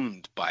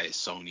owned by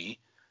Sony.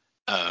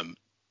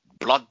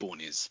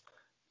 Bloodborne is,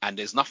 and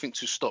there's nothing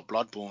to stop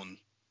Bloodborne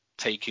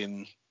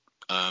taking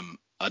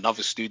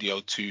another studio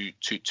to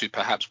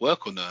perhaps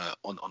work on a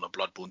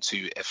Bloodborne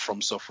 2 if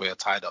From Software are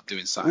tied up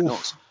doing something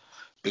else.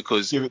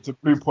 Because give it to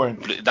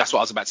Bluepoint. That's what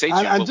I was about to say to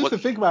you. And just to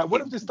think about it, what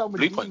have they done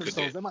with Bluepoint Demon's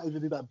Souls? They might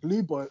even do that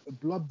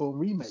Bloodborne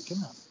remake,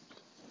 isn't it?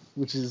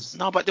 Which is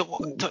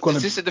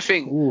this is the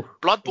thing.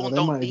 Bloodborne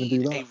don't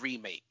need a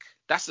remake.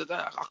 That's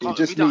I can't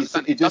really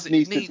understand. It just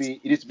needs to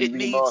be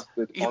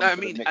remastered. You know what I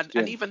mean?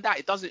 And even that,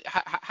 it doesn't.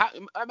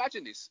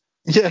 Imagine this.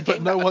 Yeah,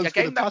 but no one's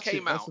going to touch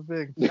it. That's the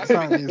thing.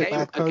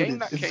 A game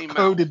that came out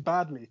coded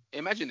badly.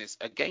 Imagine this.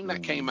 A game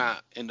that came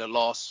out in the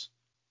last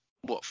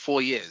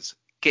 4 years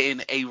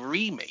getting a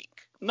remake.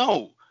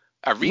 No,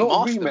 a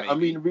remaster. Not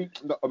remake.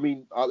 I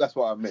mean, that's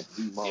what I meant.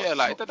 Remaster. Yeah,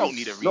 like they don't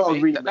need a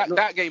remake.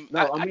 That game,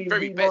 at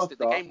very best,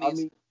 the game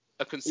needs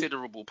a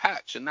considerable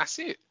patch, and that's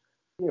it.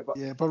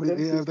 Yeah, but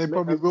they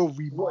probably will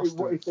remaster.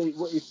 What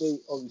if they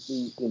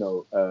obviously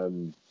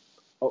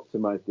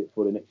optimized it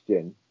for the next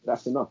gen?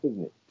 That's enough,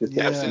 isn't it?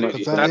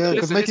 Absolutely.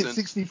 Because make it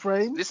 60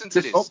 frames. Listen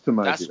to this.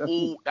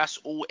 That's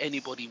all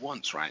anybody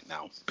wants right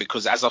now.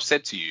 Because as I've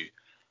said to you,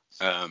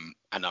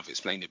 and I've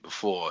explained it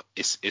before,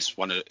 it's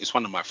one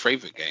of my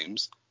favorite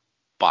games,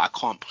 but I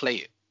can't play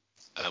it.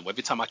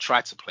 Every time I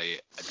try to play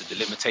it, the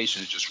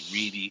limitations just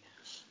really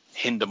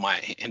hinder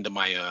my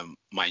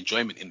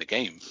enjoyment in the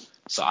game.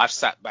 So I've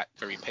sat back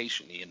very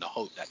patiently in the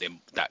hope that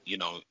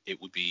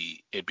it'd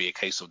be a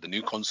case of the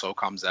new console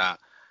comes out,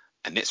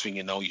 and next thing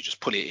you know, you just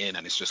put it in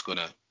and it's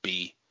gonna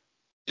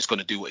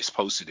do what it's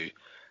supposed to do.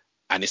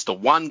 And it's the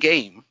one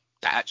game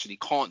that actually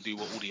can't do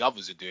what all the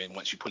others are doing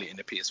once you put it in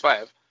the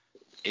PS5.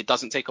 It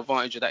doesn't take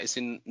advantage of that it's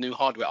in new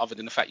hardware, other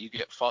than the fact you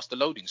get faster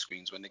loading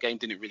screens, when the game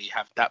didn't really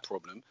have that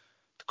problem,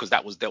 because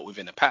that was dealt with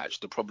in a patch.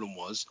 The problem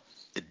was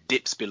the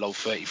dips below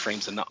 30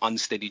 frames and the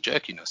unsteady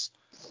jerkiness.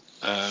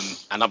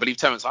 And I believe,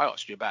 Terrence, I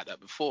asked you about that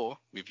before,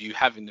 with you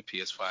having the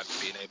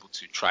PS5 being able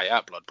to try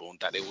out Bloodborne,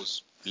 that there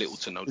was little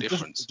to no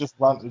difference. It just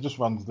runs.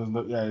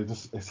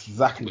 It's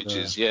exactly.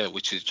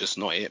 Which is just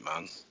not it,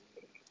 man.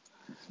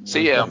 So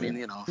yeah, I mean,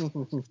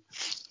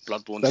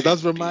 Bloodborne 2 That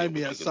does would be remind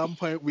me. At good. some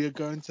point, we are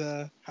going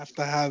to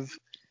have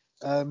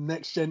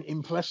next gen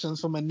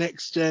impressions from a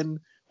next gen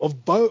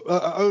of both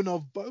owner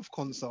of both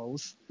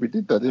consoles. We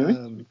did that,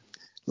 didn't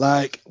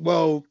we?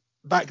 Well,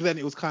 back then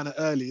it was kind of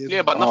early, isn't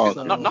Yeah, but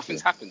it?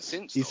 nothing's happened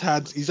since. He's though.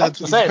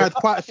 had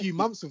quite a few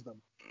months with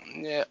them.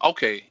 Yeah,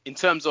 okay. In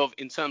terms of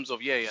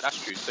yeah,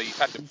 that's true. So you've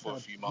had them for a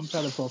few months.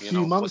 He's had it for a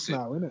few months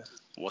now, isn't it?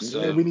 What's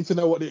Yeah, we need to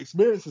know what the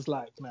experience is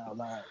like now.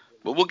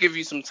 But we'll give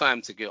you some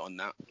time to get on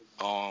that.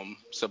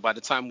 So by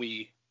the time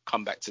we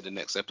come back to the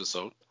next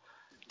episode,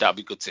 that'll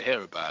be good to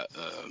hear about.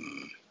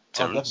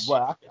 Terrence.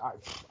 Well,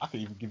 I can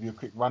even give you a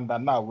quick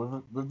rundown now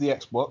with the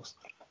Xbox.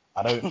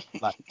 I don't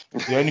like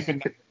the only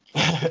thing.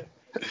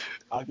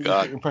 I'll give you a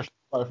quick impression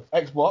of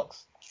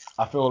Xbox.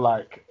 I feel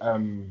like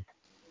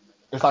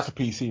it's like a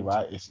PC,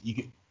 right?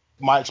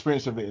 My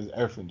experience of it is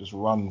everything just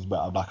runs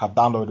better. Like I've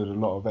downloaded a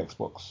lot of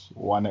Xbox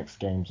One X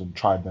games and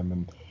tried them,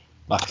 and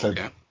like I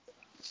said,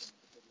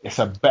 it's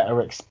a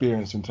better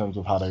experience in terms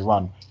of how they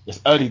run. It's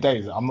early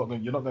days. You're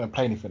not gonna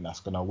play anything that's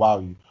gonna wow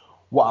you.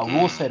 What I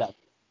will say that's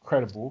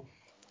incredible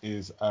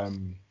is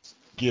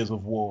Gears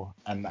of War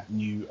and that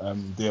new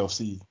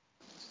DLC.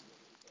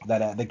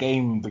 That the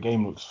game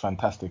looks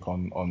fantastic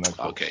on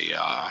Xbox. Okay,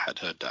 yeah, I had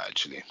heard that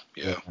actually.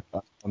 Yeah.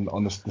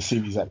 On the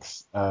Series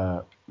X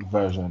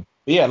version.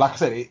 But yeah, like I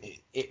said,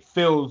 it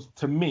feels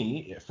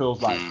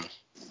like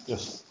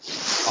just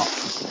up.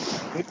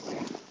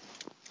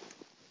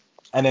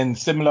 And then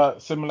similar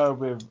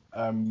with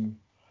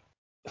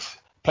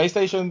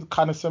PlayStation,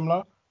 kind of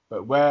similar,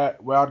 but where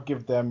I'd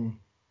give them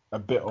a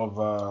bit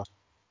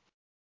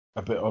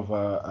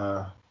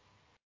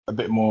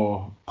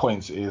more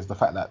points is the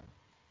fact that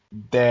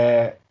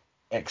they're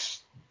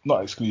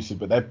not exclusive,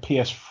 but they're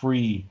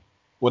PS3.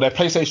 Well, they're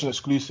PlayStation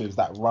exclusives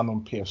that run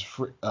on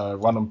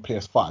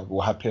PS5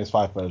 or have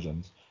PS5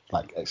 versions,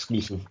 like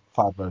exclusive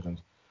 5 versions.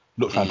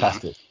 Look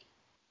fantastic.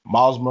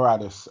 Miles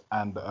Morales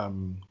and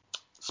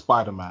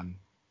Spider-Man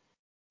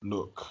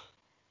look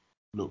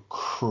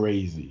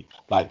crazy.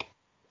 Like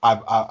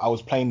I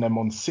was playing them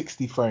on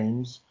 60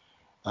 frames,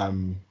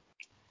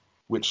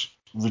 which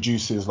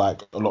reduces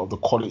like a lot of the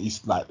quality.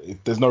 Like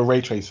if there's no ray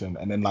tracing,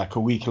 and then like a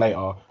week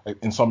later,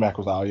 Insomniac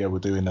was like, oh yeah, we're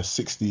doing a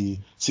 60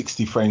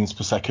 frames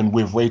per second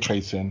with ray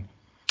tracing.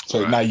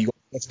 So now you got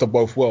best of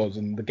both worlds,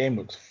 and the game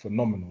looks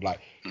phenomenal. Like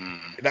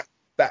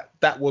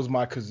that was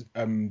because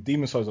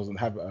Demon's Souls doesn't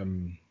have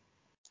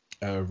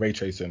ray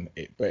tracing,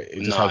 but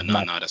it just has.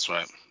 No, that's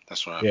right.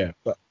 Yeah,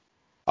 but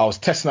I was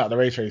testing out the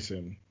ray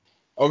tracing.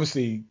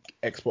 Obviously,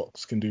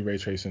 Xbox can do ray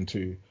tracing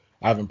too.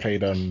 I haven't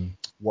played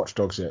Watch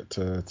Dogs yet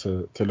to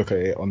look at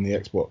it on the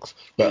Xbox,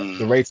 but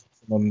the ray tracing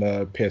on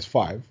the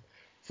PS5,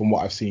 from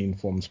what I've seen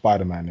from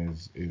Spider-Man,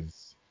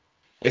 is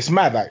it's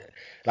mad.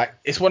 Like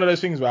it's one of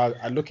those things where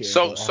I look at it.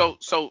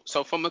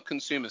 So from a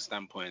consumer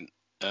standpoint,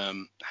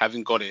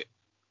 having got it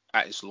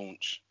at its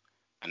launch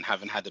and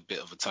having had a bit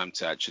of a time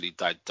to actually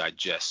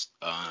digest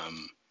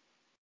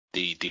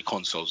the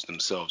consoles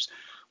themselves,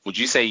 would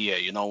you say, yeah,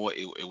 you know what,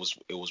 it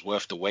was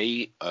worth the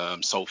wait?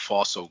 So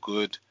far so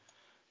good.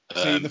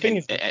 See, the thing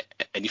is,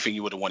 anything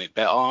you would have wanted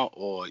better,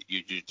 or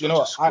you know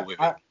just cool with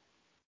it?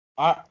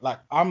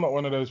 I'm not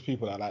one of those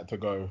people that like to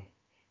go,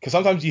 because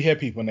sometimes you hear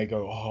people and they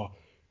go, oh,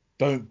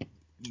 don't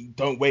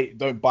wait,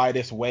 don't buy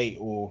this, wait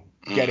or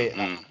get it.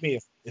 Like, for me,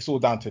 it's all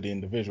down to the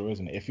individual,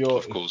 isn't it? If you're,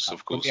 of course.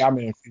 I'm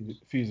in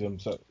enthusiasm,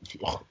 so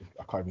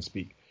I can't even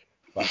speak.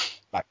 But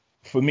like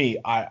for me,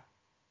 I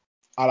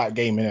like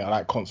gaming, I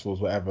like consoles,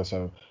 whatever.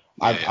 So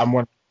I'm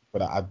one of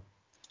people that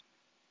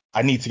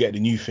I need to get the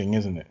new thing,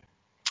 isn't it?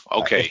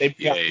 Okay. Like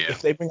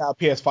if they bring out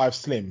a PS5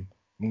 Slim,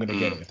 I'm gonna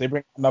get it. If they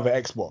bring out another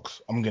Xbox,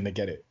 I'm gonna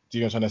get it. Do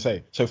you know what I'm trying to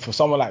say? So for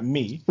someone like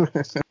me,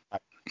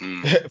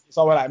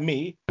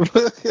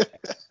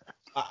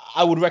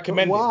 I would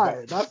recommend it.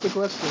 Why? That's the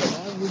question.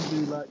 Why would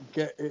you like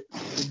get it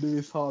the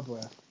newest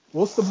hardware?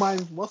 What's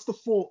the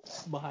thought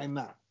behind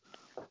that?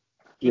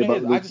 Yeah,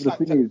 but the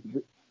thing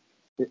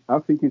is, I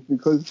think it's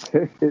because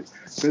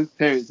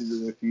Terrence is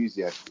an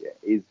enthusiast.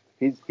 Yeah,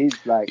 his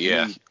like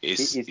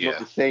it's not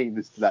the same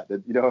as that.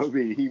 You know what I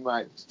mean? He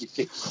might.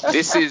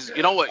 This is,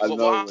 you know what?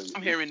 What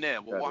I'm hearing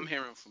there, what I'm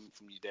hearing from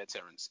you there,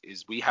 Terrence,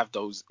 is we have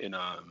those in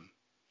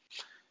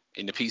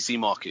the PC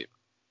market.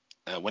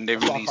 When they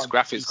release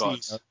graphics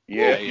cards, when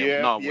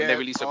they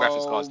release the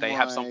graphics cards, they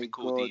have something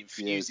called the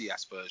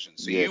enthusiast version.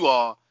 So you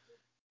are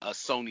a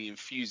Sony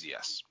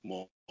enthusiast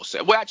more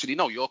so. Well, actually,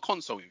 no, you're a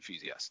console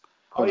enthusiast.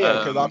 Oh yeah,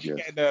 because I'll be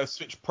getting the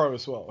Switch Pro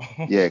as well.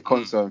 Yeah,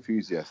 console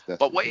enthusiast.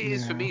 But what it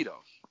is for me though,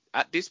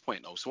 at this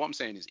point though, so what I'm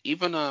saying is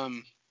even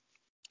and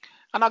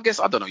I guess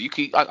I don't know,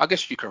 I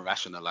guess you can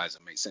rationalize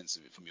and make sense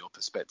of it from your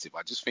perspective.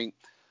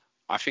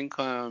 I think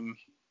I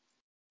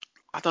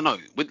don't know,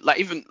 with like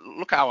even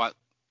look at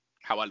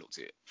how I looked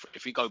at it.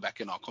 If we go back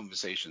in our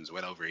conversations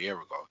well over a year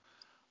ago,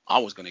 I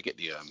was going to get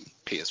the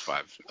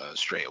PS5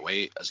 straight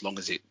away as long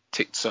as it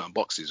ticked certain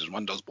boxes. And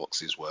one of those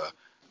boxes were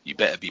you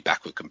better be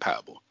backward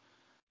compatible.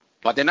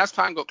 But then as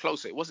time got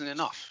closer, it wasn't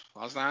enough.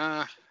 I was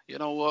like, you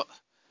know what?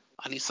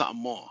 I need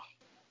something more.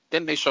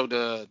 then they showed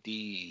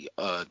the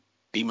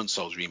Demon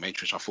Souls remake,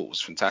 which I thought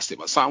was fantastic,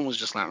 but someone was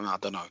just like, I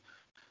don't know.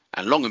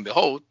 And long and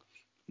behold,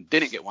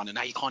 didn't get one, and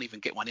now you can't even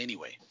get one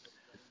anyway.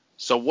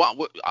 So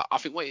what I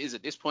think what it is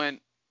at this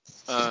point,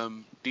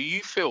 do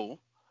you feel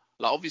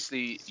like,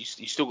 obviously you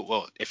still got,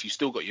 well, if you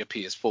still got your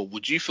PS4,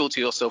 would you feel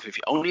to yourself, if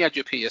you only had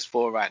your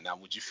PS4 right now,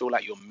 would you feel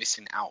like you're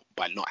missing out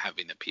by not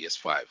having a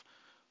PS5?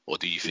 Or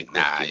do you think,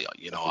 nah,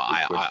 you know,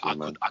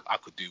 I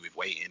could do with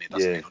waiting, it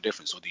doesn't make no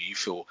difference? Or do you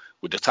feel,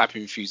 with the type of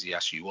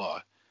enthusiast you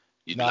are,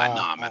 you'd be like,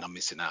 nah, man, I'm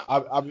missing out?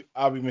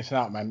 I'll be missing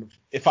out, man.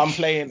 If I'm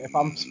playing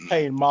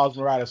Miles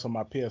Morales on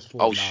my PS4,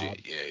 oh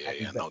shit,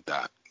 yeah, no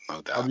doubt.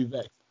 I'll be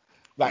vexed.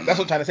 Like, that's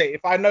what I'm trying to say.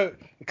 If I know,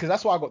 because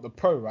that's why I got the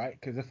Pro, right?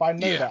 Because if I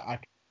know that I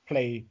can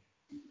play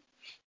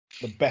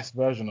the best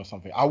version or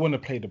something, I want to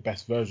play the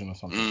best version or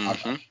something.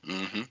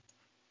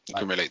 You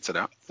can relate to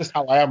that. That's just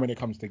how I am when it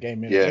comes to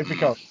gaming. Yeah.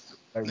 Everything else.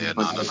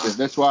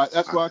 That's why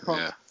I can't.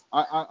 Yeah.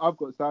 I've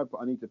got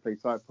Cyberpunk. I need to play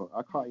Cyberpunk.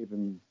 I can't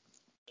even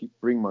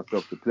bring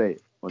myself to play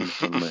it on my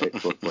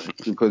Xbox One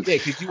because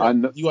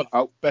you want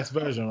the best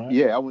version, right?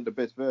 Yeah, I want the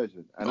best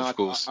version, and of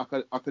course. I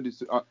could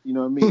just, you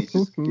know what I mean?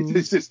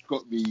 It's just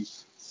got me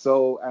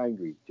so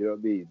angry. Do you know what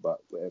I mean? But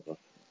whatever.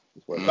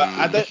 But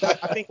I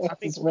think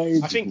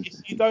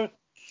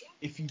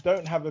if you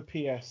don't have a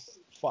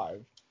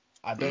PS5,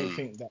 I don't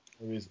think that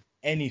there is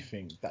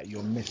anything that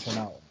you're missing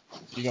out on.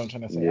 You know what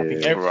I'm trying to say? Yeah. I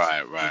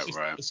think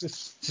Right. It's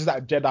just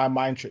that Jedi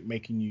mind trick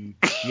making you.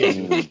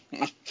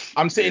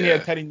 I'm sitting here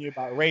telling you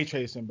about ray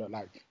tracing, but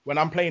like when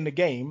I'm playing the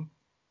game,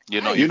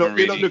 you're not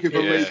looking for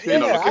ray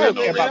tracing. I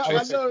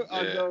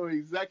know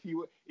exactly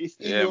what it's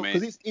in your,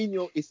 because it's in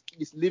your, it's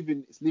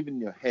living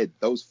in your head.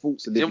 Those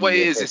thoughts are living. The way in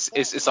your it is,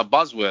 head. it's a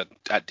buzzword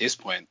at this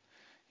point.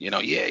 You know,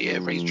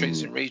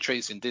 ray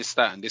tracing, this,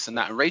 that, and this and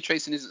that, and ray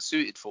tracing isn't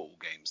suited for all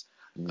games.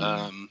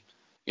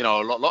 You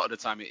know, a lot of the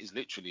time it is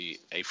literally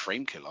a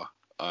frame killer.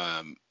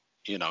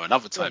 You know, and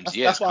other times,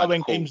 that's why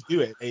when cool. games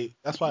do it,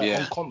 that's why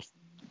on console,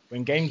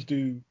 when games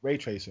do ray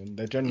tracing,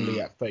 they're generally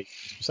at 30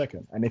 frames per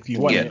second, and if you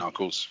want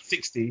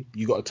 60,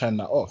 you got to turn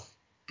that off.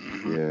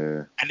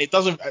 Yeah. And it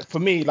doesn't, for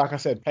me, like I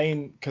said,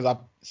 playing, because I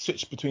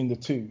switched between the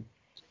two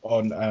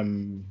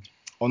on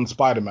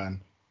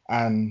Spider-Man,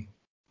 and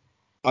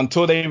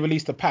until they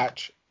released the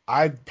patch,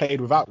 I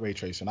played without ray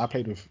tracing. I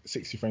played with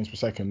 60 frames per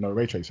second, no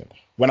ray tracing.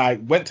 When I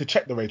went to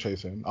check the ray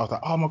tracing, I was like,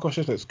 oh my gosh,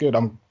 this looks good.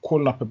 I'm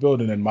calling up a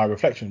building and my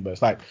reflection, but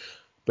it's like,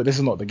 but this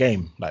is not the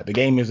game. Like, the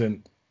game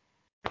isn't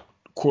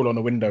crawl on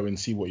a window and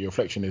see what your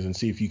reflection is and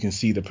see if you can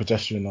see the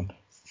projection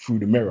through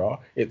the mirror.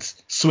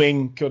 It's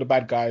swing, kill the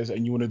bad guys,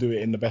 and you want to do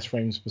it in the best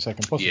frames per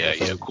second possible. Yeah,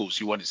 of course.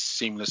 You want a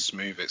seamless,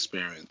 smooth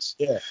experience.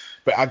 Yeah,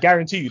 but I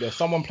guarantee you, there's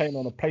someone playing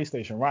on a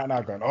PlayStation right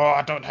now going,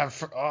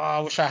 I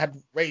wish I had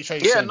ray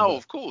tracing. Yeah, no,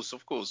 of course.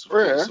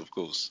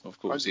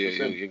 Yeah,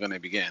 you're gonna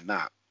be getting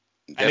that.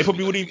 And they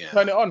probably wouldn't even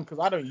turn it on because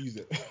I don't use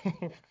it.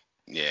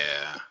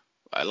 Yeah,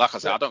 like I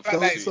said, I don't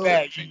think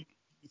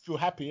you feel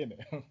happy in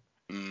it.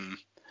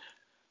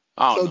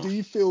 So do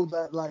you feel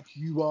that like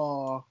you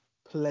are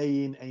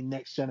playing a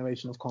next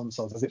generation of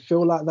consoles? Does it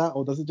feel like that,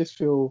 or does it just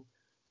feel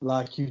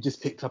like you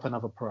just picked up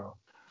another Pro?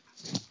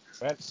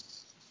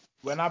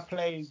 When I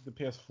play the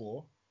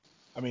PS4,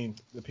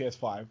 the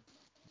PS5,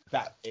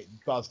 that it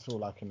does feel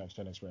like a next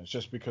gen experience,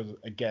 just because,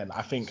 again,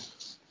 I think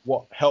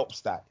what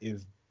helps that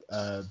is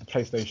the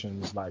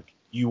PlayStation's like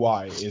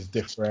UI is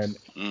different.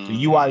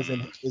 The UI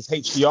is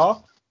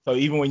HDR, so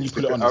even when you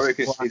put it on, I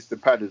reckon it's the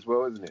pad as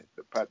well, isn't it?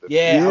 The pad.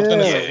 I was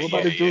gonna say, what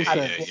about the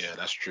DualSense? Yeah,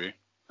 that's true.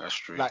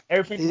 Like,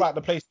 everything about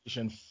the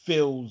PlayStation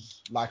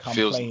feels like I'm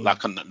playing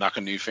like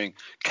a new thing.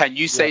 Can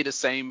you say the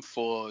same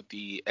for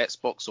the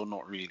Xbox, or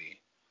not really?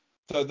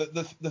 So the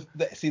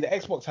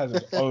Xbox has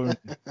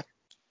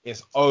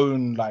its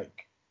own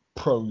like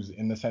pros,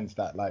 in the sense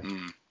that like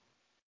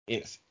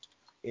it's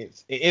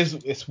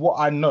what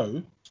I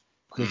know,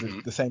 because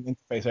it's the same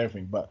interface,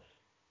 everything, but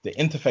the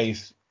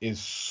interface is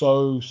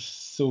so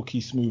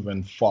silky smooth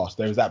and fast.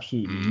 There is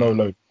absolutely no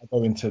load. I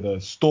go into the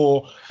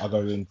store, I go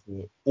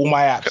into all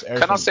my apps.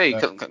 Can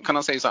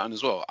I say something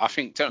as well? I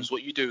think, Terence,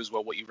 what you do as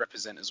well, what you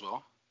represent as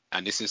well,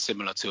 and this is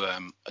similar to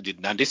and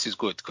this is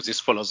good because this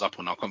follows up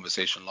on our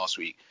conversation last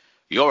week.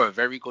 You're a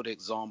very good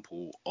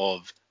example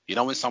of, you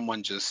know, when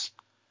someone just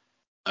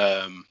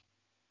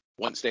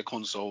wants their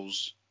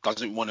consoles,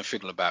 doesn't want to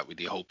fiddle about with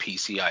the whole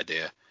PC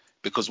idea.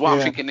 Because what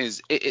I'm thinking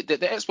is, the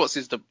Xbox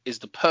is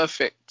the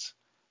perfect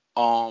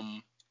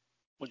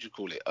what do you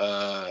call it?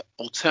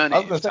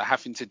 Alternative to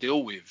having to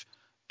deal with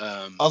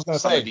some of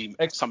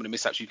the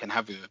mishaps you can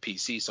have with a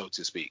PC, so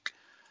to speak.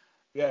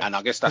 Yeah. And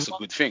I guess that's a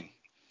good thing.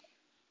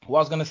 What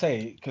I was gonna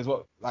say, because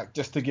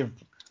just to give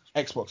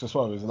Xbox as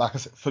well, is like I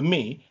said, for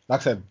me, like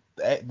I said,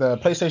 the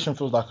PlayStation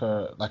feels like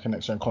a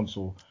next gen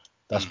console.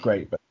 That's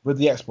great, but with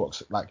the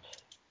Xbox, like,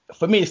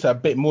 for me, it's a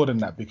bit more than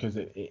that, because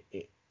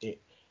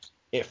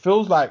it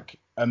feels like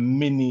a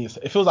mini.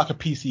 It feels like a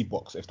PC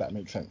box, if that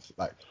makes sense.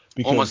 Like,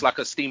 almost like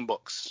a Steam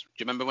box. Do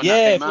you remember when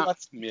that came out?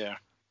 Yeah.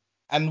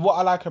 And what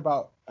I like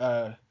about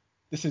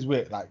this is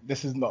weird. Like,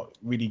 this is not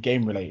really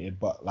game related,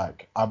 but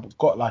like, I've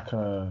got like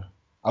a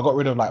I got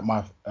rid of like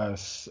my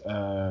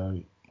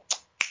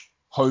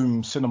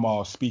home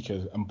cinema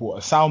speakers and bought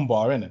a sound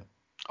bar in it.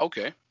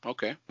 Okay.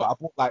 But I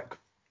bought like,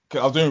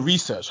 'cause I was doing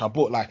research. I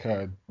bought like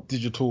a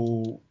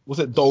digital, was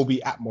it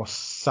Dolby Atmos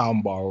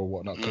soundbar or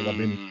whatnot? Because I've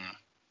been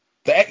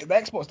the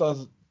Xbox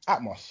does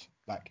Atmos.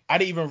 Like I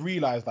didn't even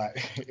realize that.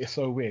 It's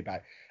so weird.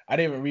 Like I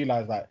didn't even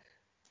realize that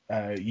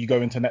you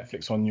go into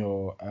Netflix on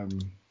your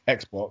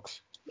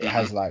Xbox, it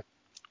has like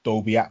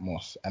Dolby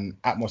Atmos,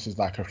 and Atmos is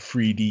like a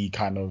 3D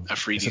kind of a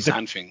 3D it's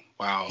sound thing.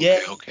 Wow. Yeah.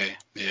 Okay.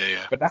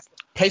 Yeah. But that's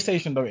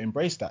PlayStation don't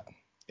embrace that.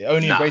 It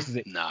only embraces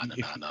it if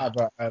you have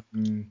a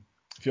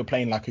if you're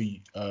playing like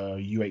a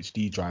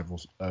UHD drive or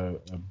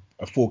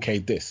a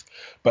 4K disc.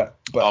 But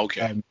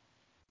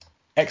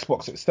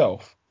Xbox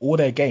itself, all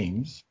their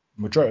games,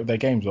 majority of their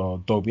games are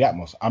Dolby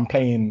Atmos. I'm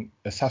playing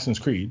Assassin's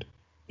Creed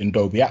in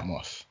Dolby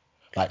Atmos.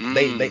 Like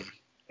they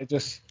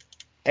just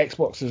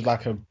Xbox is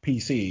like a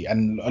PC,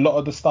 and a lot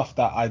of the stuff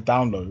that I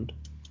download,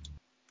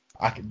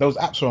 those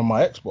apps are on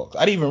my Xbox.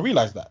 I didn't even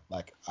realize that.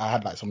 Like I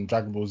had like some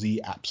Dragon Ball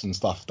Z apps and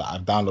stuff that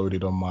I've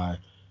downloaded on my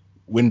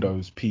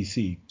Windows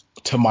PC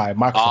to my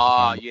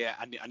Microsoft account. Yeah,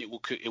 and it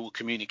will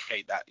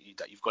communicate that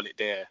you've got it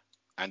there.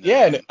 And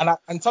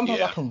and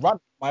sometimes I can run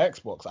my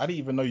Xbox. I didn't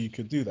even know you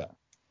could do that.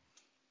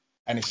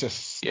 And it's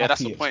just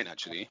that's the point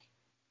actually.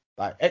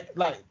 Like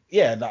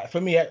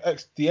for me,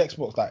 the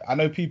Xbox, like I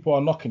know people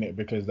are knocking it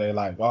because they're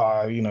like, but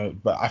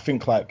I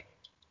think like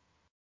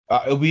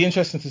it'll be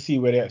interesting to see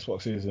where the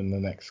Xbox is in the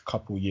next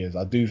couple of years.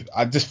 I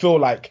just feel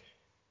like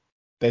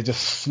they're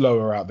just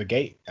slower out the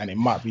gate, and it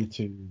might be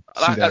to.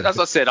 As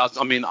I said, I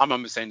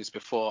remember saying this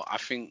before. I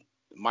think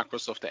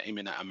Microsoft are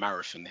aiming at a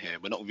marathon here.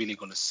 We're not really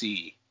going to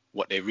see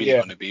what they're really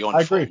going to be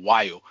on for a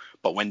while.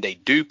 But when they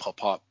do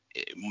pop up,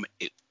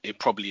 it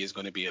probably is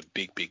going to be a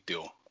big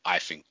deal, I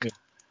think.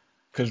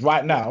 Because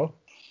right now,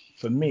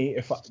 for me,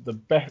 if I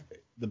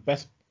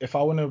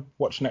want to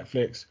watch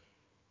Netflix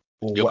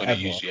or you're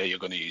whatever, you're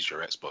going to use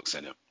your Xbox,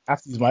 innit? I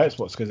have to use my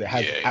Xbox because it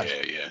has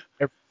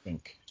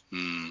everything.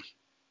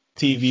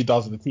 TV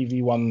does. The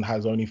TV one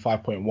has only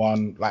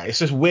 5.1. Like it's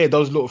just weird.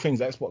 Those little things.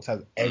 Xbox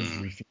has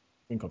everything.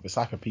 Think of it's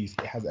like a piece.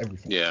 It has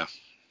everything. Yeah.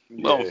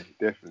 Well,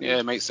 definitely. Yeah,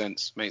 it makes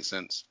sense.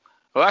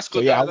 Well, that's good.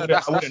 So, yeah,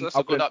 that's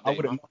a good update. I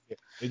wouldn't knock it.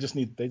 They just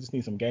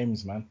need some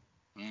games, man.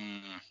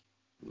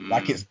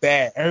 Like it's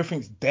there.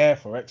 Everything's there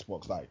for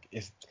Xbox. Like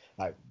it's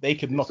like they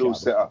could knock it out. It's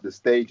all set up. The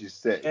stage is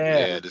set.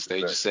 Yeah, the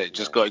stage is set.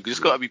 Just got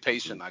to be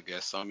patient, I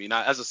guess. I mean,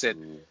 as I said,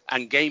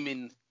 and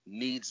gaming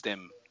needs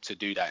them to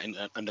do that.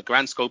 And the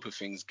grand scope of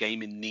things,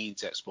 gaming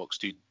needs Xbox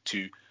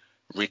to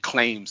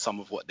reclaim some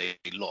of what they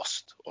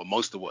lost, or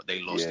most of what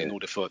they lost, in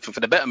order for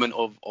the betterment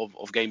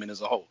of gaming as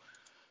a whole.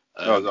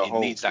 It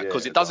needs that,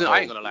 because it doesn't.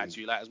 I ain't gonna lie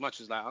to you. Like as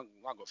much as like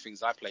I've got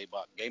things I play,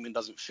 but gaming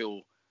doesn't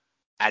feel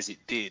as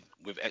it did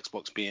with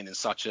Xbox being in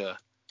such a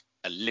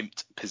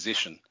limped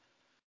position.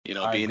 You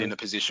know, being in a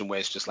position where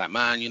it's just like,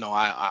 man, you know,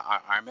 I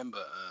remember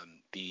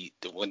the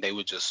when they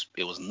were just,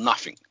 it was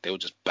nothing. They were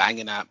just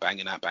banging out,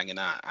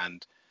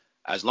 and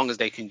as long as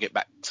they can get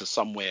back to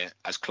somewhere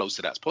as close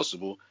to that as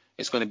possible,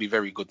 it's going to be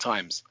very good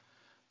times.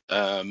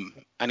 And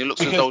it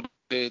looks as though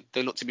they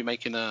look to be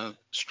making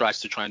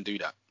strides to try and do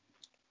that.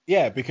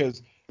 Yeah,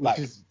 because like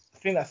the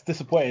thing that's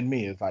disappointing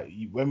me is like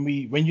when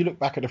you look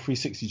back at the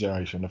 360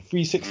 generation, the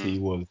 360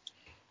 was,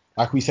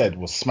 like we said,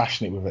 was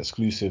smashing it with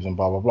exclusives and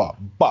blah blah blah.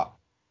 But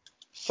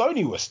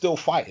Sony was still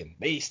fighting.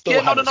 They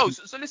still had no.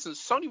 So listen,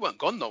 Sony weren't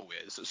gone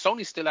nowhere. So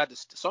Sony still had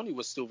Sony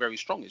was still very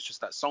strong. It's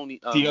just that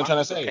Sony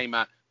Microsoft came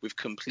out with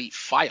complete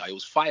fire. It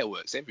was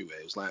fireworks everywhere.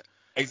 It was like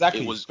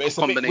exactly. It was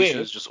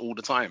combinations just all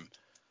the time.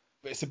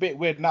 But it's a bit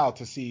weird now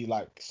to see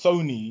like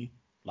Sony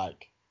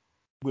like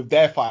with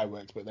their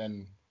fireworks, but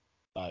then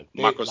like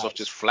Microsoft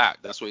just flat.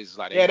 That's what it's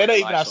like. Yeah, they don't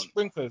even have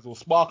sprinklers or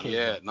sparklers.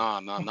 Yeah, no,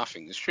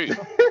 nothing. It's true.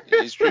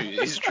 It's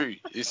true.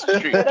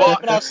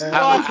 But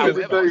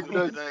however,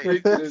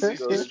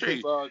 it's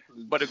true.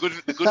 But the good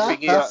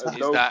thing is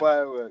that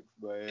fireworks,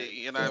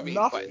 you know what I mean.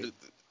 But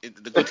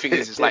the good thing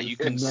is like you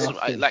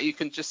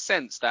can just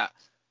sense that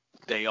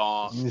they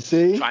are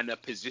trying to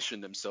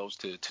position themselves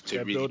to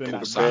really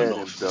pull something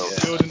off.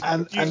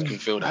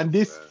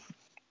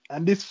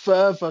 And this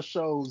further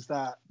shows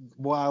that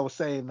what I was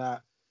saying,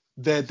 that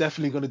they're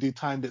definitely going to do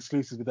timed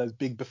exclusives with those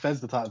big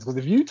Bethesda titles. Because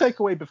if you take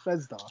away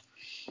Bethesda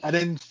and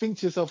then think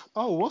to yourself,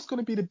 oh, what's going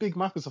to be the big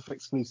Microsoft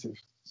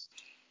exclusive?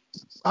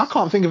 I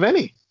can't think of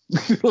any.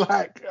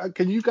 Like,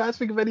 can you guys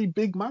think of any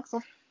big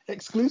Microsoft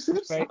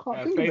exclusives? I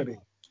can't think of any.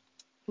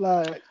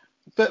 Like,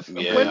 but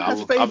when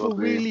has Fable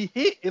really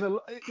hit?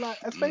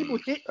 Has Fable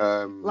hit?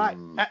 But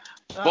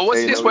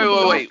what's this?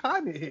 Wait.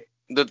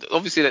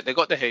 Obviously, they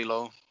got the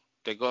Halo.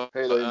 They got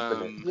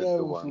Halo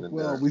Infinite.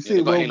 We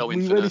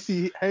already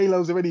see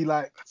Halo's already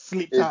like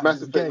slipped out of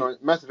the game.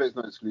 Mass Effect's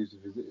not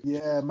exclusive, is it?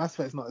 Yeah, Mass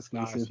Effect's not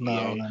exclusive.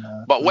 No.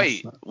 But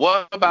wait,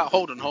 what about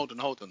hold on?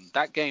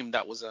 That game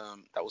that was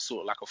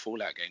sort of like a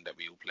Fallout game that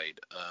we all played.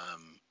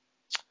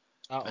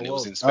 And it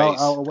was in space.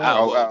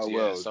 Outer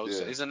Worlds. So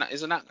hasn't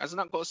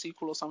that got a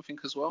sequel or something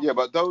as well? Yeah,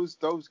 but those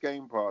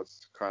Game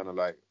Pass kind of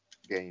like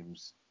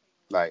games,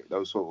 like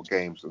those sort of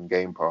games on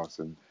Game Pass,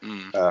 and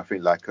Mm. I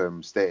think like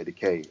State of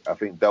Decay. I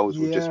think those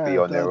will just be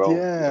on their own.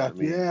 You know what I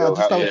mean? I They'll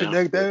just don't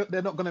Yeah. think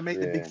they're not gonna make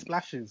the big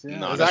splashes. Yeah,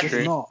 No, they're that's just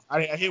true. not.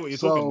 I hear what you're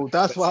talking So about.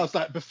 that's but why I see, was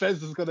like,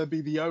 Bethesda's gonna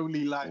be the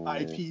only like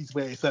IPs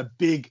where it's a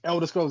big.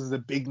 Elder Scrolls is a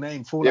big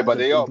name. Fallout Yeah, but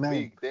is a they are big name.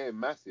 big. They're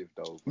massive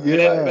though. Bro. yeah,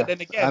 Yeah, but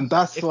then again, and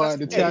that's if why that's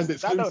the the case, timed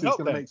that don't exclusive is help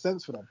gonna them. make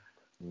sense for them.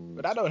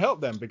 But that don't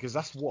help them because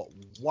that's what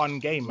one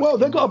game. Well,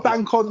 they in got to their-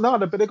 bank on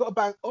but they got to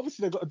bank.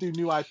 Obviously, they got to do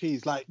new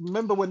IPs. Like,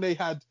 remember when they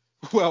had?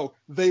 Well,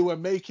 they were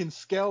making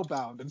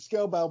Scalebound, and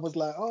Scalebound was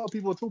like, oh,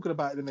 people were talking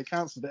about it, and they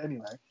cancelled it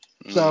anyway.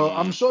 So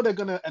I'm sure they're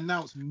gonna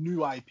announce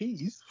new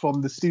IPs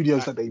from the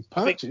studios that they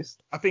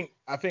purchased. I think.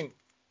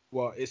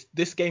 Well,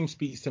 this game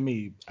speaks to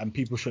me, and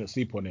people shouldn't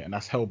sleep on it, and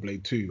that's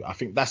Hellblade 2. I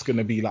think that's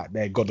gonna be like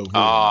their God of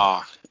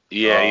War.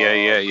 Yeah.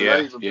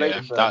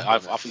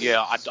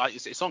 That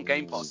It's on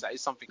Game Pass. That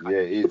is something. Yeah,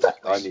 it is.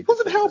 I need to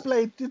Wasn't play that.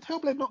 Hellblade? Did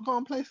Hellblade not go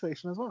on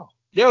PlayStation as well?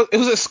 Yeah, it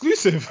was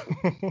exclusive.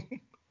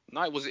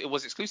 No, it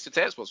was exclusive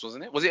to Xbox,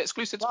 wasn't it? Was it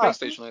exclusive to Right.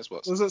 PlayStation or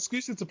Xbox? It was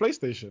exclusive to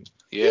PlayStation.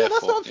 Yeah,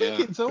 That's what I'm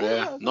thinking.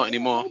 So not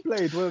anymore.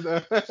 Hellblade was.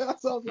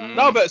 That's what I was like.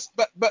 No,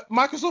 but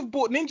Microsoft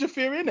bought Ninja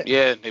Theory in it.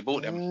 Yeah, they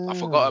bought them. I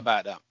forgot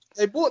about that.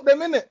 They bought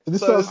them in it.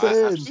 This is So what I'm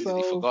saying. I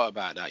absolutely forgot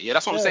about that. Yeah,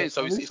 that's what I'm saying.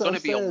 So this it's is what going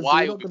I'm to be a saying. So while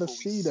you're not gonna before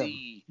we see them.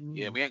 see.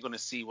 Yeah, we ain't going to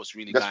see what's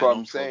really That's going what on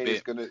I'm for a saying.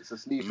 bit. It's a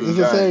sleeping This is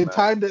giant, saying man.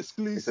 timed It's a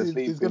exclusive is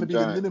sleeping going to be the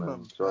giant, minimum.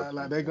 man. Trust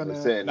Like me. they're They're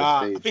gonna. setting the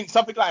Nah, stage. I think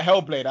something like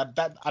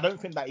Hellblade. I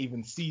don't think that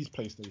even sees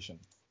PlayStation.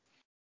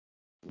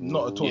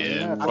 Not at all.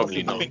 Yeah, I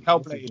probably think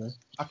not. Hellblade.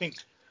 I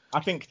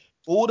think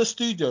all the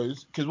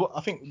studios, because what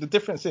I think the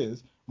difference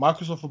is,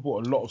 Microsoft have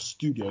bought a lot of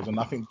studios, and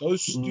I think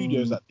those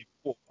studios that they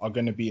bought are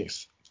going to be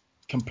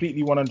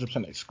completely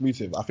 100%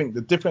 exclusive. I think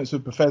the difference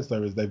with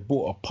Bethesda is they've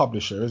bought a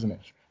publisher, isn't it?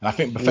 And I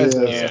think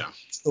Bethesda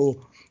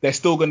they're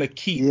still going to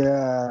keep.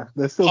 Yeah,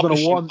 they're still going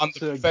to publishing want under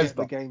to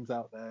Bethesda. get the games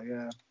out there.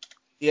 Yeah.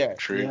 Yeah,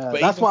 True. Yeah,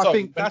 But that's even why so, I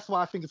think. That's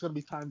why I think it's going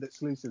to be timed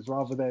exclusives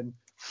rather than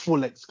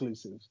full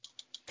exclusives.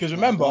 because I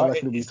remember, reckon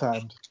it'll be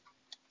timed.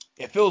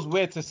 it feels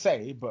weird to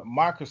say, but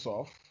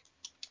Microsoft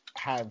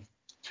have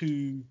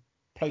 2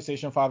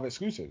 PlayStation 5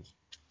 exclusives,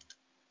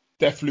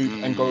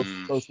 Deathloop and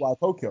Ghostwire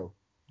Tokyo.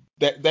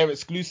 They're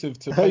exclusive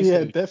to Oh yeah,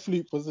 PlayStation.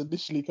 Deathloop was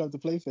initially come to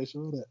PlayStation,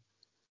 wasn't it?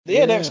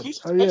 Yeah, they're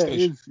exclusive to Oh yeah, PlayStation. it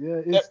is.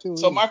 Yeah, it still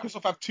So is.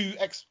 Microsoft have 2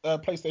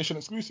 PlayStation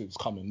exclusives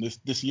coming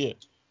this year.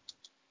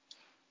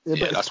 Yeah,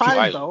 but it's that's timed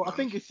wild, though. man. I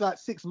think it's like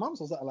 6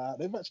 months or something like that.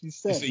 They've actually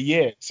said. It's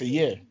a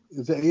year.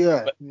 Is it?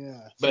 Yeah, But-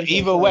 yeah. So But they're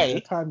either timed, way,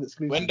 they're timed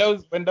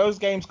exclusive. when those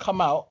games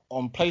come out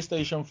on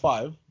PlayStation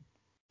 5,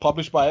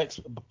 published by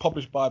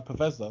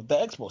Bethesda,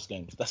 they're Xbox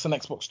games. That's an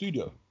Xbox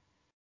studio.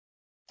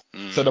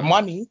 So the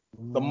money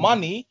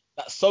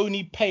that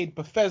Sony paid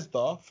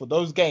Bethesda for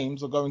those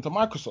games are going to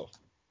Microsoft.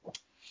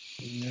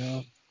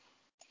 Yeah.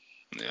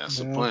 Yeah, that's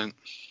the point.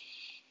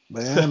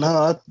 But yeah,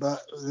 no,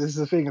 this is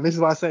the thing, and this is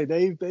why I say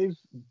they've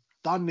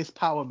done this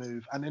power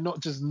move, and they're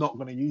not just not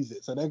going to use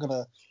it. So they're going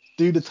to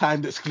do the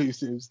timed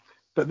exclusives,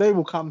 but they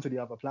will come to the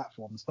other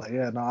platforms. But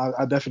yeah, no,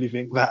 I definitely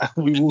think that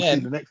we will see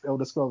the next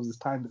Elder Scrolls is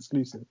timed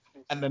exclusive.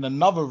 And then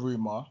another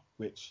rumor,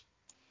 which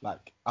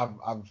like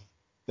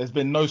there's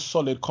been no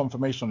solid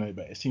confirmation on it,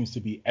 but it seems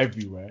to be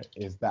everywhere,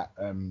 is that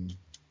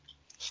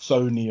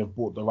Sony have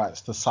bought the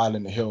rights to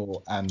Silent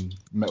Hill and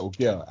Metal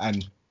Gear,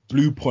 and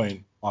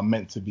Bluepoint are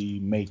meant to be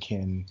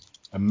making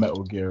a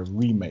Metal Gear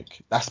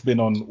remake. That's been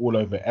on all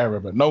over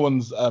Era, but no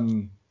one's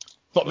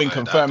not been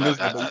confirmed.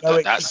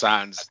 That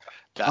sounds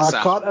I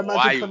can't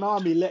imagine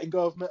wild. Konami letting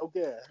go of Metal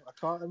Gear. I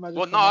can't imagine.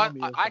 Well, no,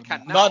 Konami I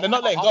can now. No, they're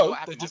not letting After go. what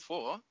happened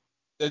before.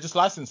 They're just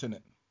licensing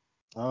it.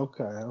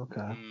 Okay.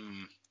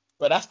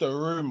 But that's the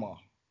rumor,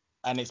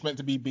 and it's meant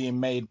to be being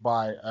made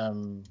by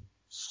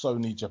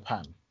Sony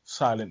Japan,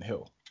 Silent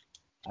Hill,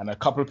 and a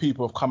couple of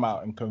people have come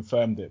out and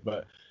confirmed it.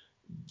 But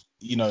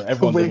you know,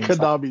 everyone's The way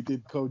Konami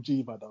did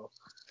Kojima though.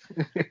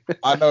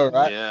 I know,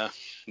 right?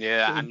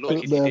 Yeah, and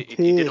look, it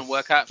didn't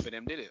work out for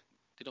them, did it?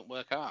 Didn't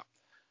work out.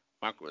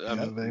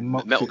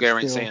 Metal Gear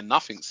ain't saying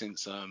nothing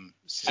since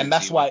and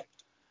that's why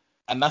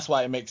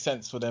it makes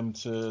sense for them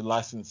to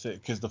license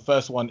it, because the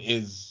first one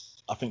is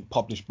I think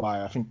published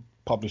by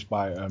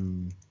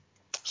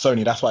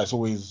Sony.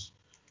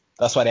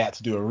 That's why they had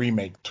to do a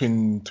remake,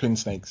 Twin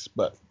Snakes.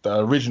 But the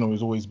original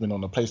has always been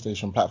on the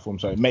PlayStation platform,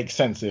 so it makes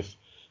sense if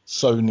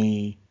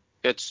Sony.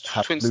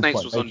 Twin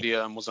Snakes was on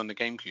the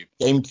GameCube.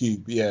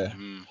 GameCube, yeah.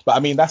 But I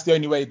mean, that's the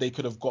only way they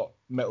could have got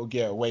Metal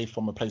Gear away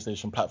from a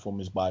PlayStation platform,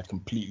 is by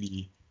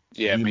completely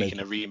making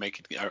a remake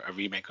of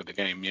the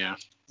game,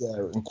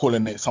 and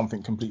calling it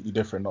something completely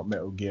different, not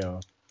Metal Gear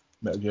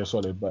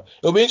Solid. But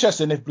it'll be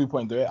interesting if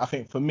Bluepoint do it. I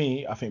think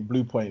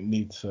Bluepoint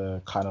needs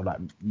to kind of like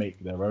make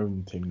their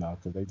own thing now,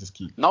 because they just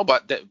keep. No,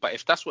 but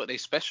if that's what they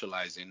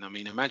specialize in, I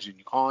mean, imagine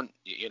you can't.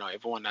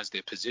 Everyone has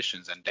their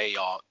positions, and they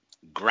are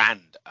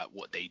grand at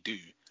what they do.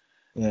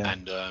 Yeah.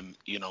 And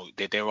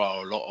there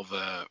are a lot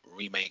of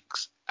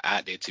remakes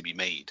out there to be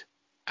made,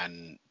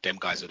 and them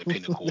guys are the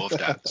pinnacle of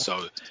that.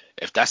 So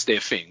if that's their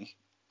thing,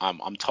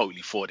 I'm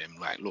totally for them.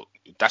 Like, look,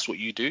 if that's what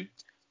you do,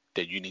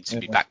 then you need to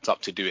be backed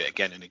up to do it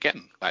again and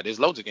again. Like there's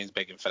loads of games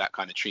begging for that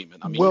kind of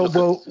treatment. I mean,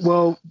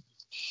 well,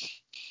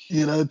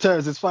 you know,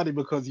 Terrence, it's funny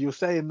because you're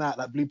saying that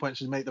like Blue Point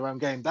should make their own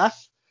game.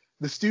 That's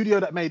the studio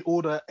that made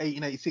Order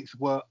 1886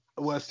 were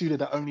a studio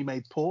that only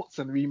made ports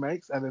and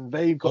remakes, and then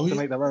they've got to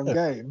make their own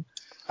game.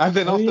 And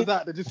then after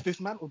that, they just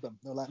dismantled them.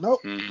 They're like,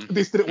 nope,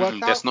 this didn't work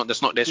out. That's not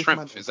their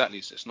strength. Exactly,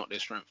 it's not their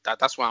strength.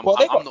 That's why I'm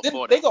not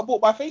for They got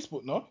bought by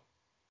Facebook, no?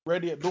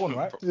 Ready at Dawn,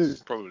 right?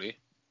 Probably.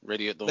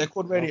 Ready at Dawn. They're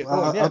called Ready at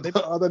Dawn. Yeah,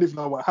 I don't even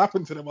know what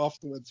happened to them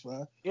afterwards,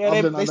 man.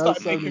 Yeah, they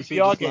started making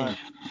VR games.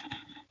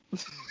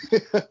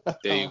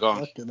 There you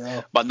go.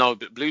 But no,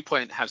 Blue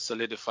Point have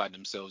solidified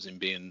themselves in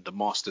being the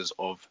masters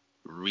of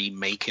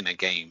remaking a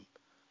game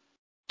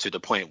to the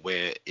point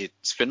where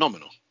it's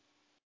phenomenal,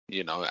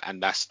 you know,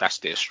 and that's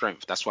their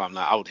strength. That's why I'm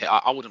like,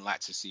 I wouldn't like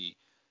to see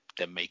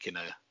them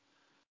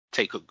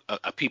take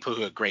a people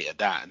who are great at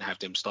that and have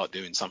them start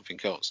doing something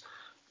else.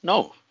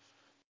 No,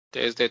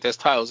 there's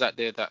titles out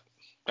there that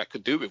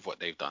could do with what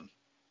they've done.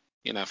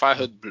 You know, if I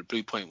heard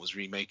Blue Point was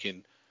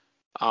remaking,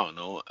 I don't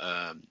know,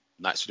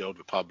 Knights of the Old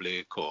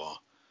Republic or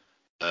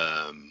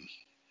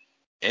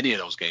any of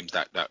those games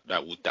that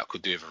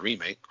could do with a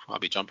remake, I'll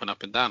be jumping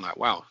up and down like,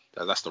 wow,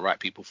 that's the right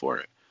people for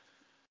it,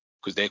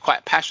 because they're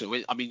quite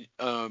passionate. I mean,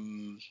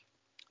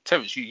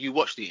 Terrence, you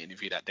watched the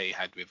interview that they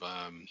had with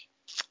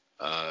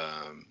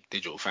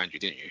Digital Foundry,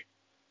 didn't you?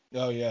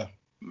 Oh yeah.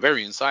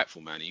 Very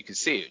insightful, man. You can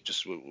see it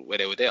just where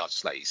they were there.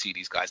 Just like you see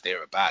these guys,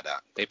 they're about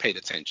that. They paid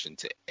attention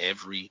to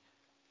every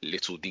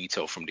little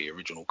detail from the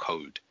original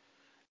code,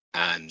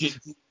 and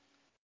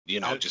you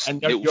know, just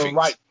and little you're things.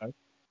 right. Man.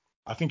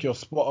 I think you're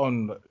spot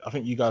on. I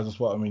think you guys are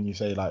spot on when you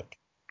say like,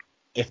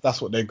 if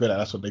that's what they're good at,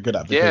 that's what they're good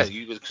at.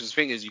 Because the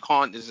thing is, you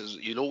can't.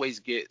 You'll always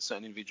get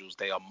certain individuals.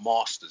 They are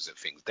masters at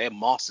things. They're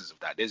masters of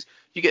that.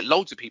 You get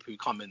loads of people who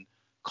come and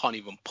can't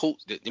even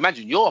port.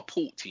 Imagine you're a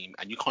port team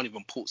and you can't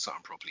even port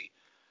something properly.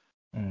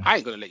 I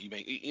ain't gonna let you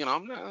make. You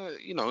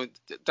know,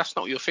 that's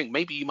not your thing.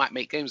 Maybe you might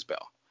make games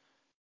better,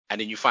 and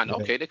then you find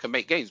okay, they can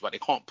make games, but they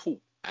can't port,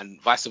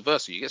 and vice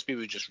versa. You get people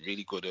who are just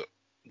really good at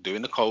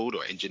doing the code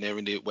or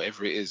engineering it,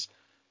 whatever it is.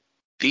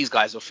 These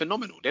guys are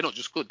phenomenal. They're not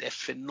just good; they're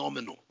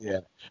phenomenal. Yeah.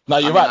 No,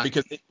 you're right,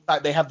 because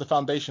they have the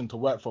foundation to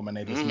work from, and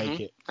they just make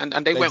it. And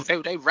they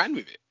ran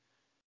with it.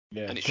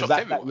 Yeah. And it shocked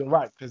everyone. You're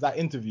right, because that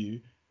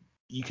interview,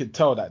 you could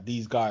tell that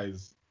these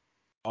guys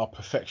are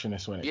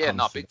perfectionists when it comes to. Yeah,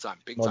 no, big time.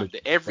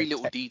 Every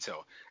little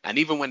detail, and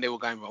even when they were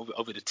going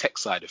over the tech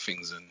side of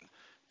things and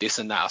this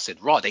and that, I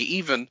said, "Raw."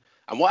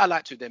 And what I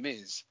liked with them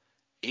is,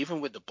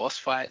 even with the boss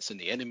fights and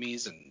the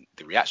enemies and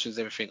the reactions,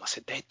 and everything, I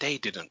said they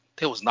didn't.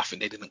 There was nothing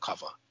they didn't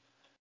cover.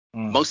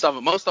 Most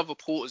other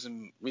porters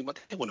and remake,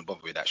 they wouldn't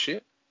bother with that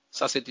shit.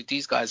 So I said,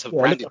 these guys have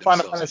branded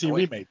themselves. Final Fantasy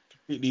remake,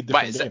 completely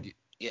different game.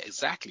 Yeah,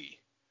 exactly.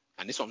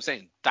 And this is what I'm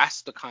saying.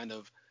 That's the kind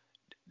of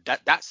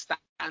that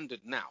standard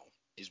now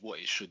is what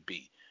it should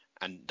be.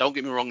 And don't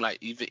get me wrong, like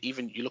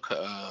even you look at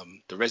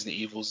the Resident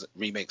Evil's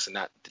remakes and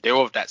that, they're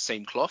all of that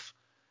same cloth,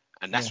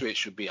 and that's where it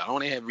should be. I don't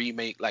want to hear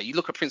remake. Like you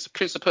look at Prince of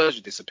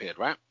Persia disappeared,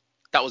 right?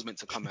 That was meant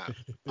to come out.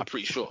 I'm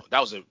pretty sure that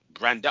was a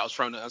brand that was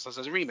thrown at us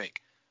as a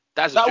remake.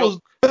 That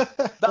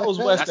was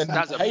worse than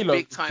that's Halo. A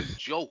big time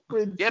joke.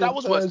 Yeah, that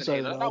was worse than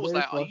Halo. That was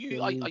like, are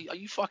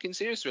you fucking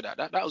serious with that?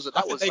 That was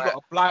they like, got a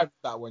blind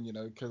that one, you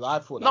know, because I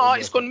thought. No,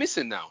 it's gone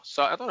missing now.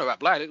 So I don't know about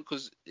blind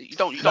because you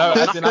don't know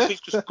nothing. I think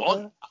it's just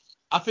gone.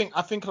 I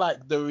think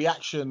like the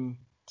reaction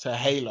to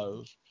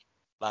Halo,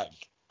 like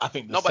I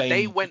think the no, but same.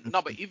 They went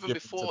no, but even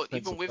before,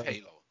 even with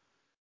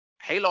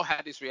Halo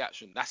had this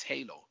reaction. That's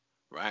Halo,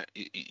 right?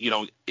 You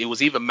know, it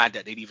was even mad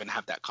that they'd even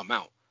have that come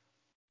out.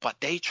 But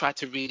they tried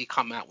to really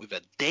come out with a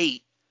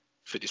date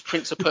for this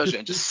Prince of Persia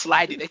and just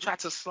slide it. They tried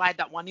to slide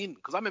that one in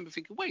because I remember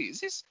thinking, wait,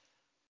 is this?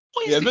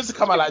 It's meant to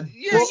come out like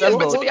it's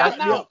meant to be out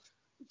now.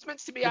 It's meant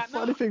to be out now.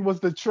 The funny thing was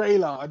the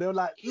trailer, and they were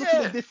like, look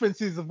at the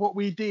differences of what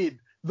we did,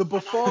 the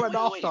before and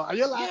after. And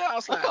you're like,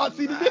 I can't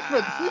see the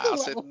difference. I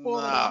said,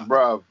 nah.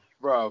 Bruv,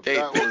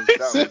 that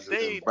was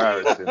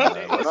embarrassing,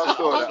 man. When I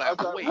saw that, I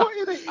was like, what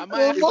are they?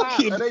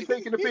 Are they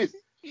taking the piss?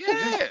 Yeah.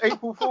 Is this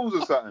April Fools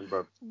or something,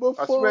 bro?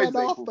 Before and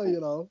after, you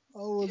know.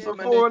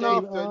 Before and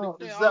after.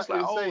 I was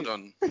like, hold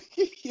on.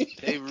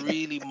 They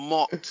really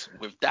mocked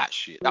with that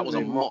shit. That was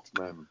a mock,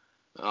 man.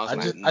 I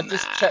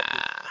just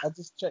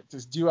checked.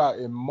 It's due out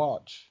in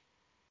March.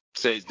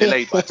 So it's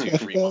delayed by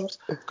 2-3 months.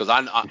 Because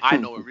I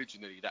know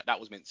originally that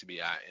was meant to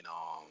be out in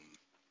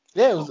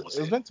Yeah, it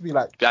was meant to be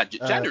like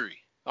January.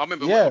 I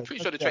remember. I'm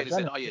pretty sure the trailer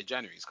said, "Oh yeah,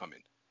 January's coming."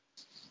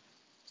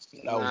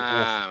 That was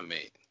awful.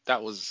 Mate.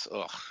 That was.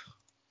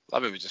 I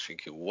remember just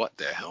thinking, what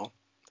the hell?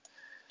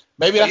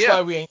 Maybe that's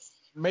why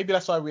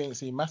we ain't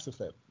seen Mass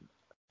Effect.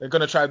 They're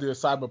gonna try to do a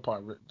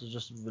Cyberpunk to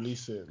just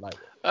release it like.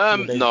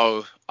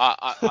 No,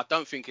 I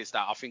don't think it's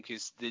that. I think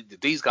it's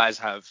these guys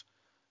have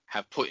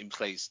put in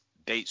place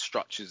date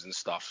structures and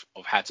stuff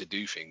of how to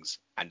do things,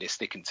 and they're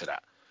sticking to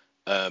that.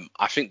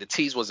 I think the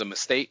tease was a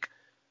mistake,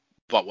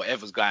 but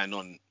whatever's going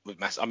on with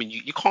Mass, I mean,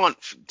 you can't.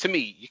 To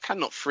me, you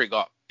cannot frig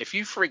up. If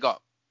you frig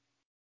up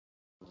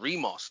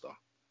remaster,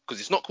 because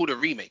it's not called a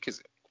remake, is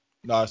it?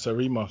 No, it's a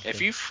remaster.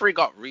 If you frig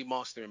up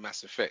remastering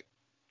Mass Effect,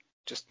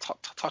 just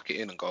tuck it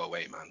in and go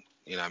away, man.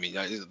 You know what I mean?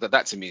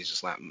 That to me is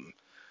just like.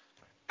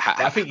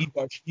 I think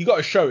you got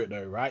to show it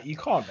though, right? You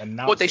can't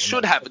announce. Well, they it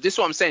should have. But this is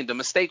what I'm saying. The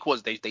mistake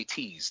was they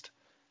teased,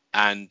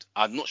 and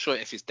I'm not sure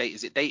if it's dated.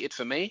 Is it dated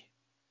for May?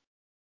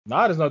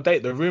 No, there's no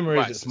date. The rumor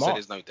is it's so March.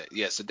 there's no date.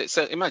 Yeah.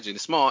 So imagine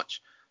it's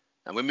March,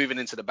 and we're moving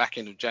into the back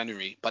end of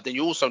January. But then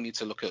you also need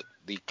to look at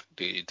the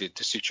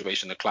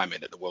situation, the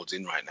climate that the world's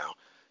in right now.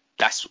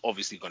 That's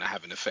obviously going to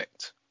have an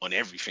effect on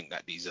everything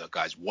that these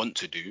guys want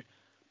to do,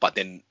 but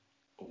then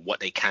what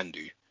they can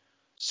do.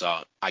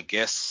 So I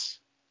guess,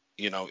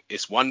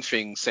 it's one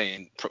thing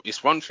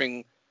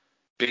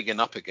bigging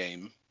up a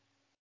game,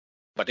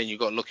 but then you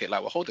got to look at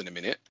like, well, hold on a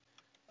minute.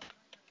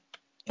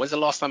 When's the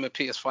last time a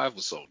PS5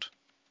 was sold?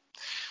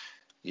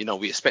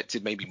 We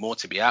expected maybe more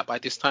to be out by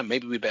this time.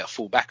 Maybe we better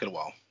fall back a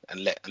while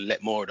and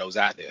let more of those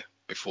out there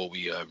before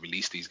we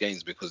release these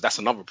games, because that's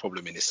another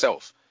problem in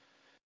itself.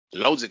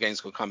 Loads of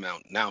games could come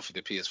out now for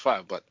the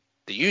PS5, but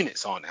the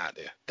units aren't out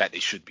there that they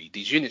should be.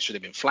 These units should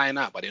have been flying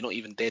out, but they're not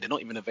even there. They're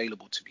not even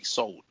available to be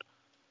sold,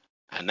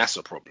 and that's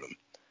a problem.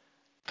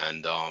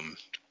 And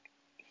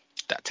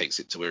that takes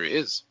it to where it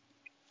is.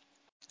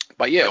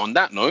 But yeah, on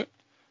that note,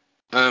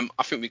 I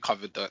think we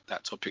covered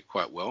that topic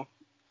quite well.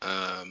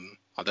 I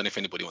don't know if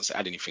anybody wants to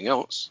add anything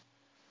else.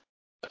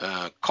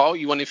 Carl,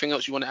 you want anything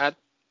else you want to add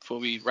before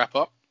we wrap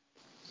up?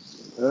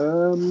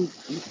 Not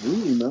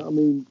really, man. I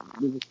mean,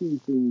 there's a few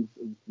things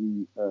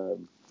obviously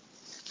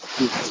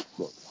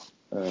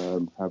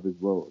have as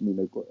well. I mean,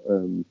 they've got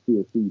Sea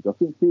of Thieves. I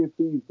think Sea of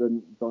Thieves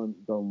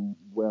done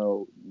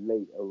well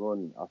later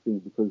on. I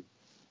think because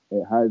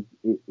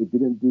it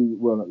didn't do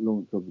well at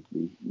launch,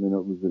 obviously. It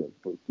was an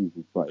Xbox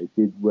exclusive, but it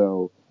did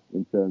well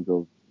in terms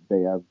of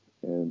they have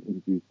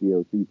introduced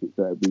DLC kits.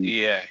 So it'll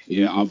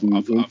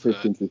be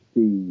interesting to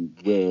see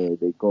where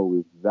they go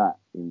with that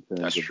in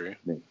terms That's of true.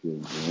 next year.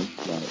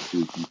 Like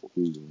Sea of Thieves 2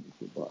 and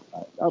shit. But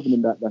other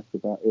than that, that's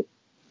about it.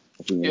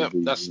 I think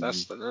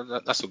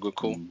that's a good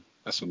call.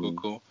 That's a good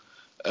call.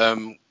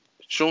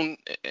 Sean,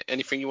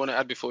 anything you want to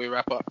add before we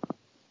wrap up?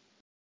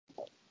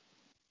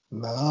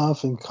 Nah, I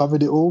think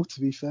covered it all, to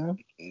be fair.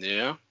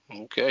 Yeah.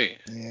 Okay.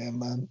 Yeah,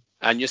 man.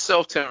 And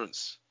yourself,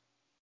 Terence?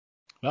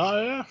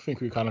 No, yeah, I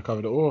think we kind of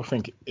covered it all. I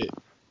think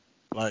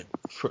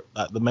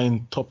the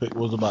main topic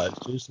was about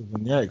exclusives,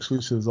 and yeah,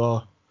 exclusives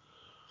are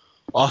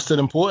still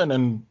important,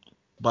 and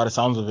by the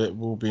sounds of it,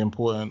 will be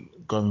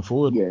important going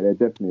forward. Yeah, they're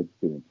definitely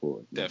still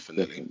important.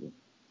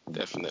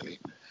 Definitely.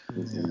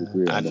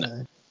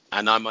 Yeah,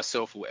 and I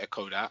myself will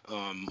echo that.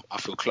 I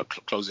feel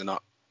closing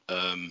up.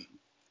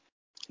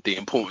 The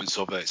importance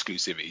of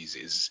exclusivities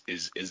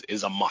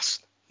is a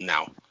must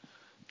now.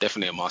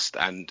 Definitely a must,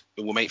 and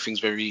it will make things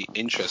very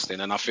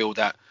interesting. And I feel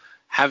that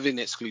having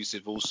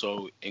exclusive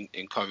also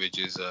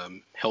encourages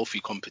healthy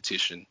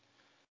competition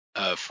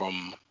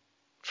from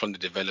the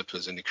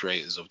developers and the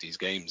creators of these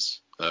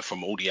games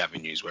from all the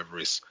avenues, whether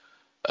it's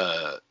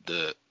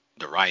the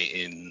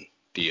writing,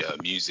 the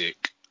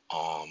music,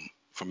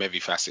 from every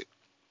facet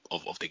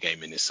of the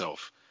game in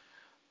itself.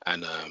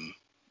 And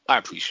I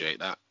appreciate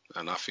that,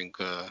 and I think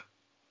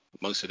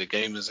most of the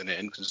gamers and the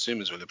end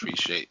consumers will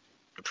appreciate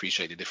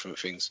the different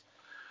things.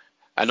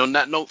 And on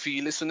that note, for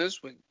you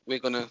listeners, we're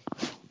gonna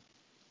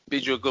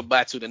bid you a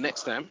goodbye till the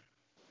next time,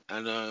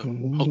 and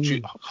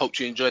hope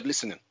you enjoyed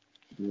listening.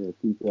 Yeah,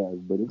 peace out,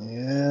 everybody.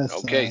 Yes.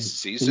 Okay,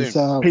 see you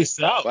soon. Peace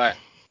out. Bye.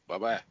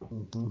 Bye.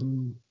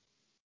 Mm-hmm.